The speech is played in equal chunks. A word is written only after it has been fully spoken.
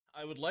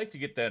I would like to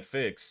get that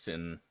fixed,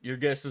 and your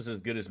guess is as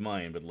good as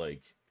mine, but,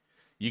 like,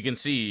 you can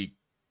see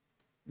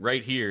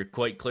right here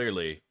quite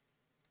clearly,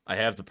 I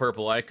have the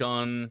purple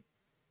icon.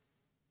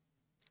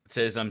 It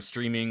says I'm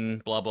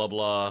streaming, blah, blah,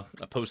 blah.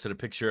 I posted a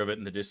picture of it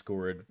in the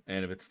Discord,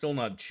 and if it's still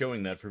not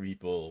showing that for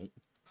people,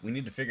 we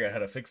need to figure out how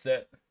to fix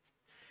that.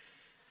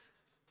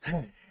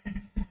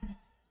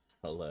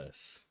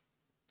 Alas.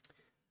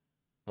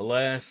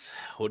 Alas,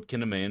 what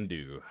can a man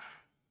do?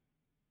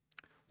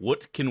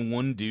 What can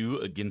one do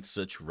against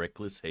such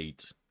reckless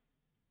hate?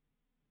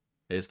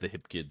 As the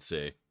hip kids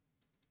say.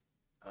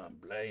 I'm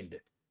blind.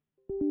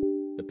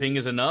 The ping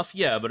is enough?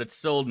 Yeah, but it's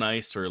still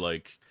nice, or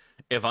like,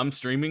 if I'm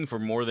streaming for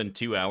more than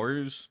 2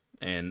 hours,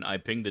 and I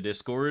ping the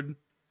Discord,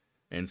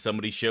 and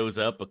somebody shows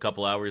up a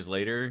couple hours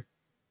later,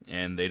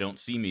 and they don't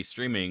see me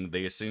streaming,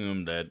 they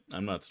assume that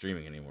I'm not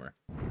streaming anymore.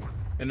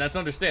 And that's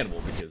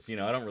understandable, because, you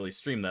know, I don't really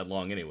stream that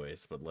long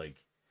anyways, but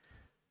like,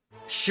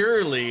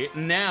 surely,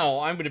 now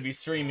I'm going to be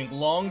streaming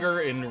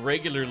longer and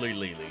regularly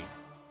lately.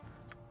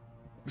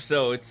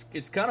 So it's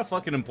kind of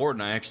fucking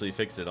important I actually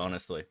fix it,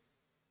 honestly.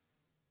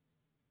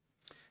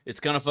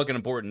 It's kind of fucking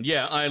important.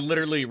 Yeah, I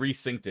literally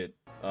resynced it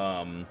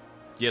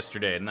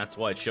yesterday, and that's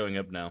why it's showing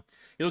up now.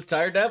 You look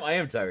tired, Dab? I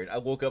am tired. I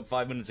woke up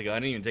 5 minutes ago. I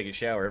didn't even take a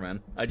shower,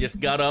 man. I just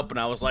got up, and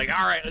I was like,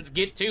 alright, let's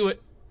get to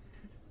it.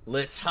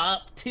 Let's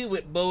hop to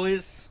it,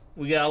 boys.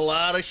 We got a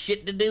lot of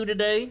shit to do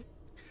today.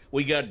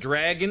 We got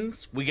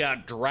dragons, we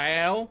got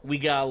drow, we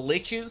got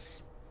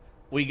liches,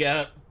 we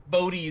got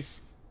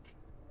Bodhi's.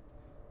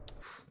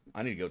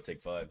 I need to go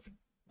take 5.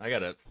 I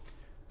gotta...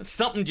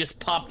 Something just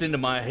popped into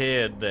my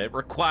head that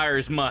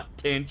requires my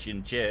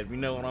attention, Chad. You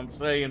know what I'm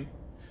saying?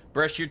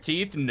 Brush your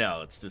teeth?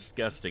 No, it's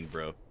disgusting,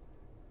 bro.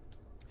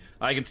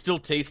 I can still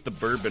taste the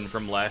bourbon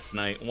from last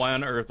night. Why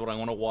on earth would I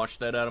want to wash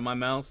that out of my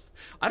mouth?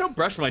 I don't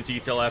brush my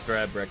teeth till after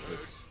I have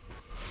breakfast.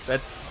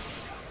 That's...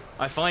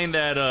 I find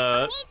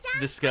that,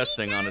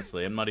 disgusting,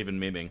 honestly. I'm not even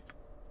memeing.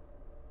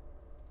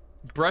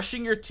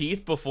 Brushing your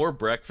teeth before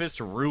breakfast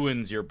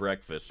ruins your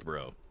breakfast,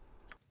 bro.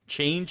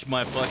 Change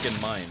my fucking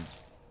mind.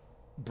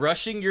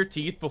 Brushing your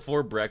teeth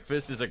before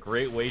breakfast is a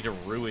great way to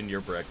ruin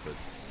your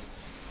breakfast.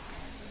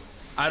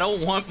 I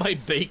don't want my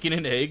bacon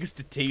and eggs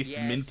to taste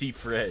minty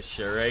fresh,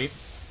 alright?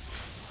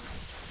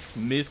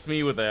 Miss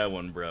me with that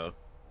one, bro.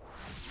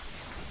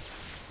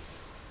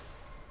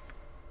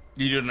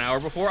 You do it an hour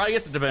before? I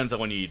guess it depends on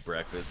when you eat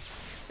breakfast.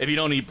 If you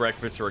don't eat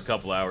breakfast for a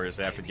couple hours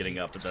after getting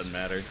up, it doesn't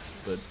matter.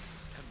 But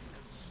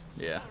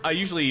yeah, I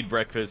usually eat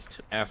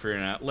breakfast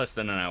after less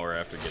than an hour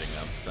after getting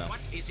up. So what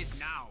is it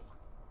now?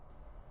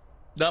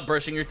 Not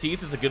brushing your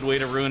teeth is a good way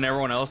to ruin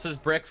everyone else's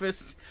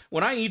breakfast.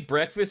 When I eat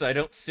breakfast, I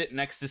don't sit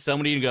next to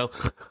somebody and go,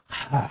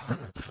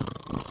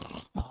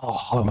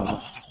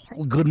 oh,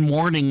 good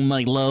morning,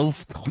 my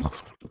love.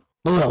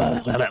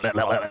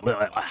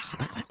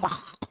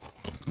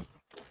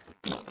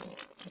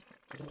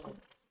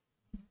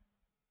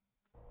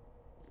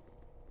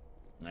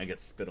 I get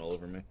spit all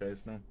over my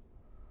face now.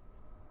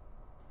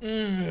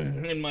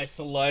 And my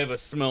saliva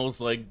smells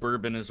like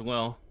bourbon as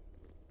well.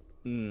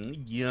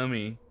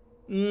 Yummy.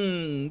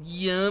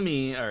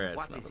 Yummy. Alright,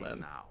 it's enough of that.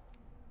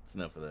 It's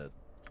enough of that.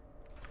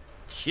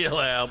 Chill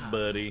out,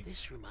 buddy.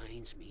 This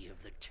reminds me of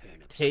the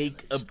turnip.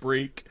 Take a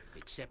break,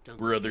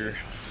 brother.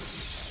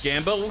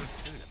 Gambo,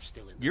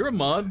 you're a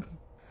mod.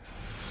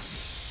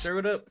 Throw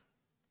it up.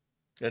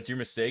 That's your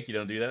mistake. You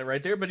don't do that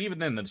right there. But even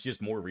then, that's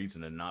just more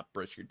reason to not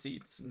brush your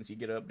teeth as soon as you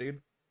get up,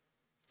 dude.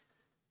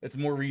 It's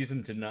more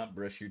reason to not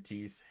brush your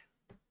teeth.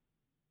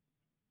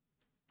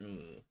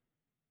 Ugh.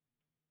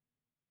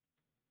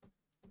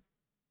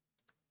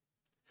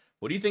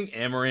 What do you think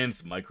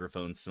Amaranth's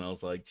microphone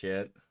smells like,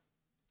 chat?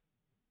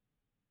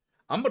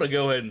 I'm gonna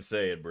go ahead and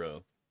say it,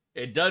 bro.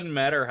 It doesn't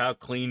matter how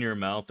clean your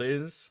mouth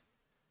is.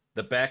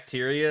 The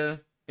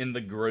bacteria in the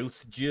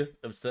growth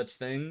of such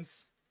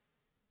things.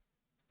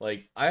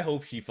 Like, I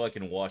hope she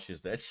fucking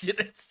washes that shit.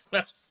 It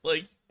smells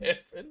like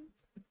heaven.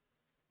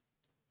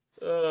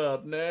 Oh,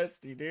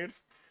 nasty, dude.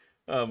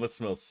 Oh, it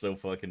smells so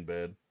fucking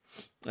bad.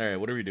 Alright,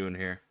 what are we doing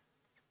here?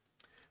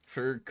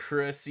 For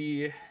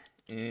Cressy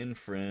and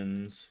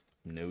friends,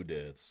 no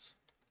deaths.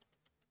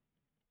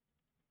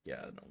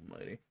 God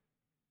almighty.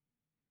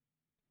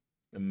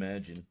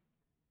 Imagine.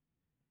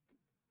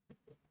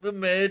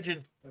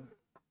 Imagine.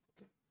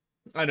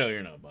 I know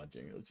you're not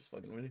watching. I was just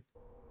fucking with you.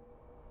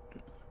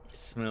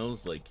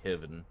 Smells like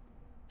heaven.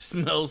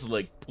 Smells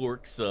like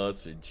pork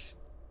sausage.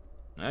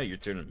 Now you're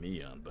turning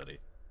me on, buddy.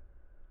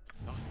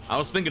 I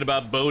was thinking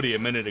about Bodhi a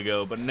minute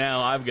ago, but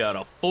now I've got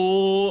a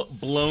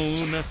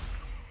full-blown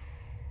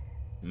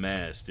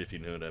mast, if you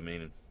know what I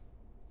mean.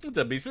 What's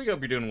up, Beast? I hope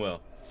you're doing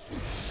well.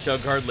 Chug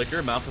hard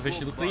liquor, mouth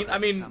officially clean. I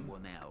mean,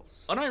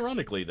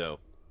 unironically, though,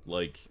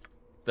 like,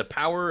 the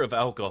power of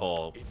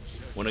alcohol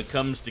when it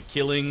comes to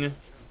killing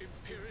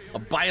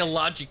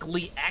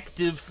biologically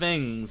active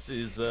things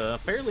is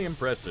fairly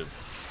impressive.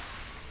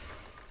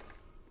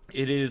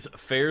 It is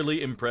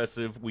fairly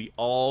impressive. We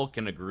all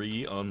can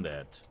agree on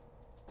that.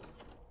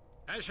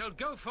 I shall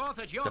go forth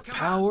at your The command.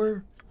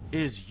 power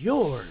is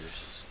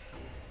yours.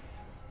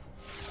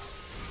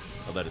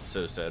 Oh, that is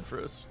so sad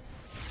for us.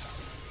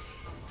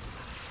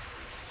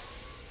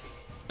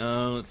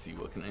 Let's see,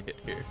 what can I hit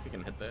here? I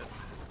can hit that.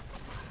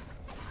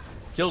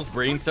 Kills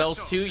brain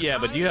cells too? Yeah,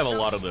 but you have a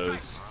lot of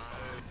those.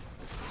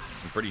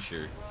 I'm pretty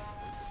sure.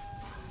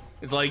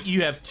 It's like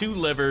you have 2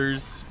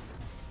 livers.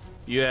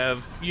 You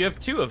have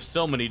 2 of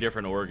so many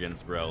different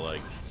organs, bro.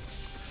 Like,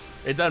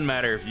 it doesn't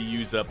matter if you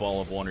use up all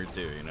of 1 or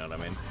 2, you know what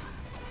I mean?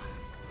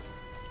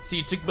 So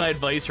you took my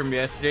advice from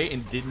yesterday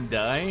and didn't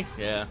die?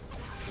 Yeah.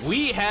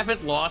 We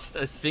haven't lost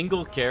a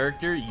single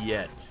character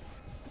yet.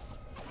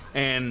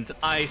 And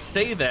I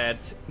say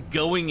that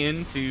going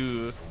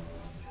into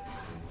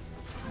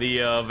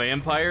the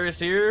vampires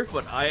here,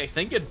 but I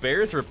think it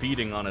bears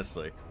repeating,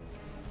 honestly.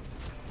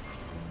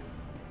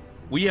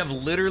 We have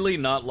literally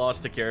not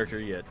lost a character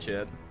yet,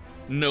 chat.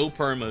 No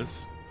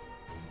permas.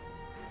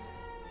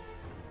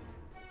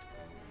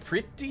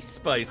 Pretty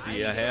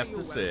spicy, I have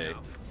to say.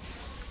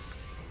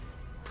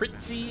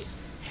 Pretty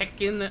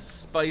heckin'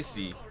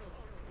 spicy.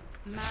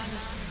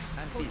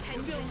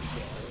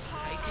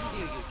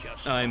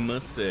 I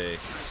must say.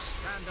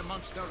 Stand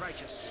amongst the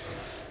righteous.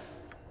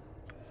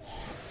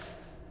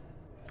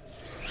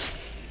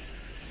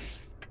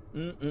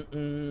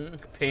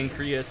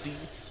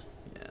 Pancreases.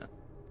 Yeah,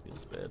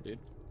 feels bad, dude.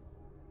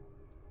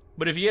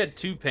 But if you had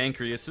 2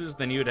 pancreases,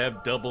 then you would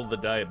have double the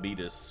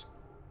diabetes.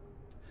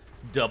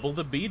 Double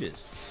the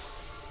beatus.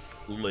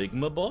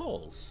 Ligma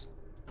balls.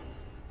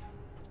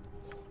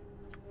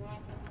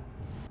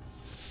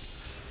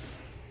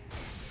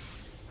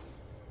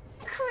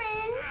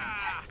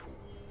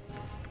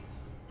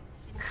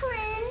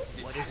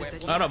 I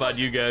don't know about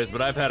you guys,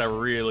 but I've had a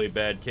really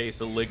bad case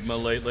of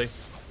ligma lately.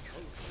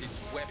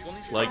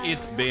 Like,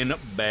 it's been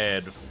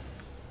bad.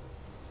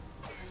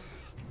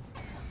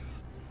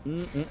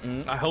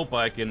 I hope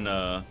I can,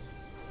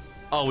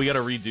 Oh, we gotta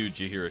redo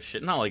Jahira's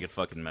shit. Not like it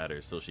fucking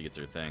matters till she gets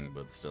her thing,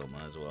 but still,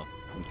 might as well.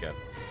 Okay.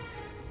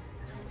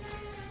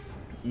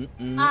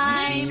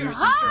 I'm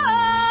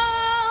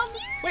home!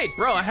 Wait,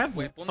 bro, I have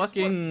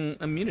fucking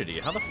immunity.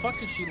 How the fuck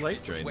did she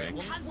light drain me?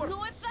 Has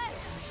no effect.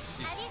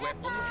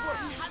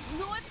 Has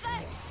no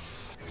effect.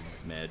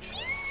 Madge.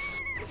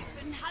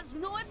 Has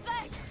no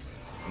effect.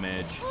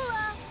 Madge.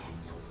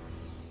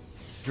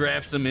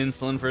 Draft some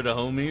insulin for the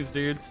homies,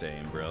 dude.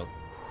 Same, bro.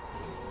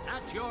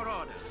 At your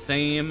order.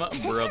 Same,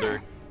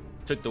 brother.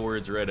 Took the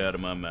words right out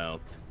of my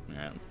mouth.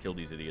 Alright, let's kill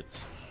these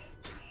idiots.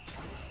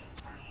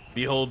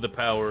 Behold the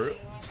power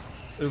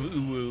of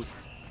UwU.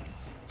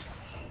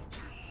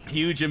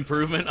 Huge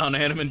improvement on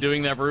Animan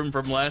doing that room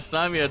from last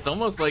time. Yeah, it's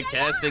almost like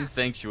casting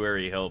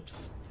Sanctuary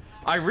helps.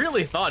 I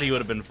really thought he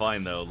would have been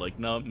fine, though. Like,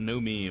 no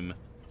meme.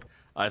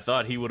 I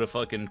thought he would have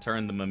fucking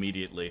turned them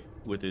immediately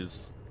with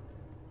his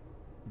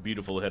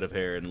beautiful head of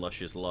hair and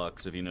luscious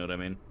locks, if you know what I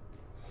mean.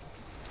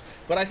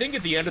 But I think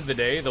at the end of the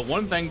day, the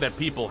one thing that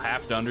people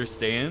have to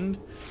understand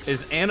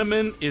is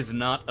Animan is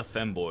not a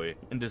femboy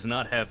and does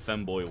not have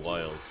femboy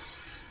wilds.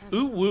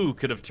 UwU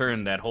could have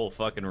turned that whole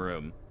fucking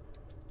room.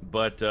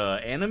 But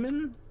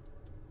Animan?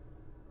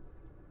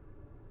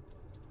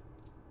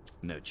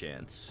 No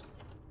chance.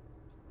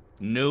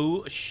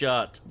 No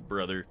shot,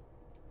 brother.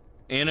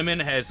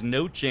 Animan has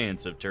no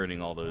chance of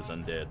turning all those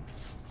undead.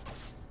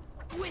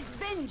 With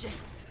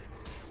vengeance.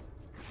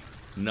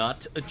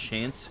 Not a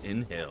chance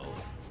in hell.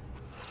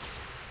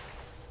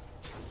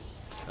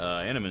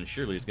 Animan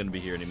surely is going to be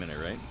here any minute,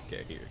 right?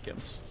 Okay, here it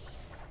comes.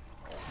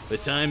 The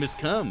time has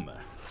come,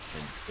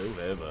 and so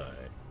have I.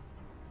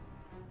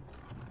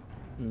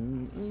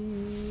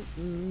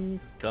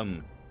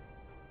 Come.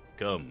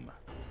 Come.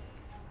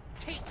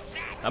 Take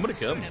that. I'm gonna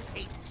come.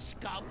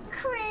 Scum.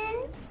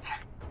 Cringe.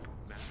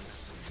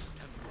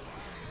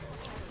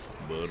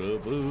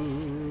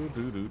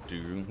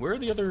 Where are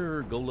the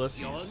other Jon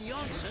Gollussies?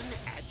 Johnson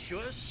at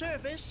your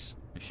service.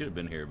 They should have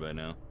been here by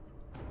now.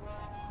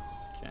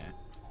 Okay.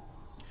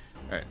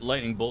 Alright,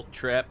 lightning bolt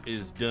trap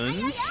is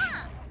done.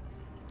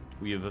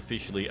 We have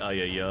officially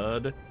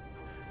ayayad. Alright,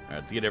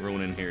 let's get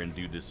everyone in here and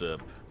do this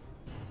up.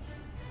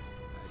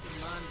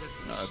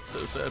 Oh, it's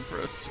so sad for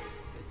us.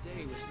 The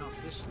day was not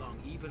this long,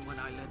 even when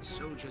I led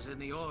soldiers in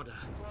the order.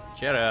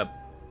 Shut up.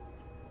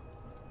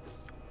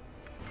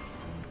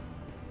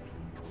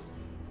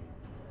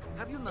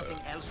 Have you nothing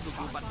else to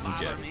do but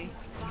bother me?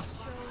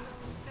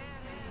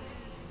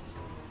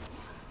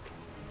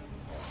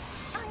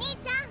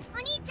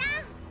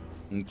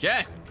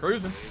 Okay,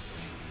 cruising.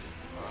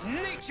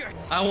 Nature.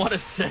 I want a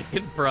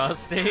second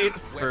prostate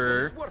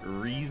for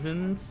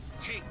reasons.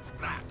 Take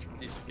that.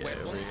 This guy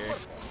over here.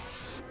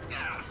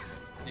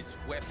 This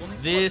weapon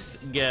is This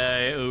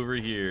guy over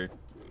here.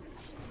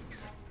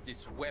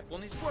 This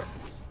weapon is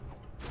worthless.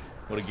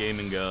 What a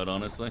gaming god,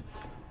 honestly.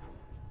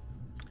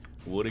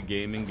 What a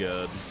gaming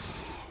god.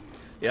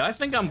 Yeah, I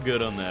think I'm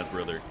good on that,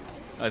 brother.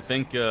 I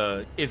think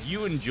if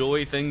you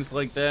enjoy things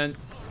like that,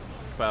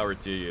 power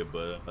to you,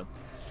 but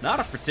not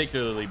a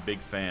particularly big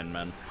fan,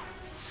 man.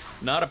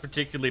 Not a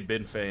particularly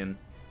big fan.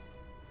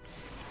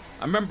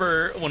 I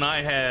remember when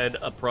I had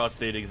a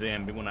prostate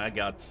exam when I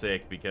got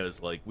sick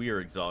because, like, we were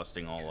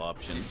exhausting all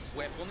options.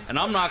 And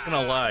I'm not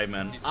gonna lie,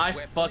 man, I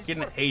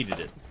fucking hated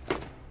it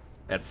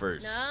at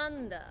first.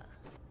 And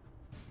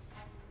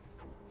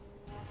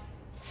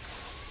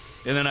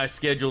then I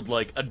scheduled,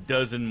 like, a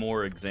dozen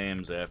more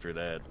exams after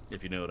that,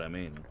 if you know what I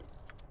mean.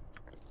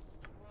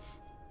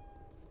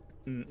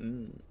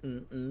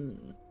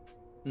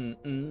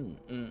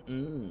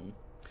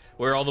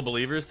 Where are all the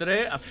believers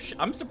today?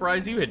 I'm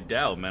surprised you hit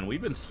Dow, man.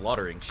 We've been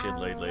slaughtering shit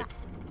lately.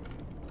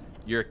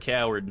 You're a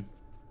coward.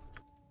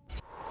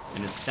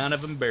 And it's kind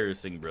of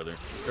embarrassing, brother.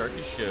 It's starting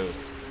to show.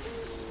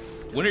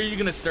 When are you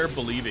gonna start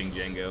believing,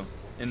 Django?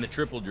 In the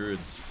triple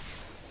druids?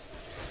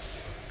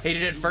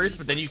 Hated it first,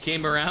 but then you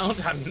came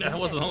around? I mean, I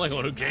wasn't the only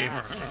one who came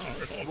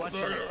around. What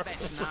shall I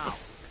bet now?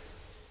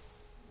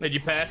 Did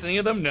you pass any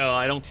of them? No,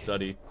 I don't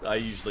study. I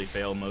usually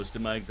fail most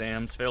of my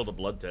exams. Failed a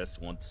blood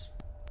test once.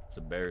 It's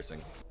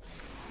embarrassing.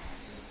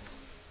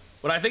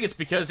 But I think it's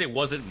because it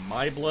wasn't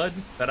my blood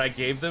that I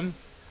gave them.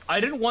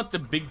 I didn't want the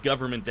big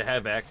government to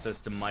have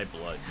access to my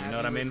blood, you know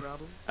what I mean?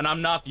 And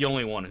I'm not the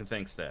only one who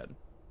thinks that.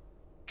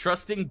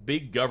 Trusting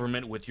big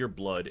government with your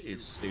blood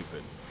is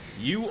stupid.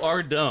 You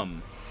are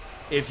dumb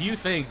if you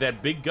think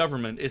that big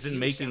government isn't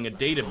making a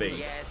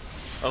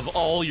database of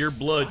all your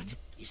blood. What?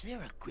 Is there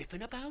a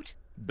griffin about?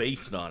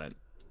 Based on it.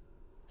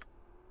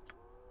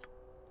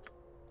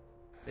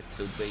 It's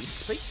so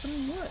based. Based on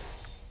what?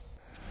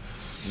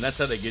 And that's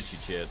how they get you,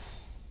 Chad.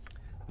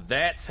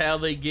 That's how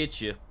they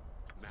get you.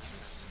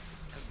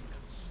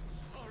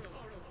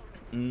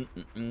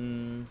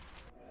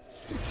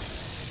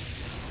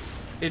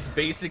 It's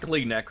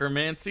basically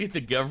necromancy.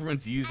 The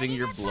government's using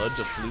your blood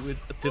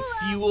to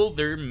fuel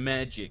their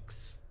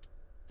magics.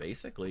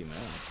 Basically, man.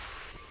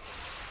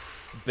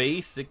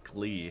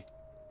 Basically.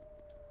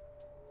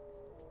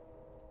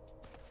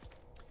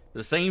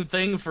 The same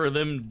thing for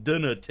them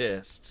dinner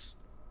tests.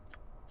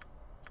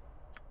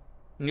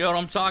 You know what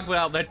I'm talking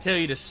about? They tell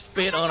you to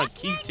spit on a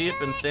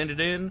Q-tip and send it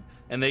in,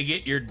 and they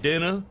get your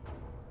dinner.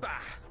 Bah,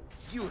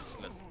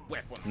 useless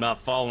weapon. Not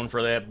falling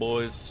for that,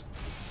 boys.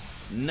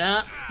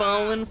 Not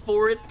falling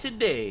for it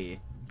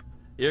today.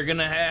 You're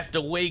gonna have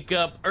to wake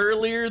up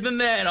earlier than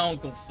that,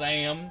 Uncle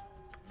Sam,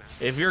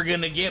 if you're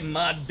gonna get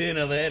my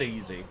dinner that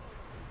easy.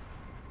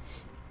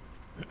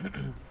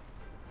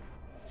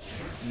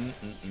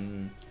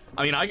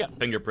 I mean, I got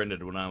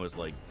fingerprinted when I was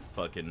like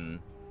fucking...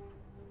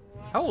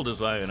 How old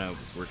was I when I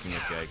was working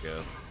at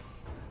Geico?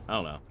 I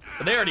don't know.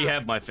 But they already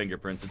have my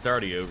fingerprints. It's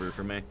already over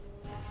for me.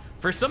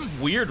 For some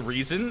weird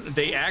reason,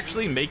 they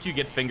actually make you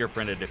get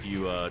fingerprinted if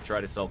you try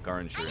to sell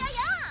car insurance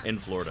in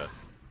Florida.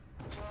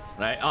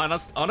 And I,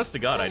 honest to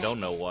God, I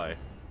don't know why.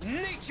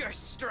 Nature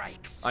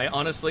strikes. I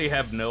honestly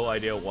have no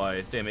idea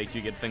why they make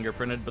you get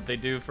fingerprinted, but they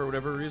do for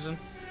whatever reason.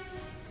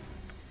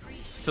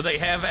 So they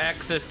have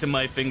access to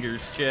my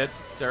fingers, chat.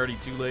 It's already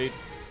too late.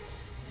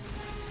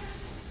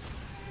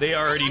 They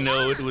already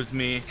know it was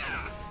me.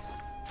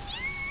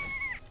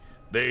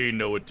 They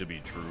know it to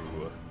be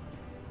true.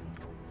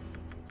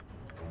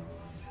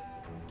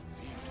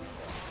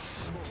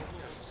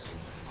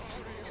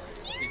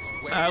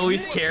 I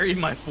always carried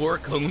my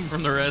fork home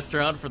from the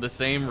restaurant for the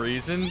same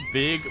reason.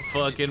 Big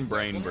fucking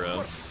brain,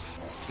 bro.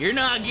 You're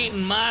not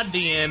getting my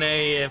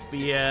DNA,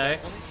 FBI.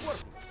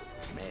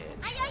 Man.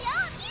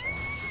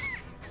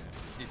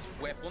 This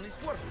weapon is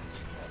worthless.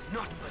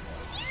 Not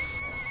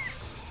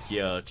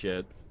Kia,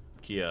 chat.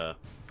 Kia.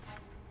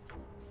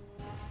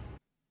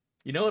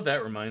 You know what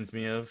that reminds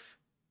me of?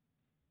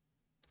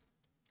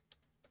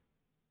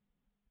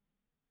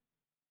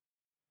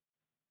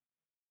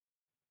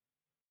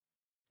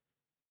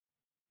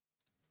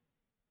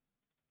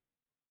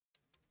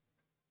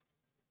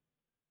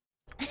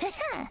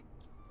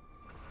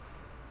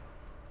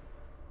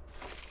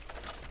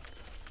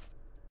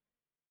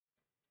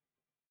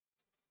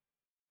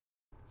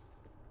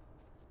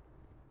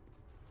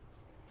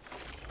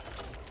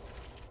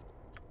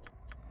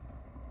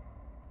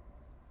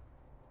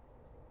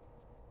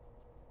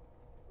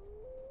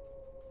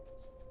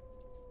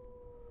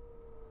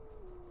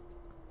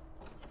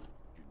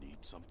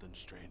 Something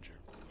stranger.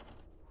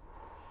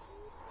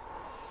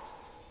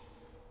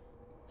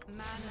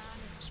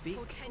 Speak.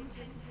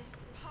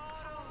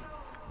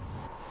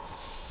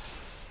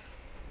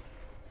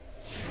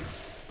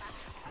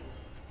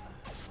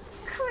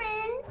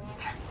 Cringe.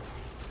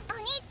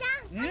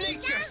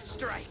 nature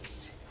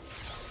strikes.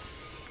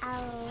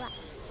 Oh.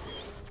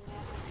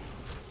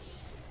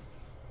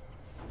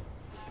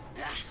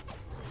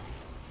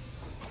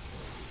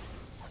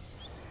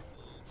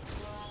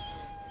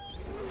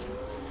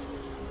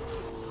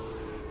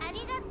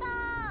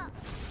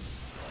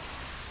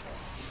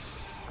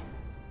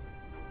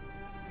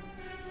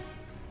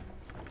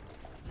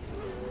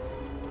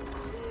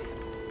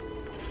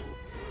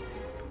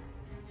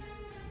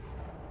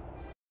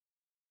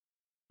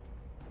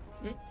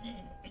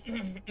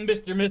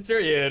 Mister,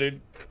 yeah,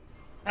 dude.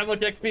 How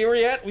much XP are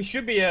we at? We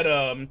should be at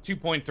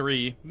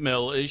 2.3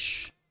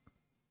 mil-ish.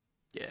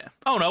 Yeah.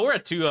 Oh no, we're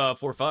at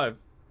 2.45.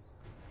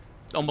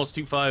 Almost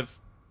 2.5.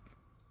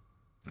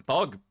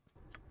 Pog.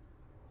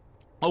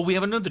 Oh, we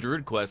have another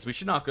Druid quest. We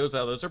should knock those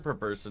out. Those are per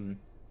person.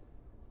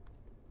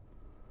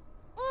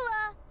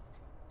 Ula.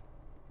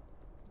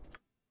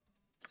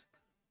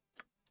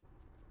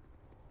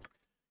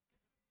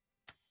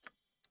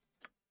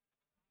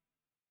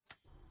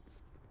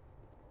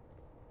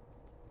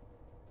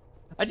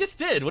 I just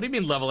did. What do you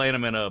mean level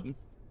animate up?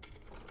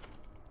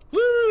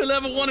 Woo!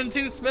 Level 1 and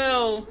 2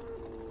 spell.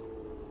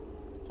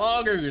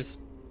 Augers.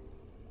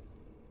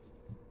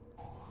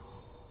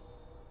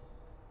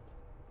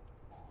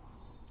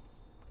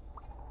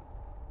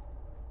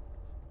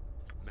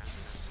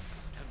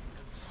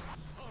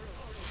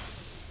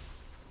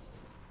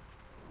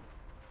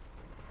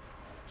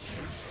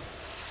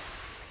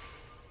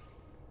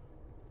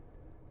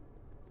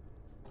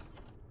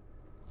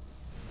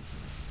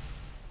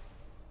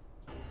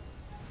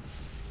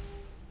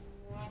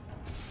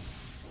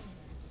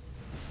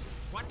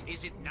 What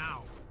is it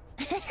now?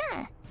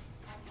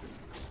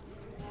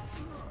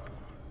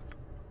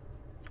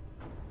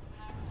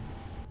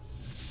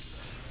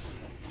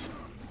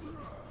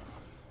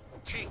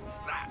 Take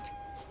that.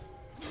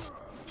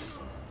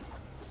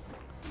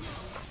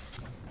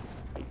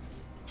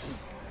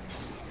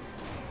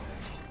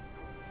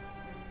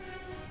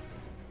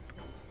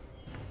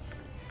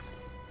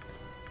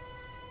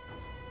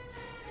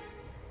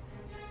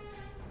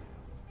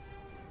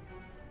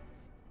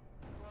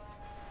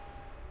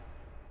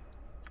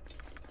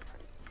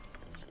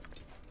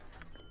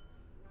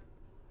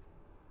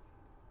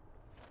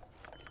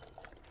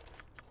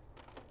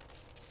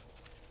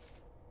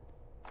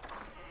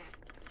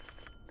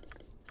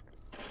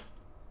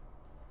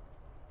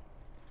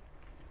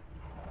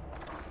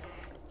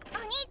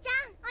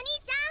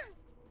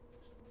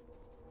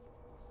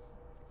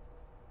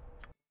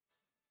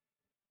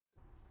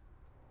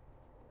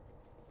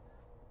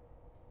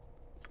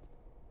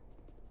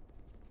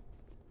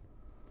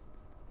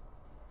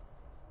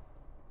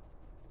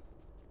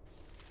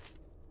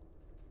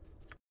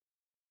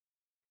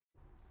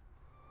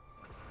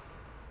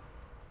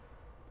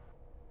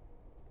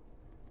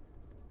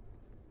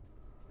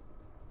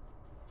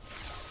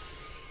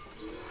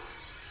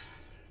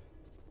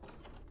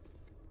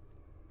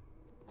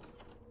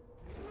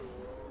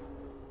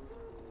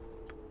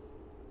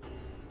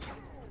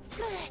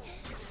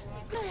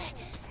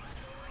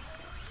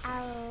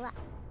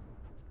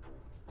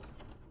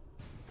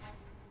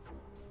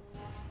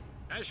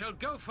 I shall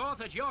go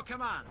forth at your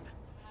command.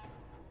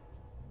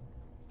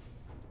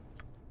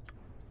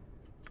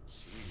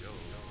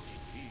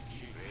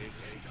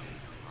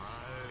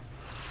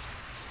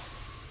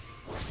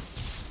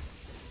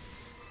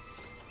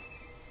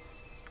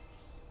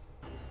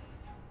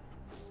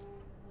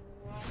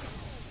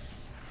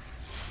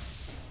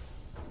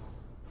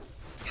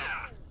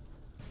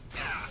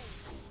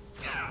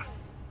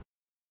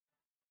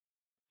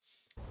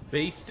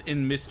 Based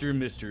in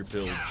Mr.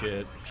 Pill,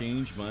 chat.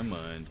 Change my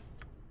mind.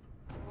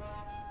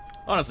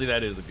 Honestly,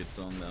 that is a good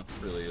song, though. It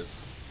really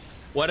is.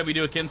 Why did we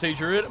do a Kensai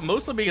Druid?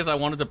 Mostly because I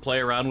wanted to play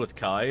around with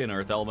Kai in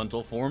Earth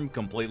Elemental form,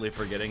 completely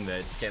forgetting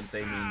that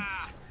Kensai means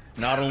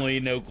not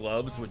only no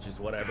gloves, which is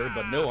whatever,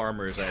 but no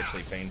armor is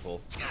actually painful.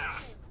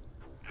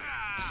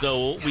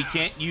 So we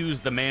can't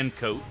use the man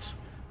coat,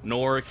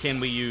 nor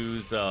can we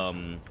use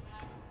the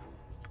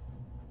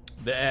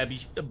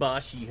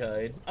Abashi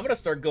hide. I'm gonna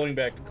start going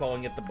back to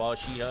calling it the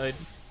Bashi hide.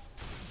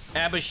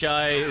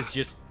 Abishai is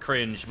just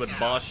cringe, but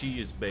Bashi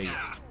is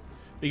based.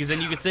 Because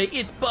then you could say,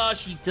 it's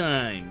Bashi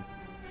time!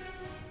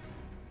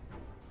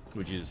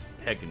 Which is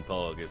heckin'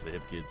 pog, as the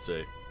hip kids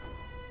say.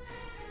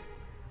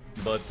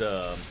 But,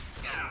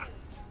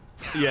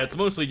 yeah, it's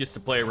mostly just to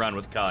play around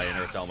with Kai in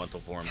Earth Elemental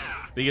form.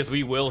 Because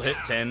we will hit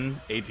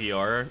 10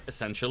 APR,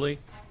 essentially,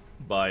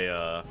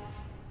 by,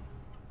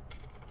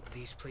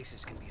 These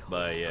places can be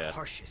the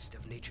harshest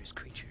of nature's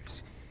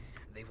creatures.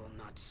 They will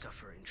not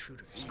suffer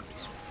intruders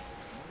gracefully.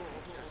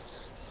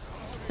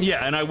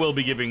 Yeah, and I will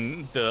be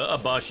giving the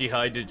Abashi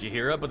hide to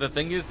Jaheira, but the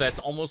thing is, that's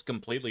almost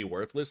completely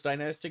worthless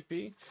Dynastic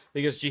P,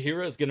 because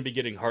Jaheira is going to be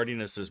getting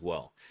hardiness as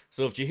well.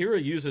 So if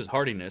Jaheira uses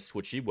hardiness,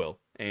 which she will,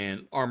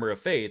 and Armor of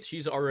Faith,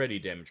 she's already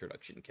damage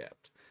reduction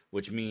capped,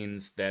 which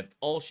means that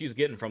all she's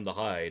getting from the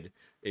hide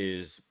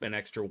is an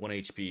extra 1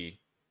 HP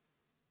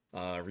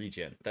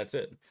regen. That's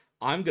it.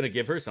 I'm going to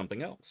give her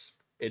something else.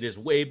 It is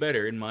way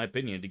better, in my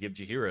opinion, to give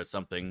Jaheira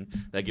something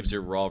that gives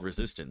her raw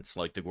resistance,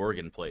 like the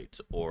Gorgon Plate,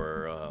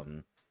 or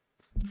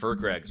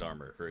Furkrag's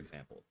armor, for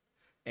example.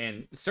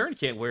 And CERN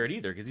can't wear it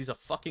either, because he's a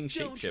fucking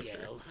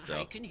shapeshifter.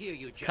 So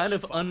it's kind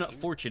of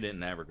unfortunate in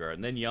that regard.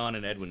 And then Jan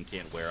and Edwin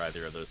can't wear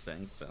either of those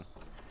things, so.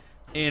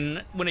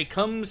 And when it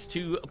comes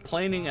to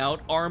planning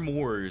out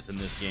armors in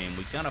this game,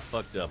 we kind of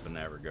fucked up in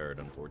that regard,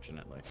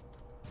 unfortunately.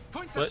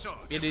 But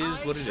it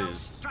is what it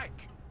is.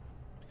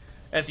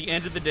 At the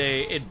end of the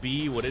day, it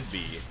be what it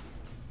be.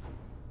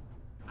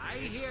 I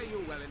hear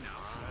you well enough.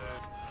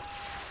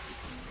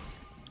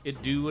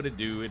 It do what it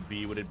do, it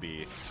be what it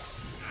be.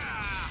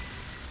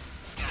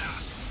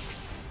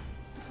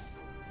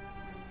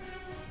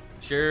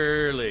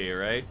 Surely,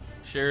 right?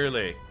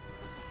 Surely.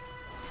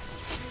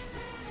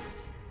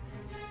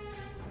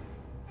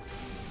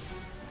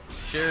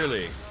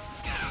 surely.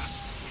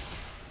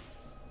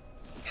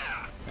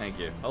 Thank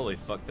you. Holy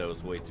fuck, that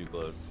was way too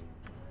close.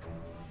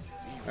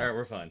 Alright,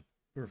 we're fine.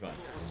 We're fine.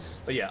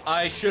 But yeah,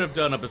 I should have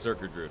done a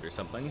Berserker Druid or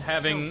something.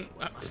 Having...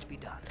 Must be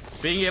done.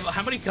 being able...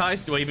 How many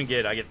Kais do I even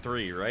get? I get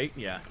 3, right?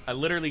 Yeah. I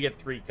literally get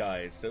 3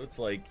 Kais, so it's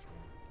like...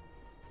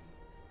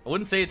 I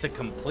wouldn't say it's a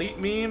complete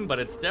meme, but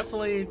it's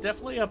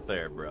definitely up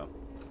there, bro.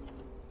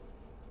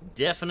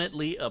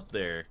 Definitely up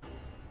there.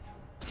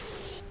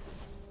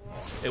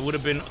 It would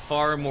have been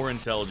far more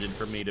intelligent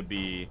for me to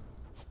be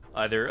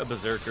either a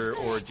Berserker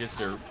or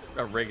just a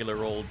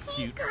regular old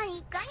cute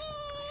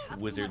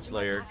Wizard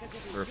Slayer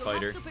or a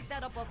fighter.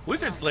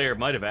 Wizard Slayer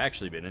might have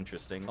actually been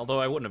interesting, although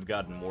I wouldn't have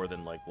gotten more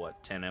than, like,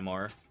 what, 10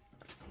 MR?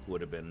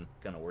 Would have been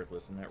kind of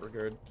worthless in that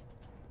regard.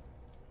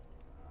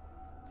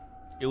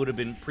 It would have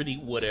been pretty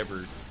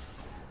whatever.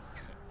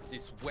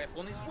 This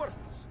weapon is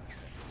worthless.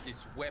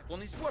 This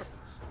weapon is worthless.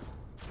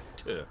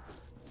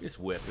 This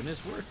weapon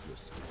is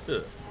worthless.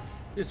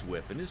 This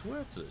weapon is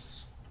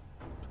worthless.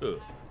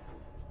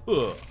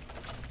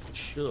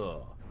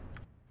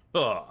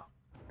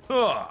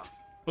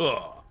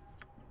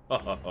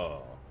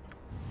 Adam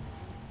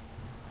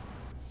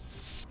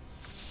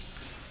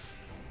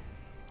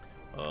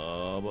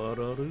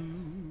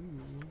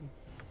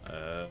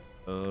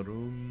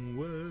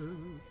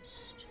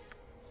West.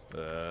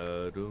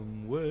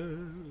 Adam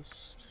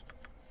West.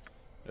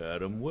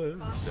 Adam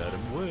West.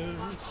 Adam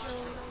West.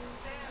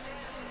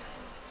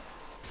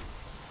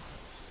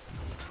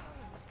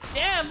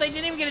 Damn, they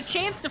didn't even get a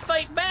chance to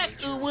fight back,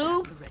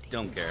 UwU.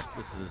 Don't care.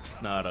 This is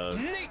not a...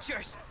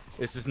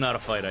 This is not a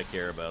fight I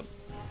care about.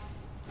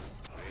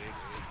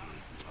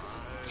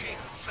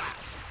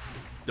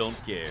 Don't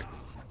care.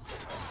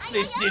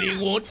 This city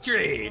won't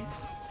trade.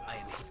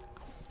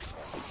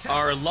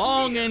 Our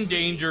long and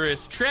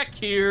dangerous trek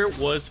here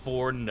was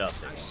for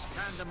nothing.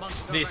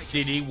 This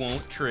city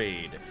won't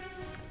trade.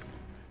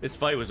 This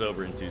fight was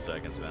over in 2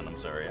 seconds, man. I'm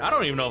sorry. I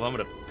don't even know if I'm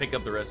gonna pick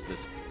up the rest of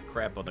this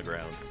crap on the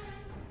ground.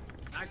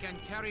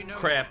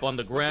 Crap on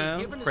the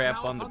ground,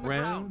 crap on the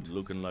ground.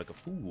 Looking like a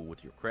fool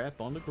with your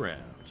crap on the ground.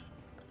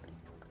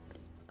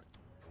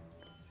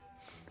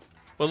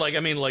 But, like, I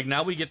mean, like,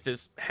 now we get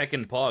this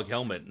heckin' Pog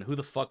helmet, and who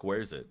the fuck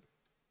wears it?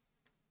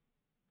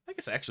 I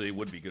guess actually it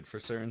would be good for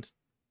CERN.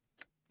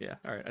 Yeah,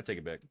 alright, I take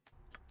it back.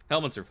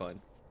 Helmets are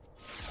fine.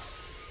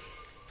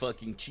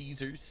 Fucking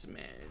cheeser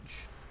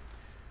smash.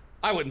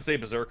 I wouldn't say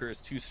Berserker is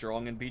too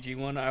strong in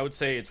BG1. I would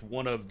say it's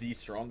one of the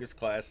strongest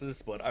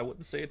classes, but I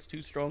wouldn't say it's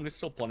too strong. There's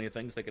still plenty of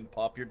things that can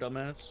pop your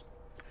dumbass.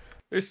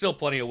 There's still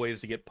plenty of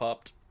ways to get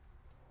popped.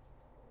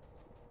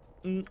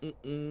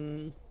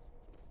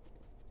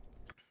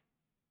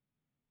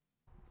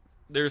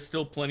 There's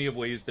still plenty of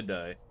ways to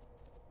die.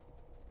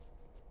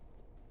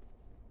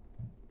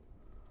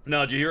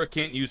 No, Jahira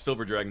can't use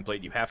Silver Dragon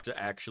Plate. You have to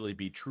actually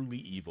be truly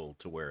evil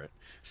to wear it.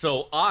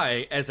 So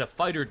I, as a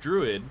fighter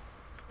druid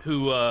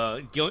who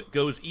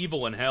goes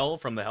evil in hell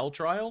from the Hell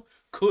Trial,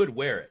 could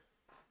wear it.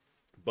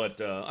 But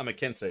I'm a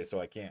Kensei,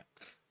 so I can't.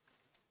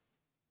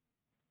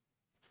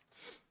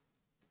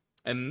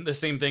 And the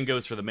same thing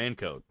goes for the man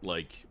coat.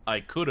 Like, I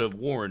could have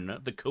worn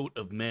the coat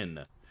of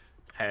men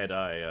had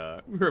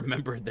I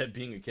remembered that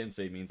being a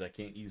Kensei means I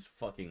can't use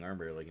fucking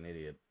armor like an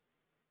idiot.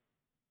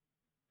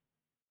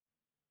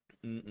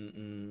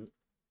 Yep,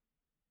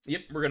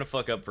 we're gonna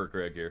fuck up Fur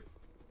Craig here.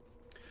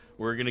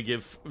 We're gonna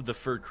give the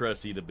Fur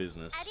Crusty the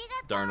business.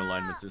 Darn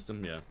alignment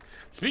system, yeah.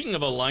 Speaking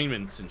of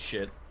alignments and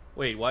shit.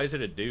 Wait, why is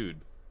it a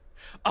dude?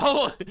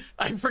 Oh,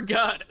 I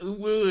forgot.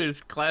 UwU is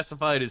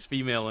classified as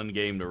female in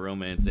game to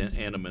romance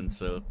anime,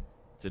 so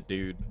it's a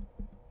dude.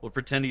 We'll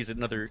pretend he's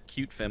another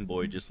cute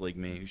femboy just like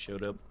me who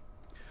showed up.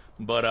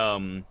 But,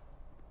 did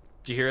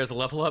you hear as a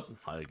level up?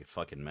 I think it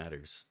fucking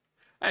matters.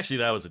 Actually,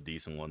 that was a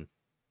decent one.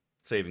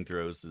 Saving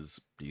throws is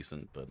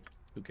decent, but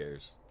who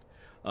cares?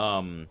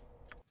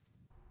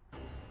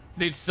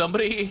 Dude,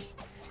 somebody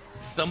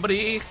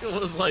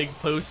was like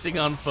posting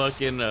on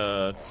fucking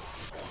on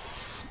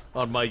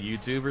my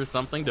YouTube or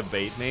something to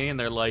bait me, and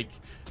they're like,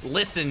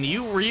 listen,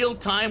 you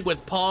real-time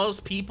with pause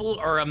people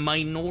are a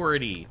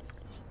minority.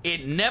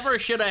 It never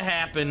should have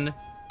happened.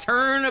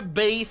 Turn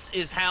base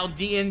is how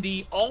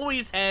D&D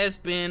always has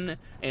been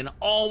and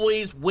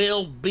always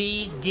will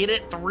be. Get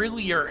it through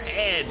your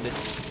head.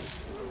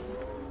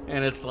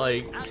 And it's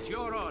like, At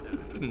your order.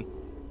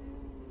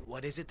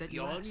 What is it that you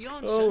Jon ask?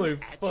 Johnson holy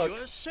at fuck.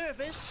 your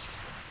service.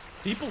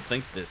 People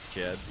think this,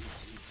 Chad.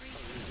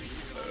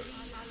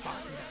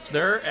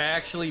 There are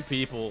actually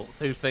people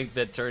who think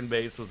that turn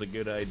base was a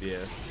good idea.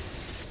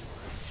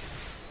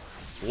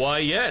 Why,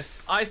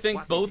 yes, I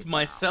think both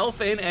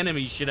myself and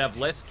enemies should have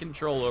less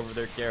control over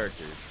their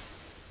characters.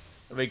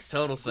 It makes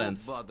total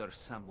sense. Go bother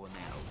someone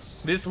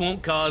else. This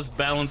won't cause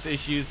balance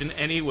issues in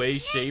any way,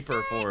 shape,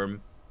 or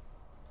form.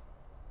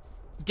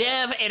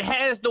 Dev, it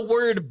has the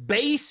word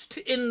based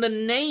in the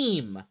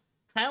name.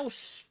 How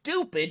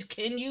stupid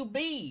can you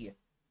be?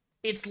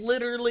 It's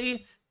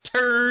literally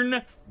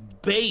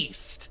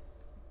turn-based.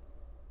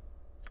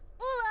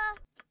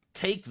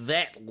 Take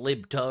that,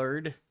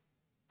 libtard.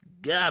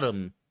 Got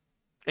him.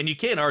 And you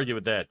can't argue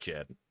with that,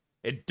 Chad.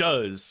 It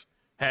does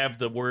have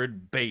the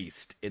word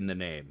based in the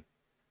name.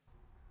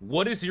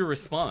 What is your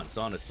response,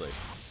 honestly?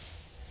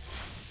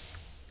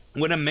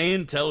 When a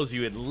man tells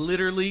you it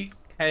literally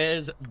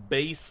has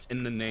based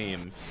in the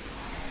name,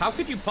 how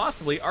could you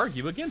possibly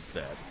argue against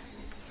that?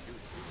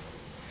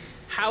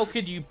 How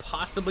could you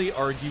possibly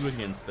argue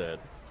against that?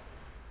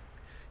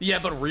 Yeah,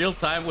 but real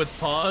time with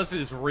pause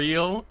is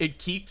real. It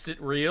keeps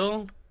it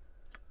real.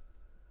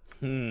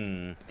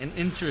 An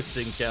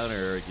interesting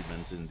counter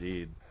argument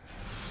indeed.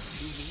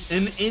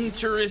 An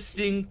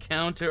interesting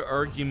counter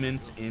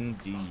argument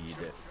indeed.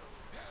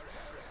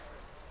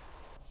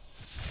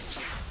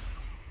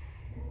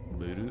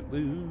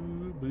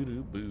 Boo-doo-boo,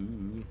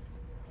 boo-doo-boo.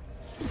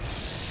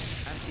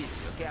 I'm busy,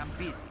 okay? I'm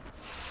busy.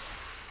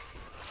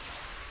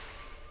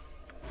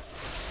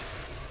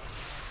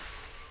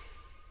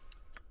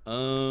 Yeah,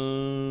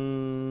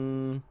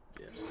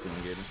 it's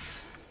gonna get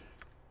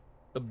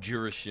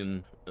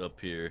Abjuration up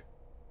here.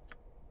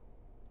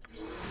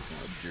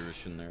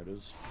 Abjuration, there it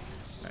is.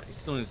 Alright, he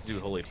still needs to do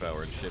Holy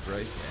Power and shit,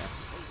 right?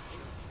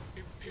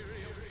 Yeah.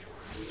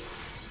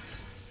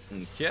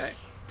 Okay.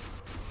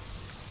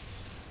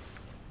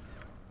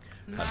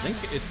 I think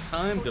it's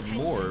time to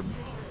Morb.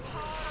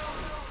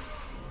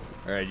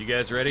 Alright, you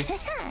guys ready?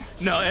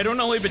 No,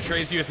 Edwin only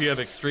betrays you if you have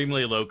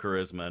extremely low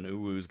charisma, and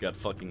UwU's got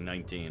fucking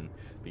 19.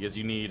 Because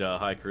you need a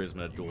high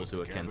charisma to duel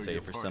to a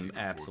Kensai for some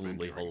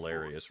absolutely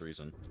hilarious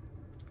reason.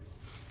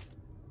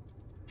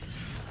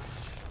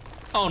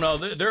 Oh no,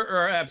 there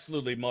are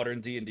absolutely modern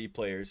D&D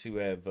players who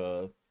have,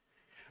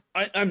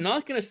 I'm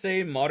not gonna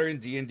say modern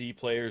D&D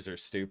players are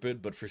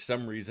stupid, but for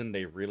some reason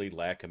they really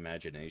lack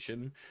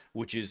imagination,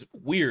 which is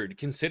weird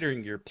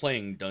considering you're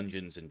playing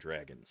Dungeons and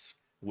Dragons,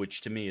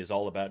 which to me is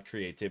all about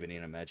creativity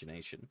and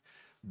imagination.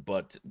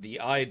 But the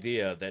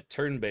idea that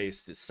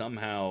turn-based is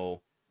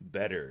somehow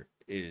better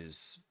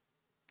it's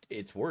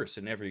worse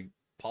in every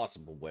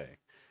possible way.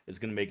 It's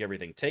going to make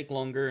everything take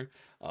longer.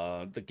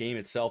 The game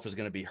itself is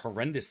going to be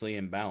horrendously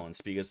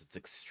imbalanced because it's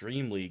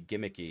extremely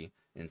gimmicky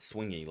and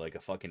swingy like a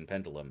fucking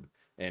pendulum.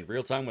 And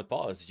real-time with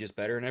pause is just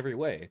better in every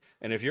way.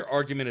 And if your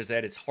argument is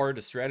that it's hard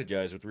to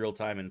strategize with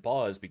real-time and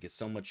pause because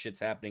so much shit's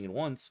happening at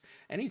once,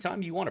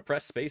 anytime you want to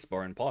press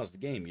spacebar and pause the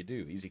game, you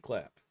do. Easy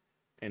clap.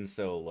 And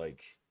so,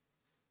 like,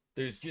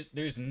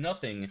 there's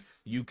nothing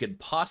you could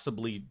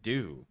possibly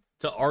do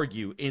to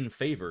argue in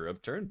favor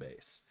of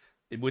turn-based.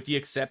 With the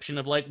exception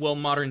of, like, well,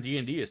 modern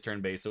D&D is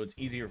turn-based, so it's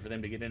easier for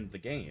them to get into the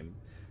game.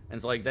 And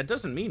it's like, that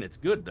doesn't mean it's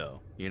good,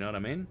 though. You know what I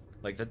mean?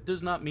 Like, that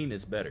does not mean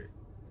it's better.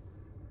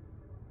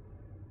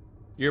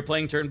 You're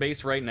playing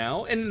turn-based right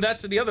now, and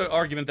that's the other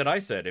argument that I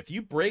said. If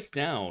you break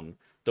down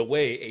the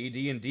way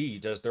AD&D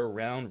does their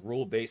round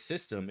rule-based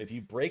system, if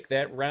you break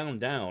that round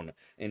down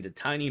into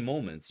tiny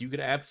moments, you could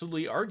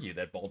absolutely argue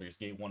that Baldur's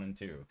Gate 1 and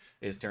 2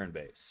 is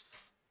turn-based.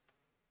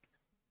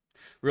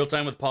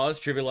 Real-time with pause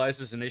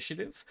trivializes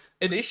initiative.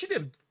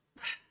 Initiative,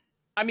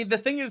 I mean, the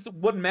thing is,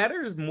 what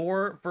matters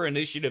more for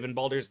initiative in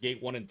Baldur's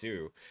Gate 1 and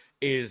 2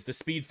 is the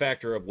speed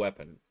factor of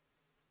weapon.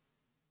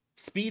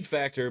 Speed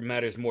factor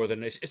matters more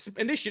than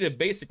initiative.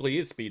 Basically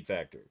is speed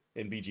factor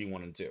in BG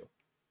 1 and 2.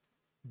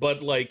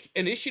 But, like,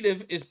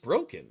 initiative is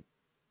broken.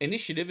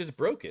 Initiative is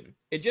broken.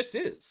 It just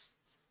is.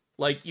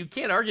 Like, you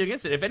can't argue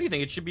against it. If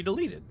anything, it should be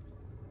deleted.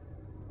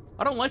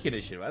 I don't like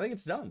initiative. I think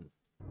it's dumb.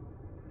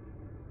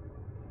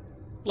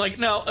 Like,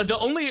 now,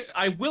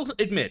 I will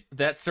admit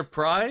that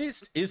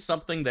surprised is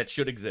something that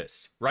should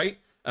exist, right?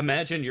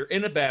 Imagine you're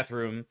in a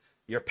bathroom,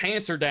 your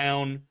pants are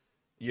down,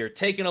 you're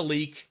taking a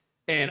leak,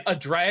 and a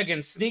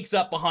dragon sneaks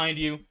up behind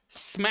you,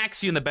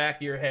 smacks you in the back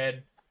of your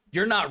head.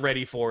 You're not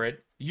ready for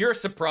it. You're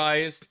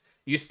surprised.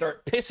 You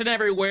start pissing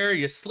everywhere.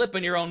 You slip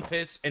in your own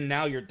piss, and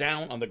now you're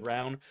down on the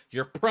ground.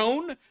 You're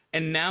prone,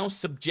 and now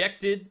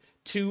subjected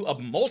to a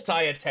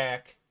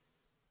multi-attack.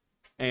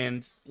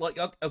 And, like,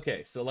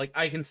 okay, so, like,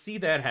 I can see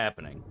that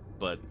happening,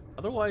 but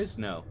otherwise,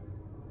 no.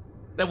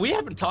 Now, we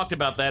haven't talked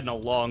about that in a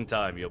long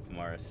time,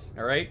 Yopomaris,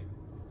 all right?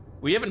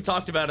 We haven't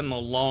talked about it in a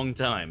long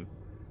time.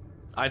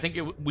 I think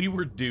we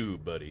were due,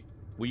 buddy.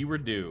 We were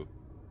due.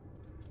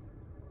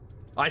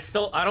 I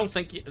don't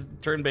think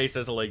turn-based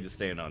has a leg to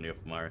stand on,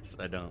 Yopomaris.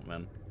 I don't,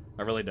 man.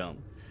 I really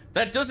don't.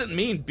 That doesn't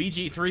mean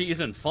BG3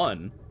 isn't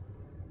fun,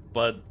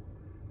 but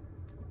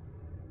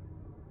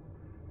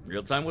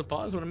real-time with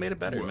pause would have made it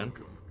better, man.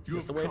 It's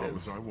just the way it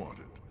is. I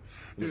wanted.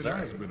 It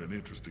has been an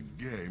interesting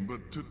game,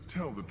 but to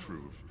tell the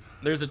truth,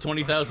 there's a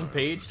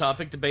 20,000-page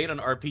topic debate on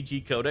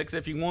RPG Codex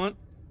if you want.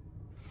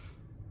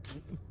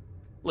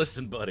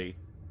 Listen, buddy.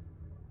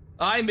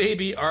 I may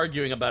be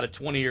arguing about a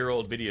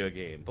 20-year-old video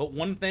game, but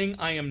one thing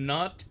I am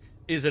not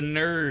is a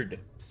nerd,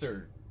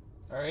 sir.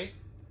 All right?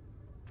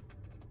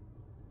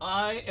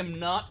 I am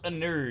not a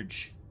nerd,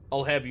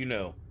 I'll have you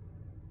know.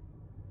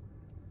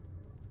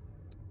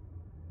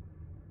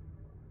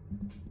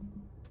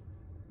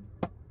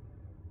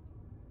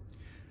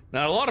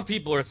 Now, a lot of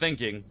people are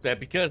thinking that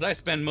because I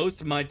spend most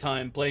of my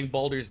time playing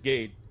Baldur's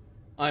Gate,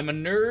 I'm a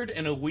nerd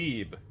and a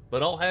weeb,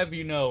 but I'll have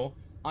you know,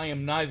 I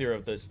am neither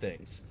of those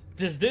things.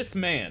 Does this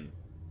man,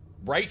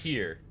 right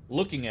here,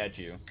 looking at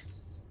you...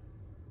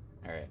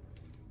 Alright.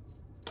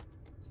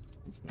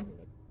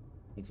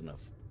 That's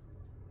enough.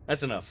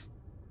 That's enough.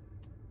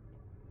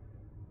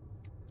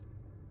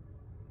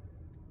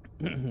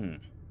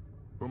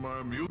 For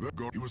my amusement,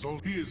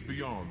 he is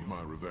beyond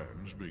my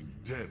revenge, being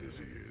dead as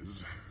he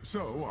is.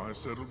 So I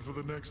settled for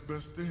the next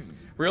best thing.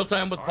 Real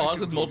time with pause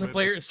with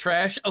multiplayer is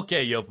trash.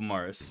 Okay,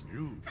 Yopomaris.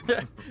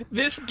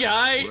 This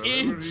guy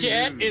in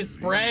chat is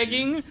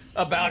bragging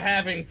about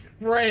having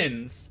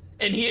friends,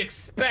 and he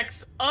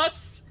expects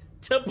us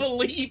to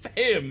believe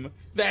him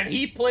that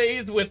he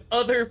plays with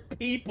other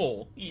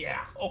people.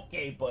 Yeah,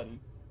 okay, buddy.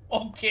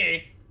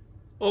 Okay.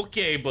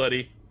 Okay,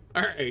 buddy.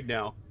 Alright,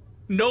 now.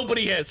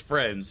 Nobody has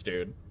friends,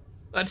 dude.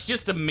 That's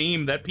just a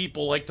meme that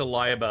people like to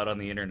lie about on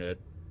the internet.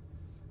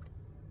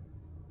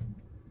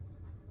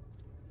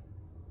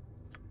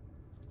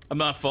 I'm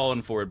not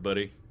falling for it,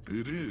 buddy.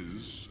 It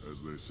is,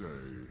 as they say,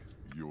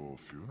 your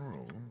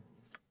funeral.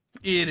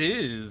 It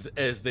is,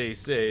 as they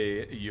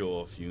say,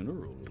 your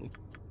funeral.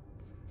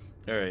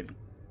 Alright.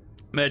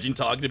 Imagine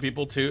talking to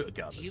people too.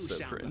 God, that's so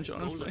cringe,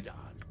 honestly.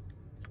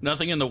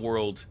 Nothing in the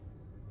world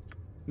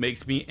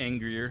makes me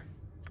angrier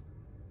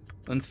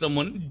than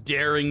someone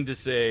daring to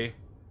say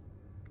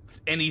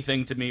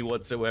anything to me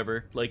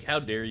whatsoever. Like, how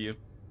dare you?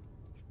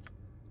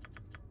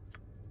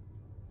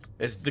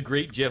 As the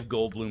great Jeff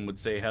Goldblum would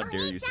say, how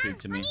dare you speak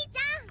to me?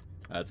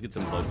 Let's get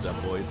some bugs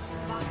up, boys.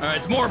 Alright,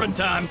 it's Morbin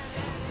time!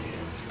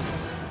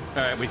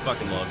 Alright, we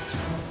fucking lost.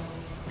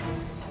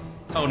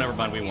 Oh, never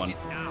mind, we won.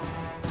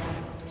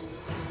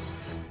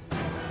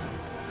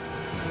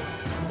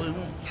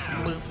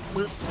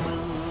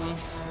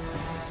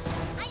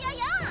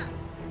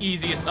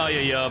 Easiest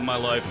ayaya of my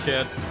life,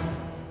 Chad.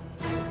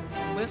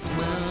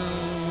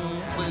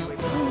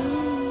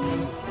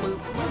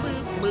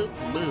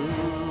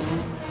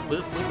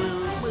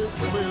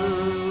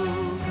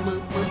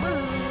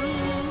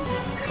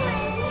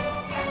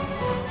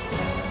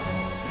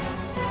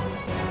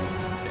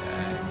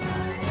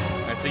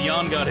 Alright, so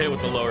Jan got hit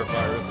with the lower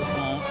fire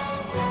resistance.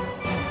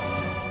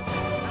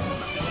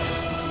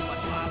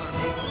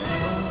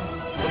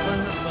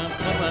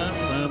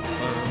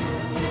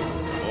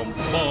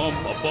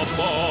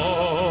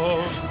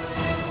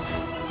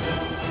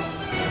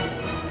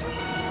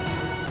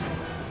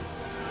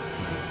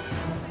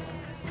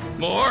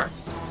 More!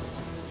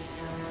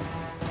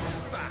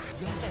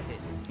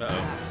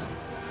 Uh-oh.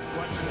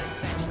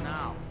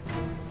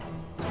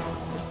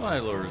 Where's my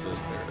low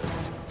resist? There it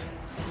is.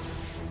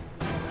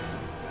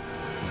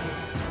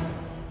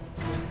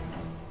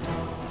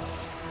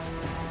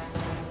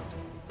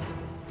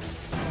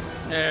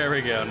 There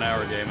we go, now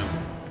we're gaming.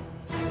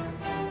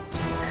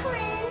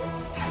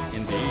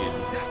 Indeed.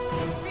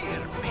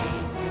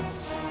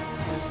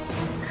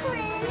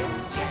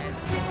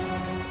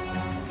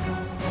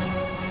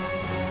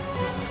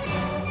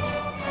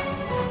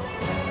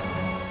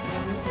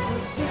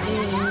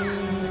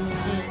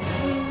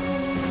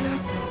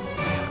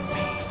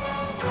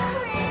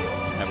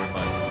 Never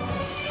fun.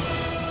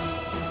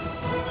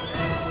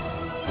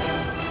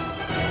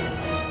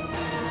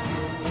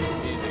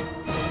 Easy.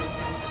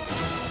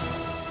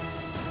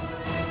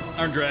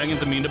 Aren't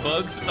dragons immune to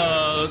bugs?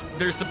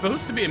 They're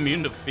supposed to be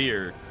immune to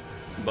fear,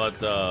 but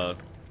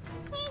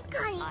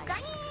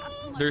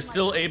they're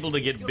still able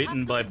to get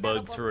bitten by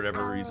bugs for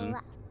whatever reason.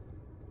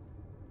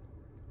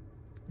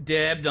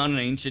 Dabbed on an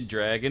ancient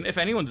dragon. If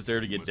anyone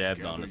deserved to get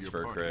dabbed on, it's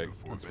Furcrag.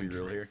 Let's be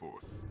real here.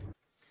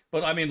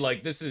 But I mean,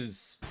 like, this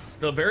is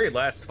the very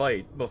last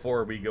fight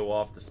before we go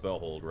off the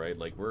Spellhold, right?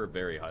 Like, we're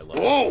very high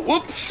level. Whoa,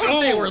 whoops! I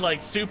don't say we're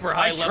like super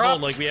high level,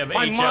 like we have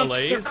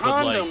HLAs,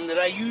 but like that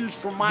I used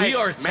for my we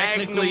are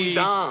technically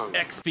Magnum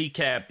XP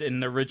capped in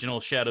the original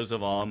Shadows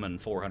of Om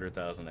and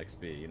 400,000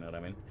 XP. You know what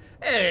I mean?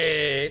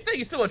 Hey, thank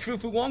you so much,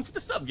 Fufu Wong, for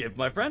the sub gift,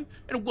 my friend,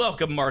 and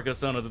welcome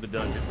Marcus onto the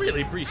dungeon.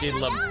 Really appreciate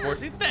love and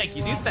support, dude. Thank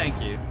you, dude.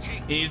 Thank you.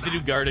 You need to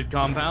do guarded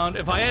compound.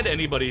 If I had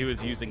anybody who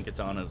was using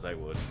katanas, I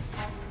would.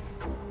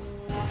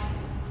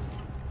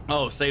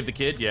 Oh, save the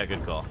kid? Yeah,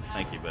 good call.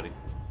 Thank you, buddy.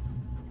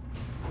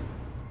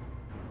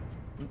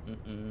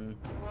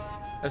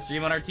 A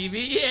stream on our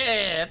TV?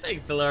 Yeah!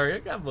 Thanks,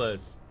 Delaria. God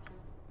bless.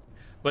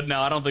 But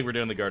no, I don't think we're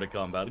doing the guarded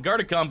compound. The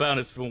guarded compound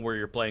is from where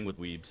you're playing with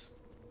weebs.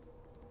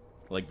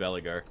 Like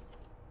Valigar.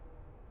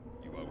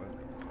 You are welcome.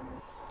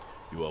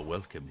 You are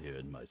welcome here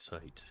in my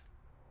sight.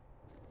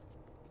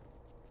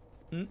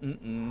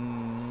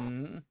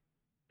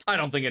 I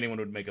don't think anyone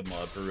would make a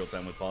mod for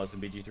real-time with pause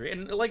in BG3.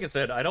 And like I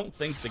said, I don't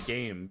think the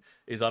game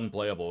is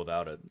unplayable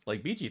without it.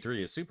 Like,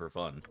 BG3 is super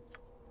fun.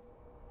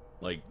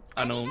 Like,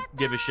 I don't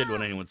give a shit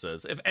what anyone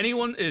says. If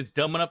anyone is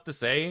dumb enough to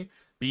say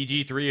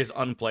BG3 is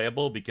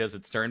unplayable because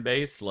it's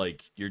turn-based,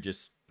 like, you're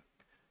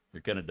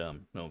kind of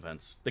dumb. No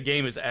offense. The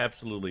game is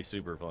absolutely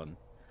super fun.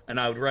 And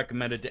I would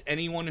recommend it to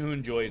anyone who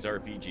enjoys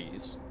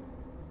RPGs.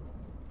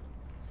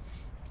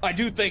 I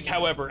do think,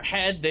 however,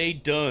 had they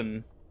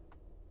done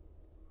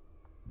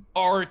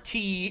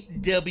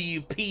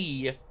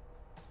RTWP,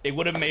 it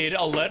would have made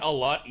a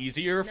lot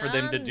easier for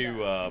them to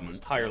do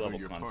higher level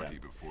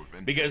content,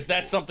 because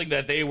that's something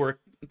that they were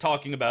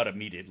talking about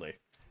immediately.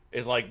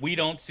 Is like, we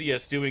don't see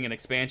us doing an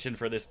expansion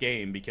for this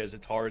game because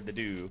it's hard to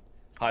do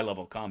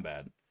high-level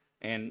combat.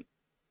 And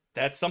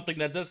that's something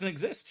that doesn't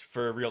exist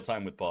for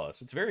real-time with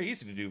pause. It's very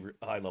easy to do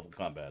high-level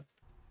combat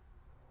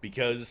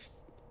because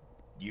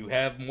you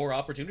have more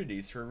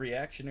opportunities for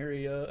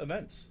reactionary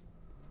events.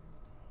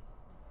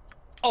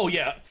 Oh,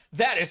 yeah,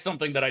 that is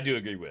something that I do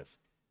agree with.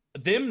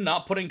 Them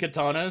not putting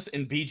katanas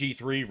in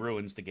BG3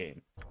 ruins the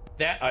game.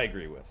 That I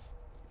agree with.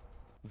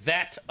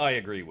 That I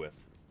agree with.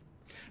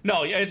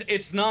 No,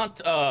 it's not,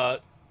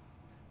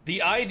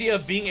 the idea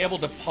of being able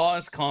to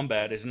pause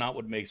combat is not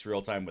what makes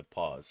real-time with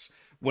pause.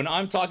 When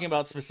I'm talking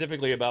about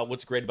specifically about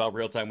what's great about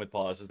real-time with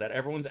pause is that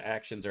everyone's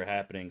actions are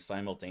happening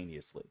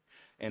simultaneously,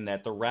 and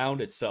that the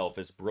round itself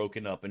is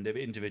broken up into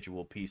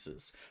individual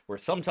pieces, where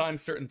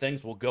sometimes certain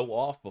things will go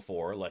off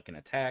before, like an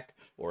attack,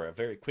 or a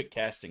very quick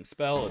casting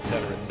spell,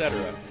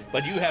 etc.,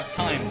 but you have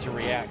time to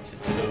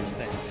react to those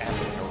things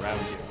happening around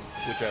you,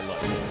 which I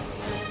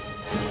love.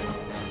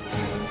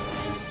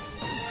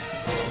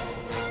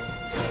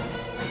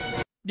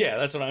 Yeah,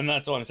 that's what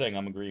I'm saying.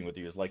 I'm agreeing with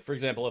you. Is like, for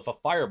example, if a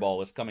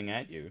fireball is coming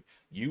at you,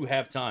 you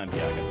have time.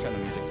 Yeah, I gotta turn the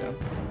music down.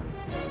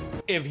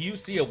 If you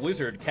see a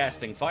wizard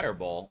casting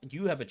fireball,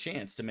 you have a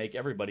chance to make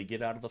everybody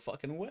get out of the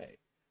fucking way.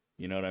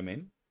 You know what I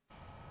mean?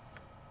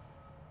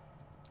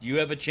 You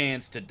have a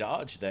chance to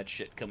dodge that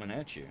shit coming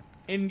at you,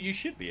 and you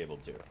should be able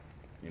to.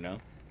 You know.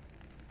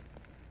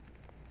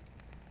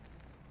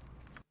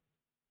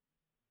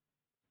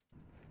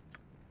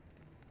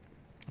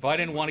 If I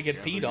didn't want to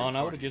get peed on,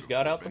 I would have just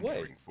got out the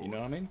way. You know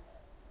what I mean?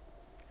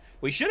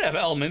 We should have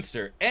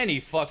Elminster any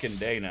fucking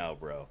day now,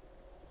 bro.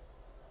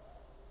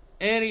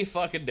 Any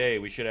fucking day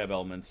we should have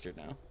Elminster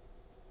now.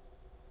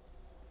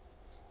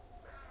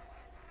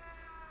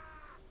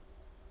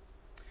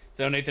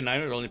 So Nathan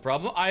 9, the only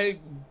problem? I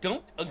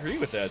don't agree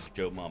with that,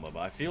 Joe Mama, but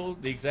I feel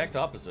the exact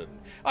opposite.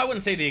 I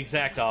wouldn't say the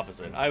exact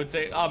opposite. I would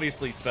say,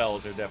 obviously,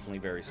 spells are definitely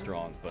very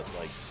strong, but,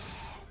 like,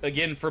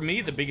 again, for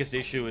me, the biggest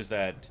issue is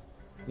that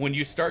when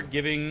you start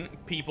giving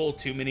people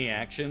too many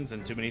actions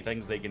and too many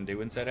things they can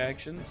do in said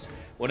actions,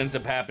 what ends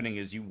up happening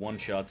is you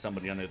one-shot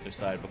somebody on the other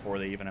side before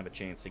they even have a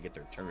chance to get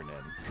their turn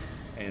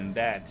in. And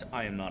that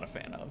I am not a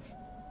fan of.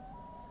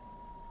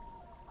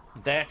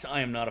 That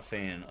I am not a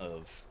fan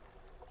of.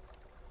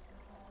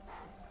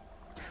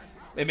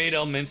 They made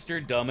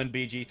Elminster dumb in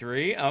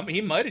BG3.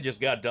 He might have just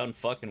got done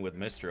fucking with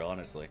Mistra,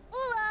 honestly.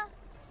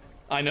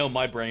 I know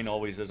my brain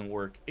always doesn't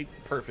work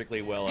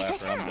perfectly well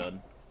after I'm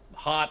done.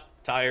 Hot,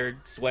 tired,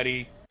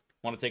 sweaty,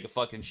 want to take a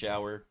fucking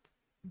shower,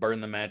 burn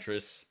the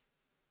mattress,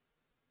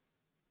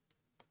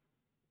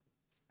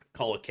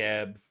 call a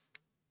cab.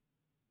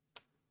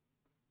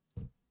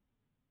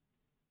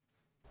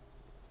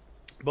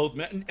 Both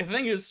men. The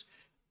thing is,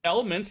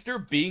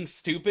 Elminster being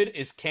stupid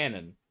is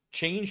canon.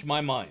 Change my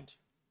mind.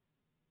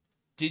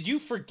 Did you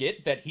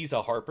forget that he's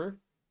a Harper?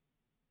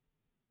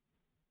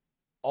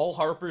 All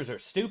Harpers are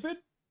stupid?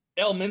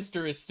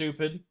 Elminster is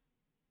stupid.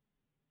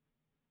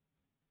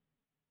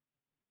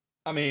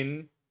 I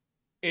mean,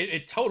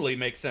 it totally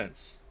makes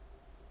sense.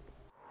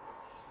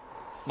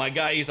 My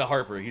guy, he's a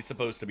Harper. He's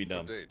supposed to be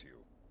dumb.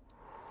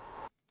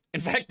 In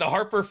fact, the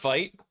Harper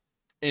fight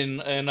in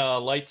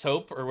Light's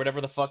Hope, or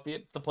whatever the fuck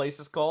the place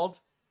is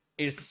called,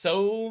 is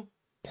so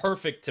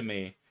perfect to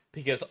me,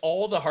 because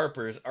all the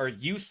Harpers are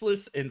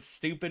useless and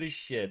stupid as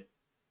shit.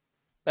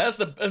 That's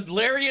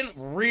Larian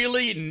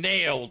really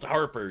nailed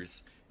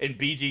Harpers in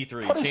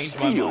BG3. Changed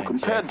my mind.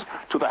 Compared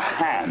to the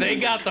hand. They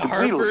got the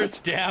Harpers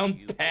down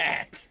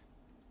pat.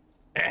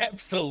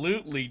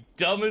 Absolutely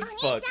dumb as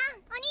fuck.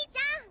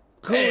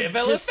 Hey,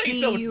 fellas, thanks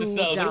so much for the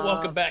sub.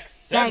 Welcome back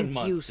 7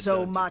 months. Thank you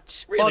so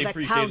much really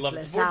for the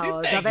countless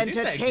hours of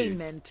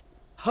entertainment.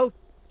 Hope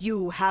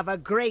you have a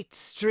great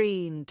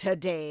stream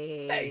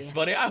today. Thanks,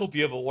 buddy. I hope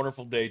you have a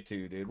wonderful day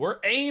too, dude. We're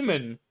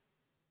aiming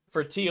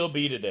for TOB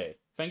today.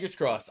 Fingers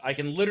crossed. I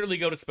can literally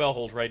go to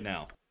Spellhold right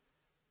now.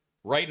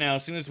 Right now,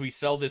 as soon as we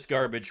sell this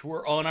garbage,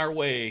 we're on our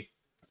way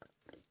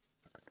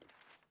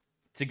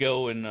to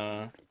go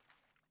and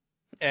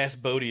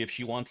ask Bodhi if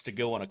she wants to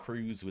go on a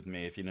cruise with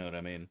me, if you know what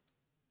I mean.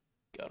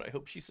 God, I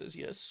hope she says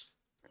yes.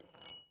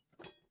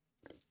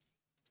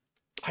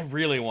 I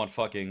really want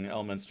fucking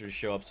Elminster to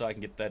show up so I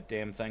can get that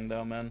damn thing,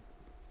 though, man.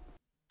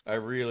 I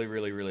really,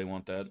 really, really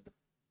want that.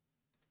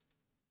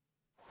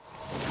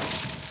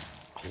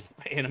 Oh,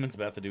 Animan's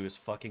about to do his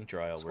fucking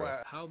trial,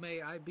 bro. How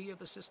may I be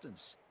of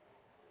assistance?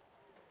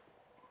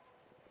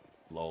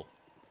 Lol.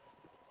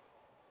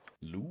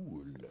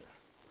 Lol.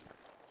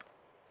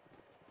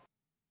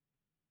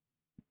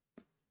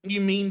 You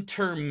mean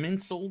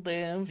Terminsel,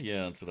 Dev?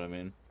 Yeah, that's what I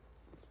mean.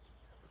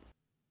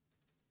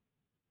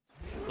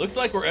 Looks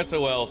like we're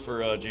SOL for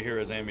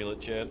Jaheira's Amulet,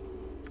 chat.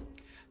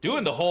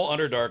 Doing the whole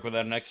Underdark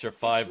without an extra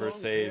 5 verse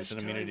saves and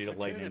immunity to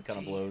lightning kind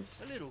of blows.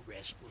 A little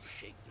rest will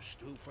shake the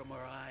stew from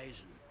our eyes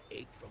and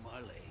ache from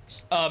our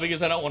legs.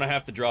 Because I don't want to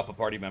have to drop a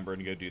party member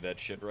and go do that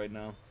shit right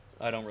now.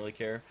 I don't really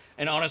care.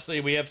 And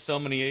honestly, we have so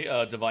many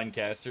divine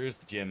casters,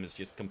 the gym is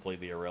just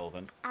completely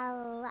irrelevant.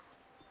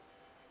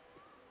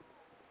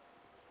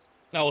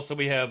 Oh, so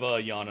we have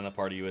Jan in the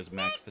party who has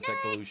max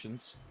detect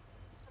illusions.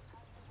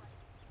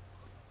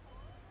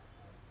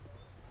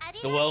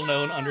 The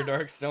well-known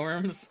Underdark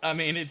storms. I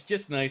mean, it's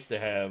just nice to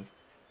have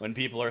when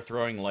people are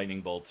throwing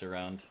lightning bolts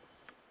around.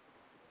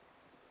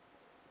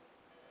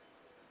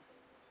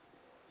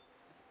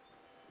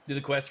 Do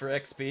the quest for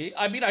XP?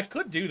 I mean, I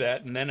could do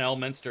that, and then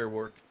Elminster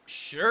will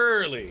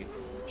surely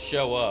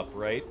show up,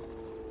 right?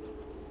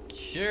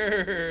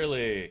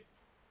 Surely.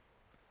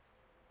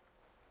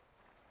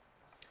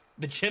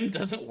 The gem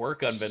doesn't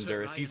work on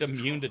Vendurus. He's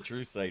immune to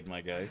True Sight,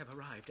 my guy. I have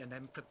arrived and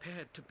am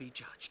prepared to be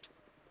judged.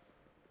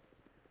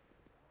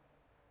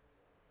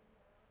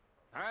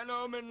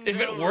 If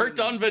it worked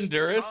on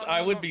Vendurus,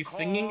 I would be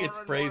singing its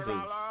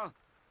praises.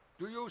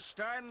 Do you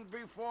stand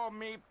before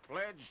me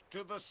pledged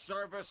to the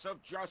service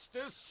of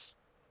justice?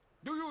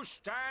 Do you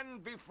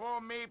stand before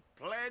me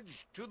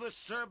pledged to the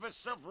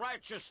service of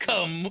righteousness?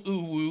 Come,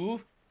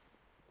 UwU.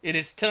 It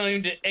is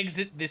time to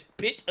exit this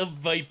pit of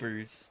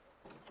vipers.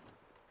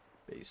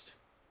 Based.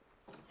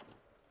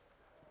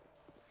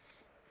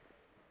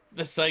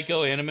 The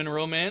psycho-animan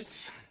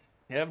romance?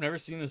 Yeah, I've never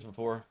seen this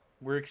before.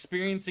 We're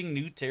experiencing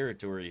new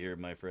territory here,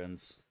 my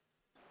friends.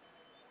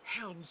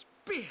 Helm's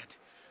beard!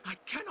 I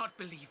cannot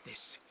believe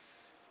this.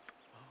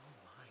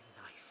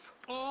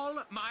 All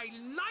my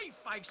life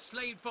I've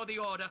slaved for the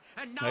Order,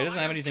 and now he doesn't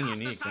have anything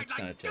unique. That's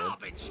kind of terrible.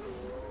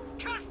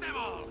 Curse them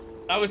all!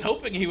 I was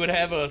hoping he would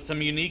have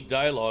some unique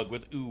dialogue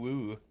with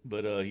UwU,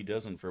 but he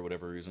doesn't for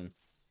whatever reason.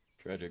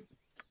 Tragic.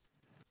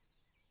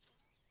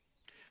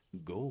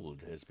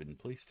 Gold has been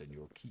placed in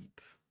your keep.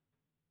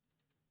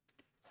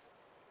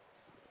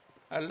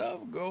 I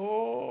love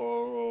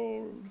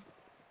gold.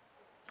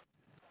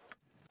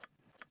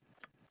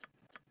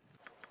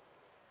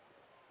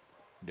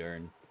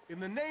 Darn. In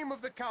the name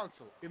of the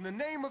council, in the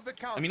name of the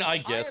council. I mean, I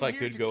guess I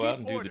could go out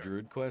and do the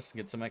Druid quest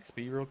and get some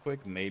XP real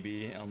quick.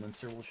 Maybe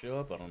Elminster will show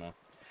up. I don't know.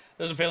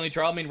 Doesn't family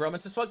trial mean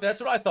romance as fuck?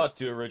 That's what I thought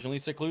too originally,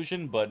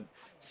 Seclusion, but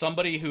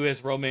somebody who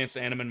has romanced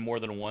Animan more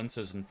than once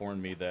has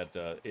informed me that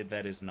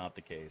that is not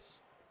the case.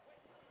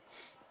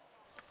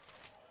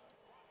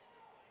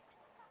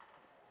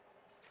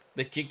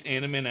 They kicked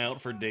Animan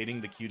out for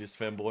dating the cutest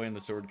femboy in the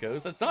Sword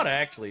Coast. That's not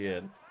actually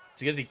it. It's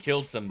because he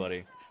killed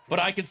somebody. But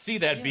I could see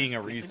that being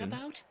a reason.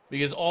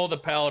 Because all the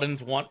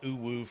paladins want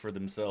UwU for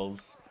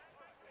themselves.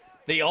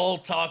 They all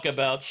talk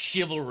about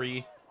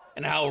chivalry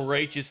and how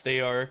righteous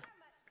they are.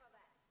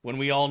 When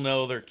we all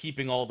know they're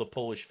keeping all the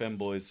Polish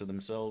femboys to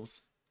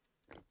themselves.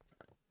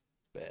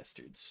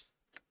 Bastards.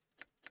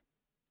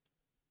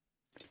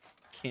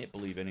 Can't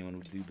believe anyone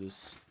would do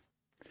this.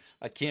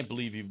 I can't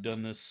believe you've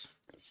done this.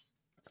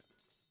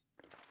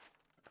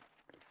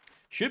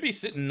 Should be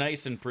sitting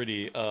nice and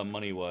pretty,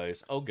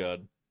 money-wise. Oh,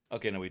 God.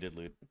 Okay, no, we did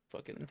loot.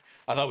 Fucking...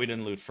 I thought we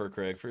didn't loot Fur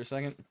Crag for a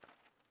second.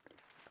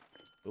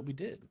 But we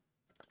did.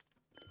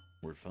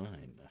 We're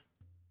fine.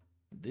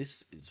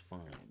 This is fine.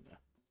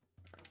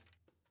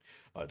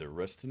 Either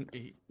rest in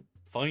a...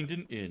 find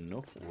an inn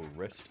or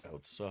rest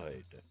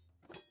outside.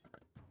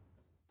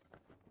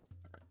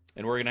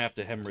 And we're gonna have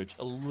to hemorrhage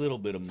a little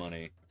bit of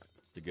money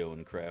to go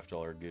and craft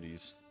all our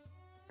goodies.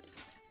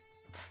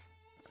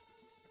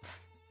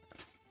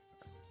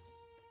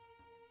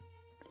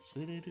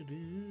 What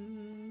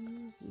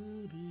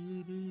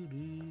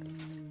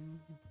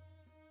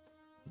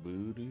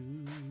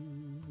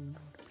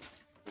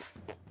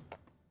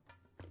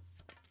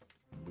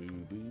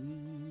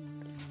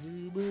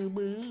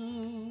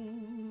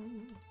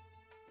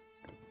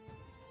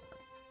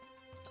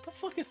the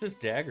fuck is this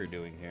dagger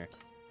doing here?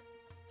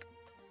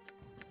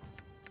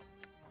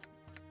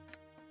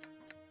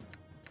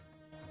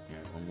 Yeah,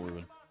 we're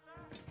moving.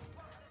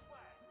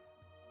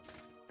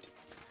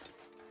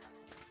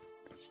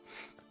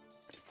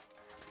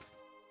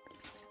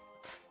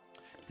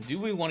 Do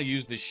we want to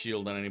use this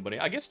shield on anybody?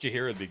 I guess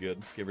Jaheira would be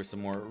good. Give her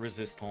some more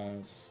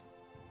resistance.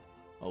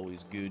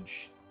 Always good.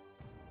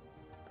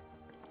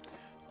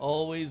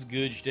 Always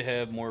good to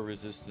have more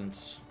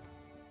resistance.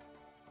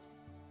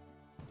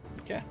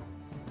 Okay.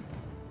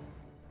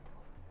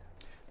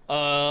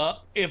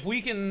 If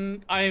we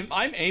can... I'm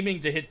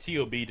aiming to hit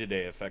TOB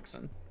today,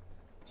 Effexon.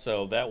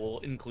 So that will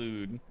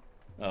include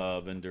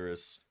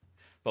Vendurus.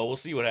 But we'll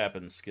see what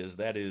happens, because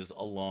that is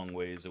a long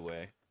ways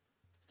away.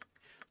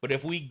 But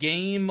if we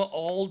game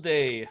all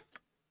day,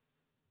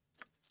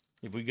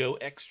 if we go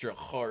extra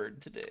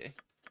hard today,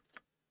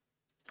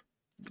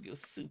 we go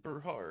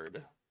super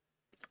hard,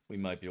 we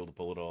might be able to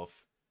pull it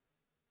off.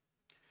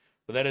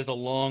 But that is a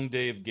long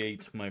day of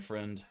gate, my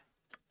friend.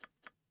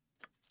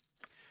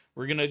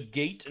 We're gonna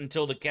gate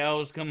until the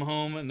cows come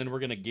home, and then we're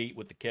gonna gate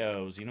with the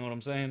cows. You know what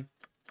I'm saying?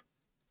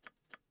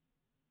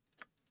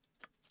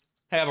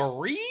 Have a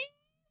real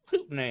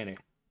hootenanny.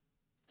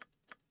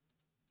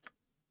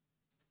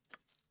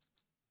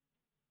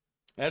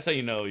 That's how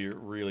you know you're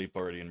really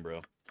partying,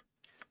 bro.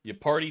 You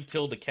party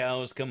till the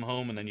cows come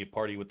home, and then you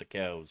party with the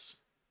cows.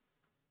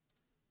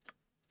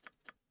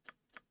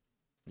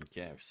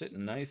 Okay, we're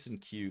sitting nice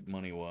and cute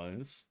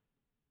money-wise.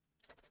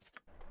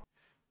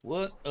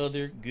 What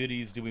other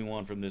goodies do we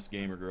want from this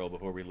gamer girl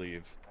before we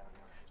leave?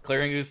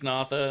 Clearing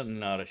Usnatha?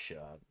 Not a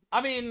shot.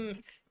 I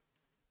mean,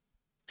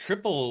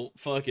 triple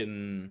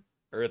fucking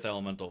Earth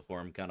Elemental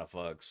form kind of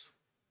fucks.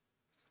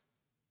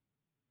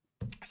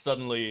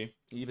 Suddenly,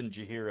 even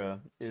Jaheira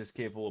is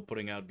capable of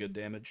putting out good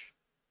damage.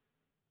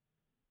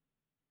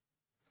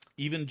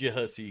 Even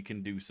Jahussi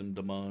can do some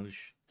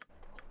damage.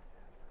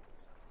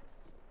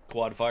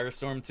 Quad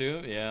Firestorm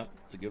too? Yeah,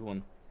 it's a good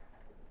one.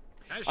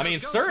 I mean,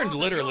 CERN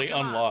literally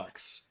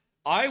unlocks.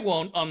 I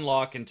won't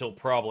unlock until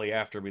probably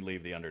after we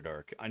leave the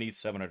Underdark. I need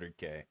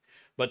 700k.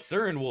 But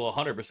CERN will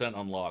 100%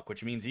 unlock,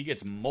 which means he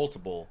gets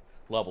multiple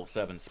level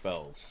 7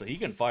 spells. So he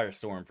can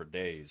Firestorm for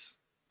days.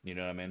 You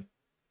know what I mean?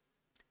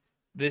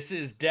 This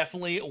is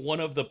definitely one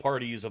of the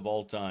parties of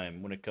all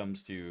time when it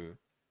comes to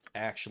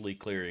actually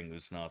clearing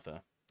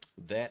Usnatha.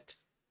 That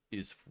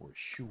is for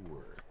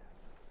sure.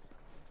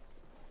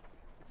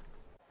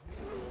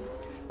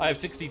 I have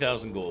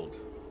 60,000 gold.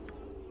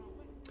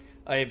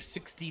 I have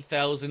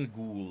 60,000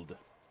 gold.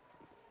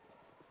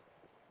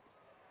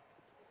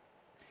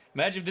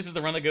 Imagine if this is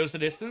the run that goes the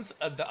distance.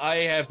 I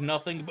have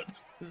nothing but...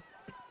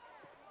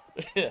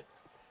 I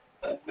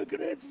have a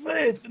great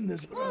faith in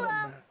this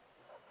run.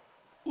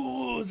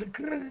 Ooh, the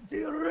credit to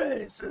your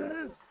race.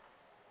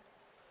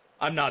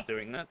 I'm not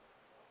doing that.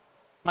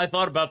 I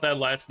thought about that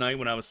last night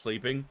when I was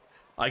sleeping.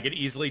 I could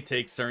easily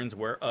take CERN's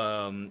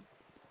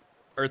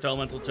Earth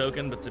Elemental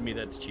token, but to me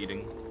that's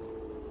cheating.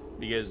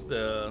 Because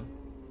the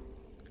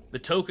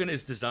token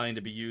is designed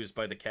to be used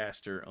by the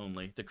caster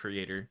only, the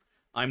creator.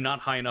 I'm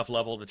not high enough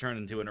level to turn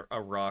into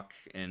a rock,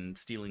 and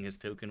stealing his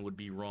token would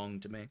be wrong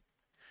to me.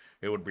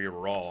 It would be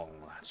wrong,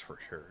 that's for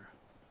sure.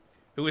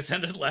 Who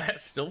ascended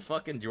last? Still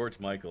fucking George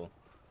Michael.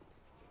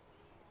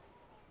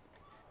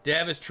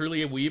 Dav is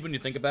truly a weeb when you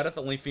think about it.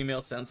 The only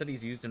female soundset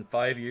he's used in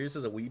 5 years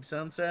is a weeb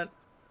soundset.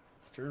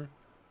 It's true.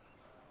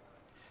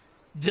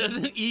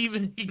 Doesn't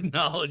even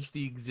acknowledge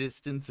the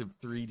existence of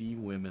 3D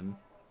women.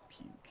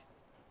 Puke.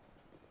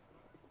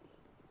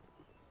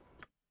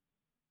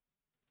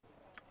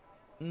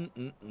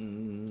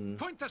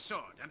 Point the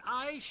sword, and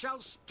I shall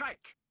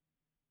strike.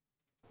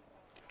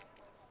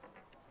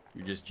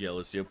 You're just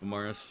jealous,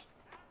 Yopomaris.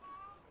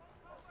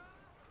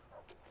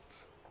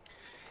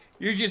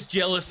 You're just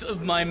jealous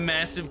of my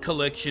massive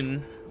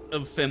collection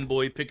of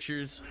femboy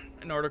pictures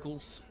and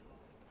articles.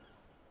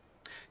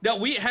 Now,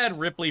 we had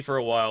Ripley for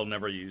a while,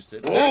 never used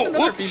it. There's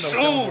another female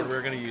soundboard we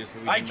were going to use,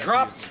 but we didn't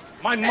dropped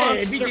my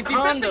monster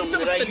condom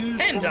that I used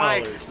for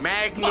my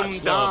magnum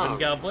dom.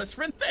 God bless,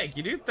 friend. Thank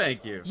you, dude.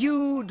 Thank you.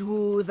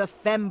 UwU the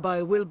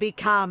femboy will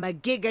become a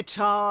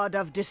gigachard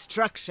of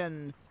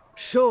destruction.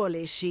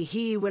 Surely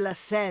he will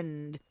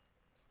ascend.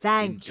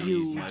 Thank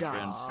you,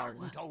 dog.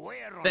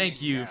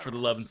 Thank you for the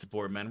love and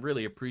support, man.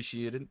 Really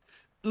appreciate it.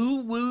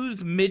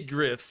 UwU's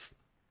midriff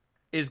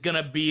is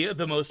gonna be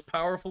the most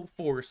powerful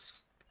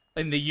force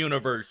in the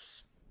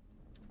universe.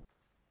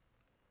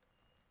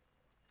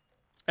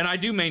 And I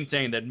do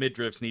maintain that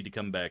midriffs need to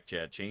come back,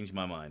 Chad. Change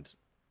my mind.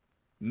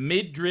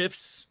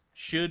 Midriffs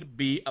should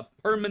be a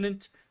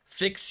permanent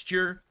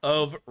fixture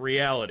of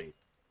reality.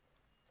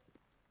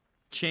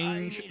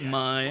 Change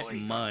my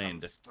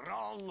mind.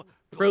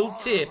 Pro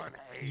tip,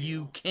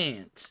 you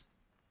can't.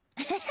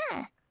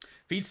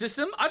 Feat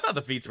system? I thought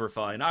the feats were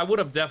fine. I would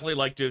have definitely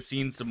liked to have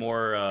seen some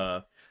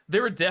more,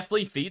 there were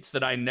definitely feats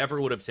that I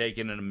never would have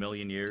taken in a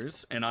million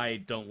years, and I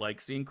don't like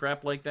seeing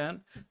crap like that.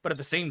 But at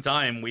the same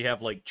time, we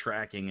have, like,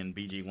 tracking in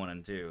BG 1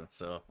 and 2,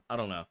 so I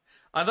don't know.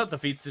 I thought the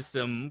feat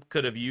system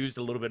could have used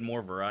a little bit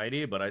more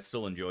variety, but I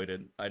still enjoyed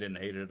it. I didn't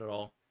hate it at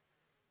all.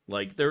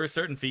 Like, there were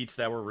certain feats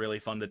that were really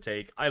fun to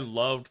take. I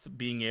loved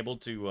being able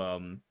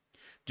to,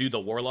 do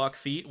the Warlock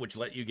feat, which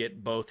let you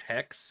get both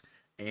Hex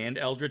and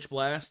Eldritch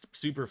Blast.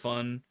 Super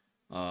fun.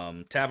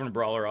 Tavern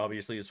Brawler,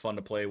 obviously, is fun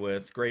to play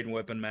with. Great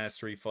Weapon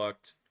Mastery,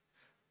 fucked.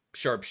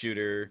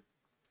 Sharpshooter.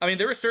 I mean,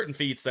 there were certain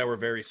feats that were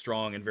very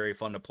strong and very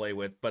fun to play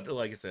with, but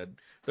like I said,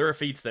 there are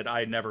feats that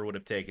I never would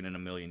have taken in a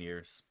million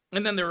years.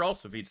 And then there are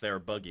also feats that are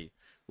buggy,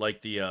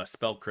 like the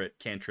Spell Crit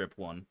Cantrip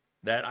one.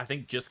 That, I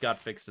think, just got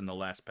fixed in the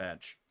last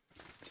patch.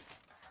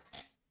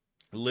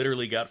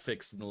 Literally got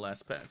fixed in the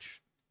last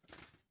patch.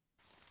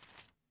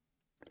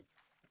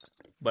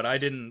 But I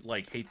didn't,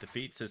 like, hate the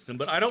feat system.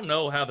 But I don't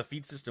know how the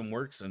feat system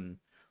works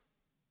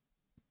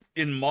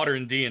in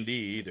modern D&D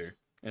either.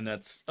 And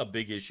that's a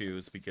big issue,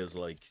 is because,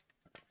 like,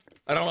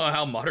 I don't know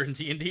how modern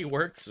D&D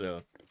works,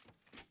 so...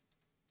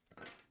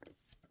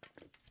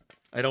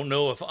 I don't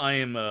know if I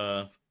am,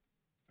 the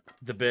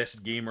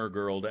best gamer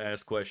girl to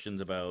ask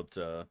questions about,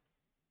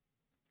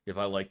 if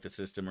I like the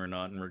system or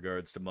not in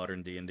regards to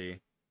modern D&D.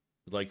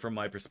 Like, from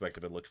my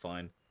perspective, it looked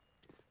fine.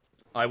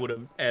 I would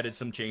have added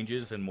some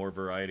changes and more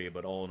variety,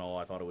 but all in all,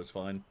 I thought it was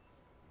fine.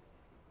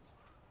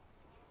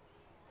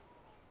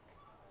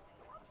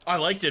 I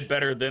liked it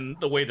better than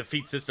the way the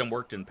feat system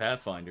worked in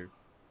Pathfinder,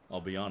 I'll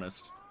be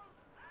honest.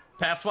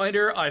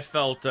 Pathfinder, I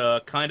felt,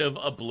 kind of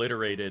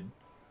obliterated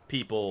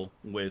people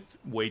with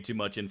way too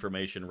much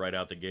information right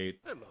out the gate.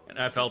 And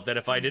I felt that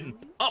if I didn't...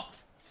 Oh,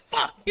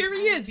 fuck! Here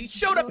he is! He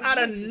showed up out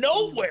of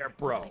nowhere,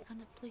 bro! I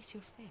cannot place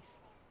your face.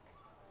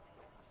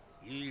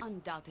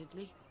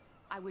 Undoubtedly.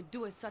 I would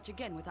do as such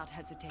again without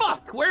hesitation.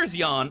 Fuck! Where's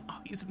Jan? Oh,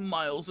 he's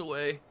miles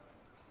away.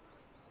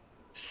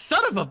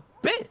 Son of a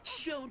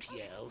bitch! Don't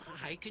yell.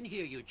 I can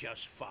hear you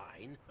just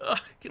fine.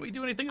 Can we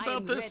do anything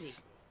about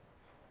this?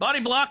 Body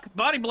block,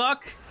 body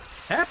block.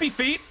 Happy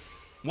feet.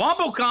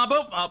 Wombo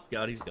combo. Oh,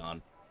 God, he's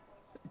gone.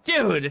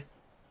 Dude,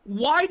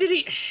 why did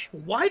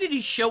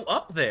he show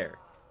up there?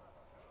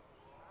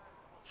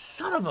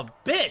 Son of a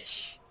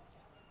bitch.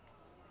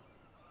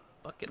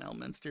 Fucking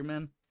Elminster,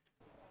 man.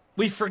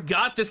 We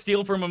forgot to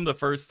steal from him the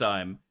first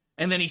time,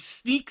 and then he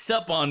sneaks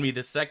up on me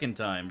the second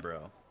time,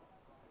 bro.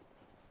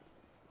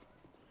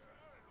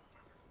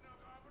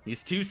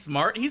 He's too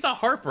smart. He's a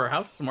Harper.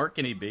 How smart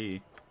can he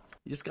be?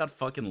 He just got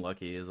fucking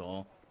lucky is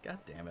all. God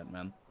damn it,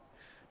 man.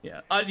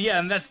 Yeah. Yeah,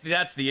 and that's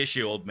the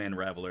issue, Old Man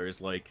Raveler,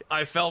 is like,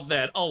 I felt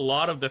that a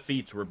lot of the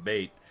feats were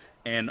bait,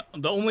 and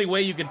the only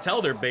way you can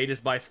tell they're bait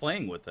is by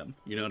playing with them.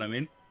 You know what I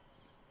mean?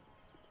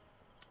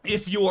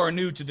 If you are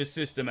new to the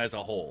system as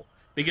a whole.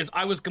 Because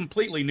I was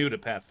completely new to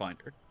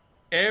Pathfinder.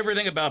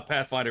 Everything about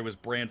Pathfinder was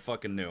brand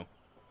fucking new.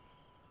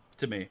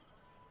 To me.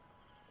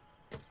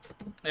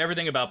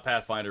 Everything about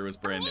Pathfinder was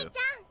brand new. So.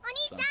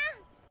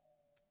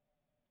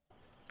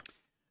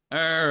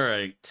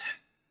 Alright.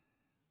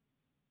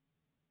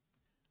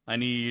 I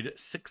need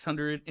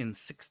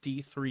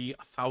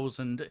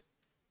 663,000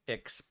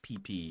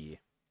 XPP.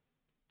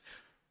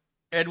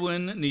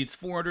 Edwin needs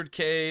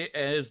 400k,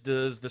 as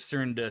does the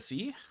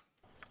Cerndusy.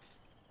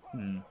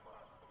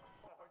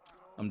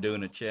 I'm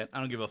doing it, chat. I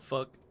don't give a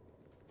fuck.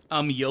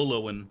 I'm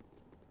YOLOing.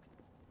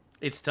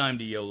 It's time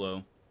to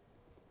YOLO.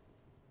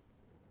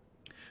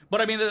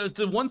 But I mean,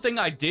 the one thing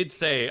I did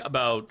say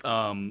about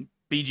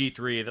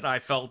BG3 that I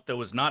felt that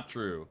was not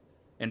true,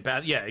 and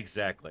yeah,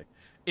 exactly,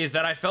 is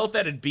that I felt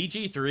that in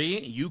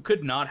BG3 you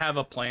could not have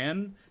a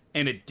plan,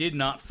 and it did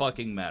not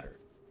fucking matter.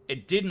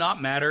 It did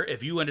not matter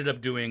if you ended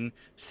up doing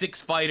 6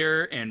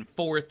 fighter and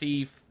 4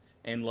 thief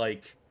and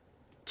like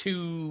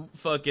 2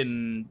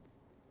 fucking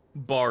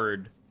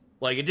bard.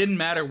 Like, it didn't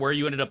matter where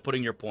you ended up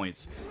putting your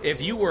points.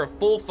 If you were a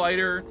full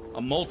fighter,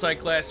 a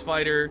multi-class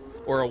fighter,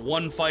 or a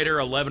 1 fighter,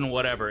 11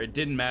 whatever, it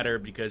didn't matter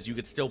because you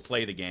could still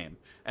play the game.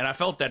 And I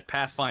felt that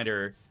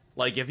Pathfinder,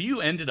 like, if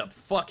you ended up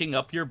fucking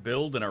up your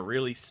build in a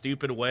really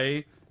stupid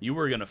way, you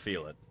were gonna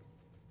feel it.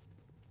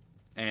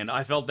 And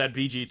I felt that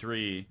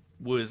BG3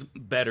 was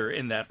better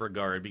in that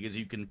regard because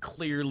you can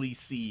clearly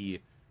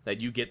see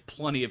that you get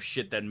plenty of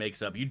shit that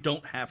makes up. You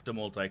don't have to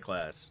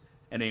multi-class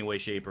in any way,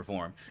 shape, or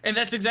form. And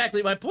that's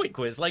exactly my point,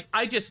 Quiz. Like,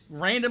 I just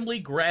randomly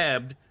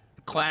grabbed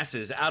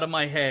classes out of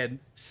my head,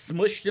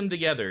 smushed them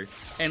together,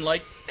 and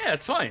like, yeah,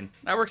 it's fine.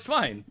 That works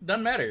fine.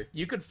 Doesn't matter.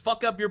 You could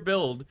fuck up your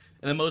build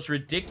in the most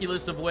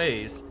ridiculous of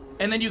ways,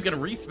 and then you can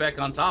respec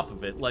on top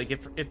of it. Like,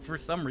 if for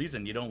some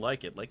reason you don't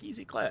like it, like,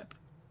 easy clap.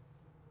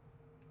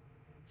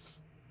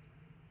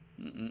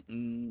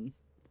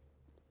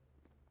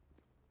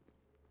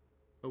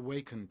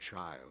 Awaken,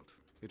 child.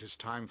 It is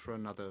time for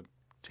another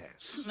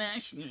test.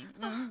 Smash me.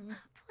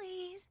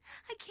 Please,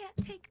 I can't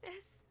take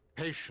this.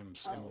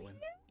 Patience, Imowen.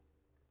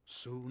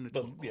 Soon it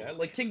But will. yeah,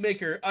 like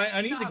Kingmaker,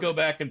 I need to go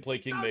back and play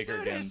Kingmaker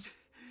again.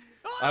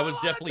 I was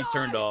definitely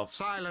turned off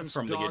Silence,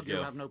 from the dog. You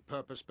get-go. have no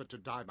purpose but to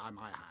die by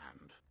my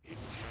hand.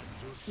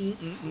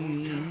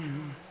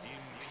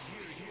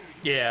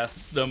 Yeah,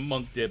 the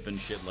monk dip and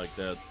shit like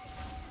that.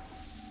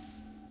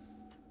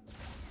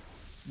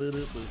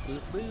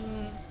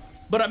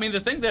 But I mean, the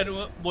thing that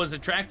was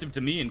attractive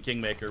to me in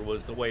Kingmaker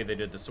was the way they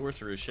did the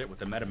sorcerer shit with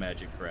the meta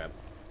magic crap.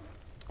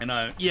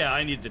 And yeah,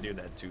 I need to do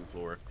that too,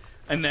 Floor.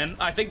 And then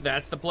I think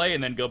that's the play,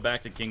 and then go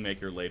back to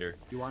Kingmaker later.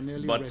 You are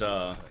nearly but ready for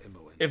her,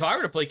 Imowen. if I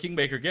were to play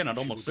Kingmaker again, I'd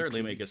almost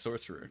certainly make a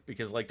sorcerer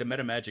because like the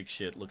meta magic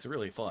shit looks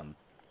really fun,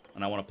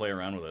 and I want to play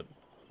around with it.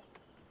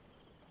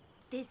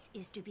 This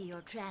is to be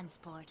your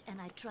transport, and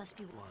I trust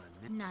you.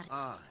 Not.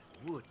 I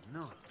would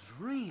not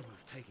dream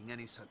of taking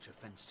any such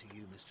offense to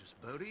you, Mistress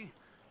Bodhi.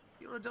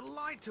 You're a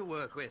delight to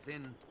work with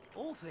in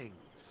all things.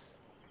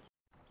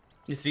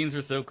 The scenes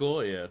were so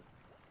cool, yeah.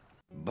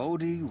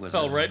 Bodhi was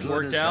felt right and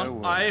worked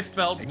out. I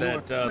felt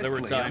that there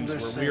were times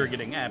where we were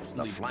getting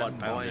absolutely butt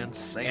pounded,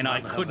 and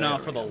I could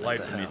not for the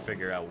life of me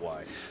figure out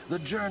why. The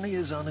journey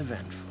is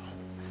uneventful,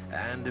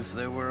 and if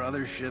there were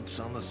other ships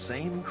on the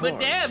same course...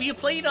 But Dav, you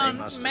played on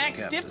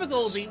max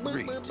difficulty.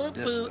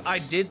 I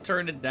did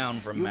turn it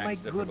down from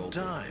max difficulty.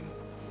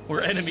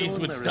 Where enemies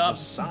would stop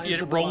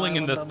rolling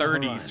in the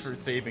 30s for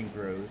saving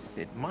throws.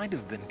 It might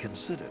have been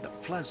considered a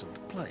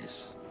pleasant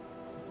place,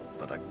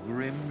 but a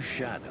grim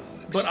shadow.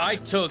 But I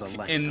took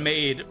and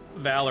made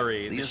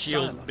Valerie, the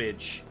shield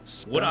bitch,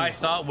 what I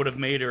thought would have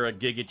made her a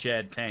Giga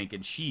Chad tank,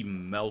 and she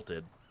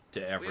melted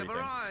to everything. We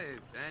have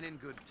arrived, and in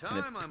good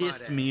time, And it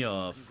pissed me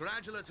off.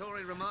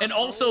 Congratulatory remarks And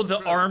also,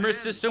 the armor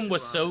system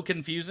was so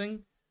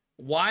confusing.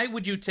 Why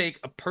would you take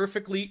a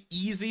perfectly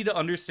easy to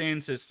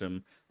understand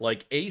system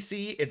like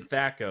AC and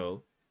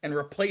THAC0 and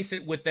replace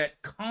it with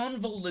that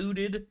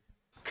convoluted,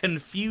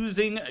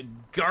 confusing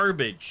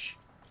garbage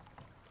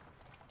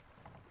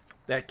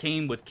that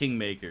came with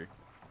Kingmaker,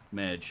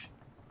 Medj?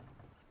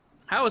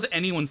 How is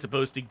anyone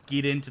supposed to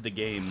get into the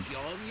game?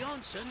 Jon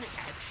Johnson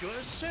at your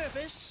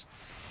service.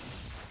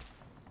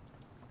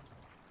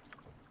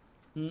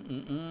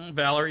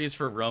 Valerie is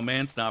for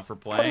romance, not for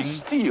playing.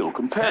 Steel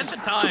compared At the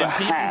time, to the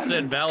people hand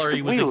said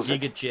Valerie was a wields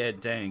it. Giga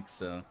Chad tank,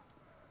 so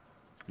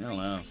I don't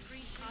know.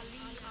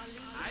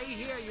 I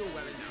hear you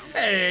well enough.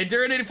 Hey,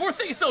 Durin84,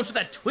 thank you so much for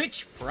that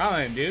Twitch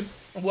Prime, dude.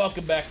 And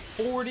welcome back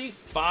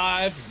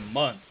 45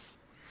 months.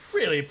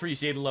 Really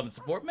appreciate the love and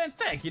support, man.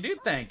 Thank you,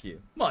 dude. Thank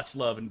you. Much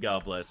love and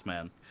God bless,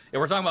 man. Yeah,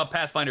 we're talking about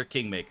Pathfinder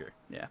Kingmaker.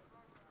 Yeah.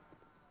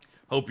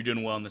 Hope you're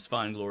doing well on this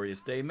fine,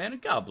 glorious day, man.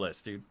 And God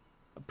bless, dude.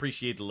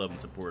 Appreciate the love and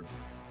support.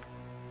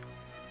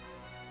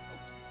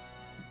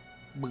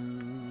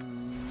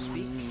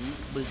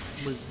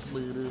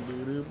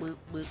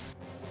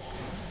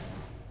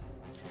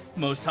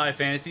 Most high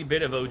fantasy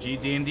bit of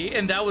OG D&D,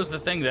 and that was the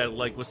thing that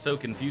like was so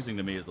confusing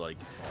to me. Is like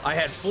I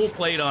had full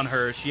plate on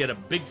her, she had a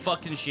big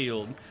fucking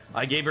shield,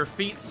 I gave her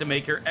feats to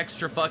make her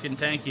extra fucking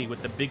tanky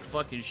with the big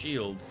fucking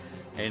shield,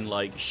 and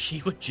like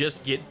she would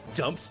just get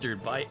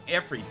dumpstered by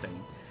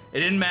everything. It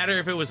didn't matter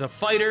if it was a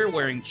fighter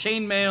wearing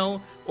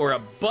chainmail or a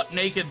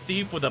butt-naked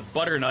thief with a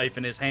butter knife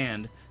in his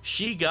hand,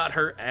 she got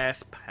her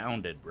ass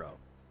pounded, bro.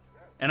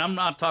 And I'm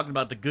not talking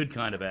about the good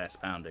kind of ass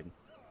pounding.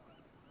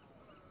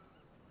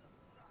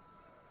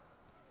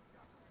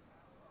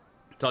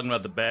 Talking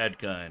about the bad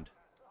kind.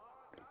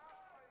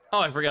 Oh,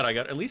 I forgot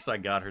at least I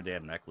got her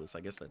damn necklace.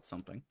 I guess that's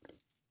something.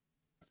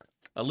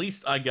 At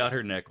least I got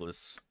her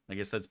necklace. I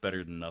guess that's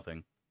better than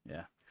nothing.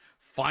 Yeah.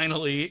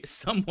 Finally,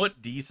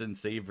 somewhat decent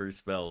save her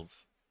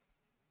spells.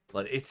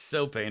 Like, it's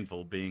so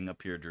painful being a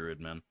pure druid,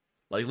 man.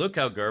 Like, look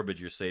how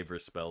garbage your save her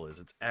spell is.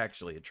 It's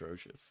actually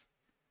atrocious.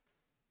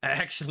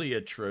 Actually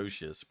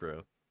atrocious,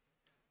 bro.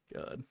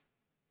 God.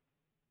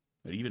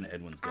 But even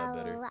Edwin's got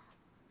better.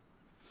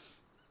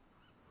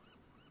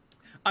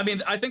 I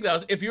mean, I think that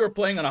was, if you were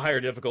playing on a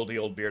higher difficulty,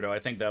 old Beardo, I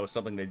think that was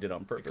something they did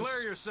on purpose.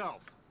 Declare yourself.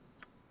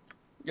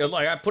 Yeah,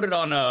 like, I put it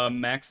on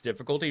max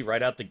difficulty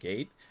right out the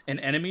gate, and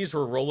enemies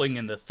were rolling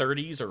in the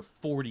 30s or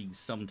 40s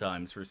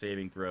sometimes for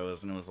saving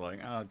throws, and it was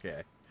like,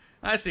 okay.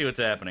 I see what's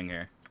happening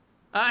here.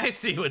 I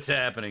see what's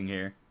happening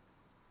here.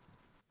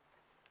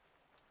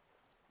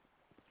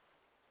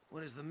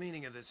 What is the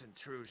meaning of this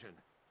intrusion?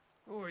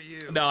 Who are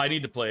you? No, I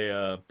need to play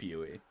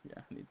PoE. Yeah,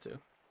 I need to.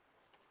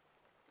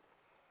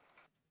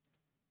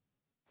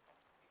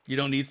 You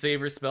don't need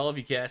Saver Spell if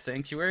you cast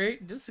Sanctuary?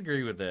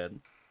 Disagree with that.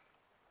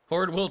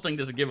 Horde Wilting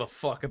doesn't give a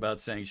fuck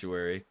about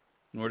Sanctuary,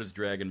 nor does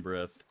Dragon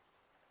Breath.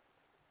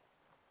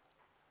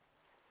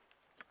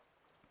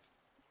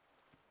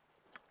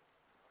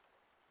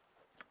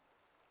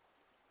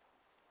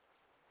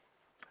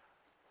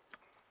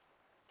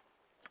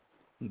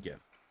 Okay.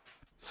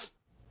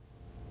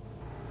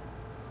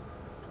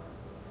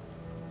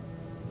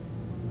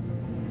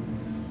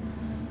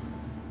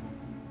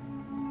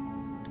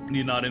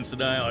 Need not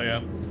insta-die? Oh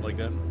yeah, it's like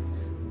that.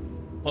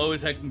 Poe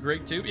is heckin'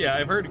 great too. Yeah,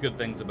 I've heard good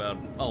things about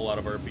a lot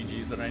of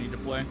RPGs that I need to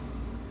play.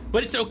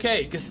 But it's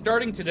okay, because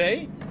starting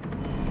today,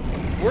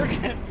 we're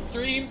gonna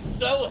stream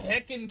so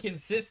heckin'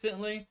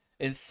 consistently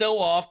and so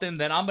often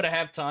that I'm gonna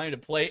have time to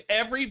play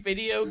every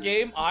video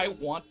game I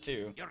want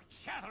to. You're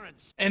chattering.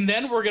 And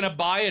then we're gonna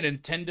buy a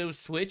Nintendo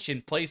Switch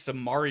and play some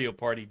Mario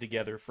Party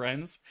together,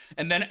 friends.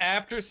 And then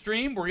after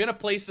stream, we're gonna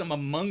play some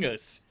Among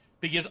Us,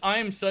 because I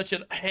am such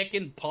a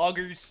heckin'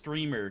 poggers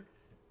streamer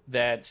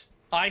that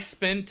I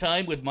spend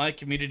time with my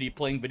community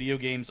playing video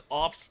games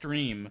off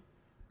stream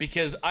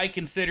because I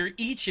consider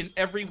each and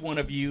every one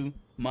of you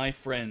my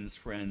friends.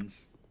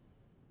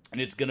 And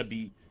it's gonna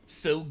be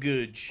so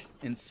good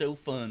and so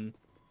fun.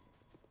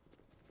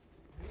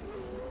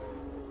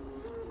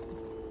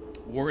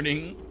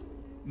 Warning,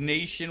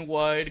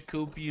 nationwide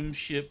copium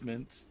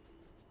shipments.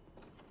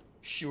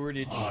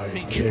 Shortage,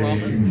 pinky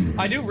promise.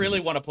 I do really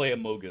want to play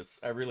Among Us.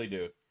 I really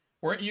do.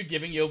 Weren't you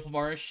giving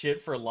Yopamara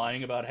shit for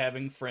lying about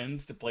having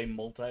friends to play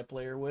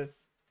multiplayer with?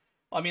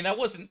 I mean, that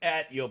wasn't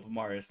at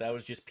Yopamaris. That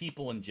was just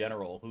people in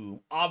general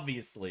who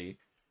obviously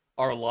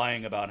are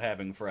lying about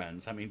having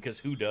friends. I mean, because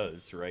who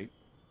does, right?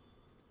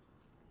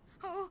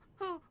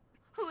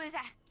 Who is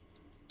that?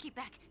 Keep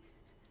back.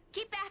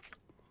 Keep back.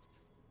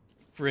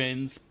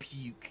 Friends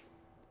puke.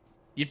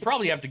 You'd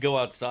probably have to go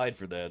outside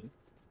for that.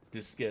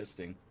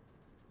 Disgusting.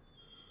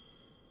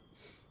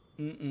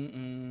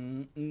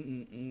 Aren't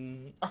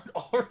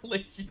all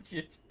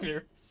relationships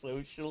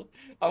parasocial?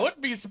 I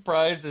wouldn't be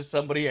surprised if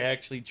somebody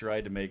actually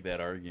tried to make that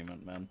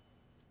argument, man.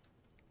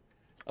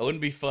 I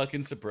wouldn't be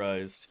fucking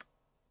surprised.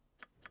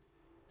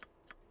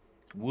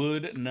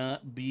 Would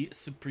not be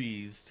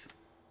surprised.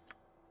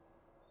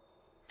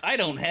 I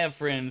don't have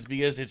friends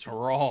because it's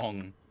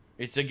wrong.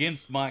 It's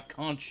against my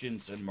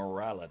conscience and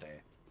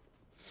morality.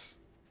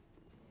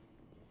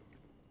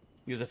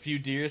 Because a few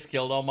deers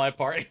killed all my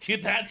party.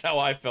 Dude, that's how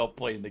I felt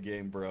playing the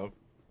game, bro.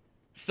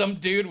 Some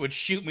dude would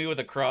shoot me with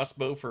a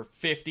crossbow for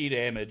 50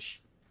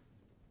 damage.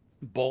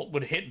 Bolt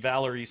would hit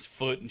Valerie's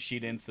foot and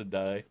she'd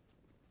insta-die.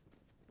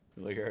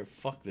 Like, alright,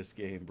 fuck this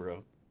game,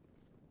 bro.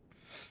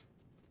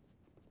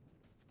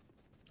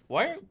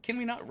 Why can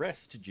we not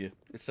rest, did you?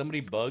 Is somebody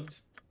bugged?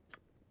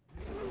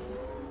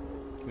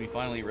 Can we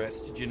finally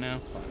rest, did you now?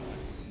 Finally.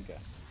 Okay.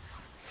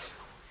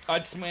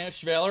 I'd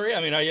smash Valerie.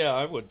 I mean, yeah,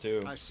 I would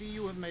too. I see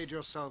you have made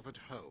yourself at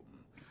home.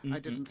 I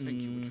didn't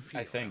think you would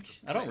feel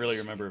I don't really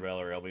remember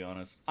Valerie, I'll be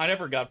honest. I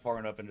never got far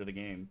enough into the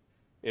game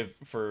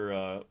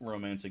for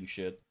romancing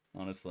shit,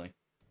 honestly.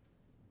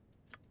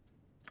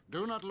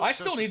 Do not look I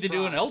still need to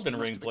do an surprised. Elden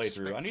Ring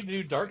playthrough. I need to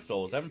do Dark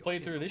Souls. I haven't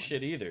played through this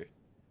shit either.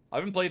 I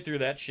haven't played through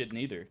that shit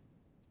neither.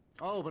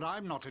 Oh, but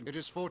I'm not. It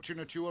is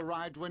fortunate you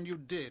arrived when you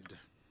did.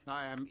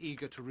 I am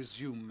eager to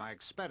resume my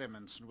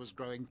experiments and was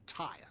growing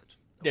tired.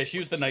 Yeah, she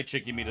was the night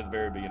chick you meet at the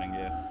very beginning,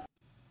 yeah.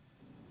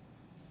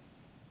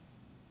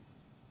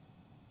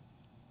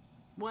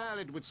 Well,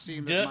 it would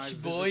seem that my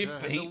Dutch boy, visitor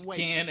has paint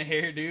awakened. can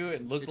hairdo,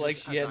 and looked like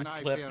she hadn't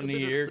slept in a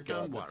year.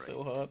 God, that's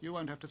so hot. You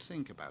won't have to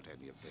think about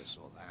any of this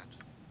or that.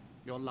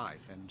 Your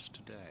life ends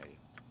today.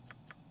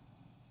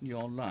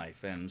 Your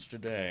life ends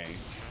today.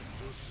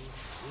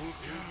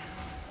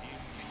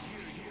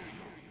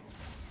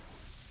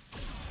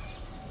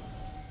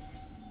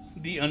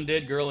 The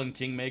undead girl in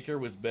Kingmaker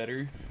was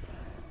better.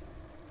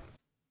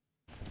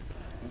 I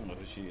don't know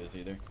who she is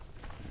either.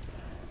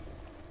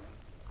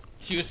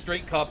 She was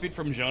straight copied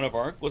from Joan of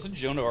Arc. Wasn't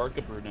Joan of Arc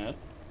a brunette?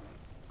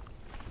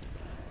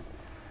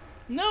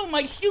 No,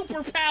 my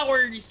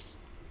superpowers!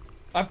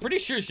 I'm pretty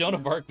sure Joan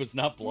of Arc was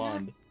not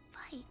blonde.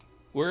 Fight.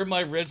 Where are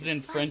my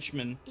resident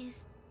Frenchmen?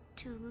 Is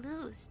to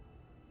lose.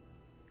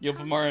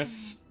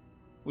 Yopamaris,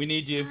 we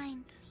need you.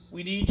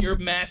 We need your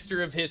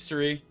master of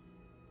history.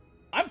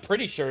 I'm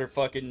pretty sure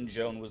fucking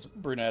Joan was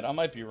brunette. I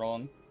might be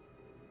wrong.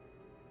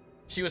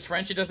 She was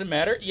French, it doesn't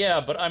matter?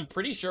 Yeah, but I'm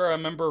pretty sure I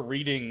remember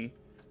reading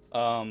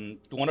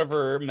one of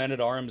her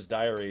Men-at-Arms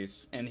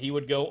diaries, and he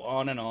would go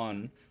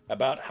on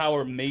about how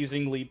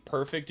amazingly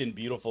perfect and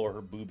beautiful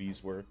her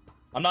boobies were.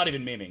 I'm not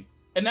even memeing.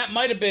 And that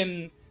might have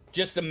been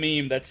just a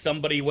meme that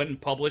somebody went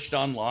and published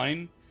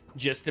online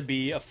just to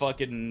be a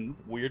fucking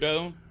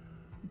weirdo.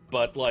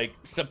 But, like,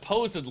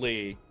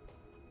 supposedly,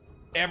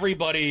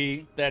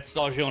 everybody that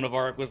saw Joan of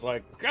Arc was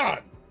like,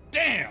 God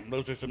damn,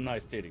 those are some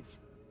nice titties.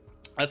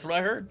 That's what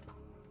I heard.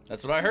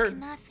 That's what I heard.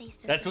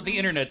 That's what the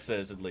internet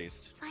says, at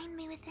least. Find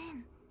me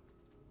within.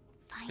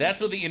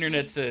 That's what the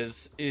internet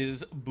says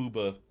is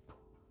booba.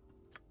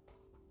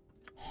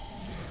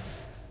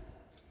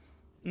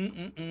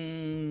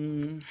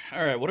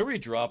 Alright, what are we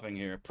dropping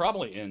here?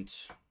 Probably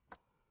int.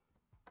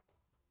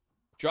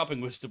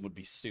 Dropping wisdom would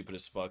be stupid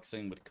as fuck.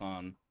 Same with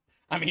con.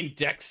 I mean,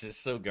 dex is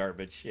so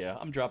garbage. Yeah,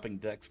 I'm dropping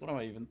dex. What am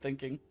I even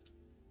thinking?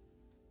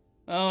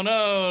 Oh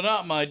no,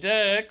 not my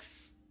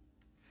dex.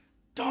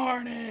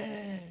 Darn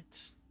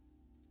it.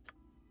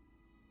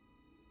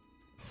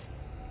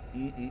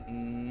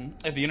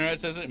 If the internet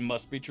says it, it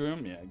must be true.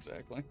 Yeah,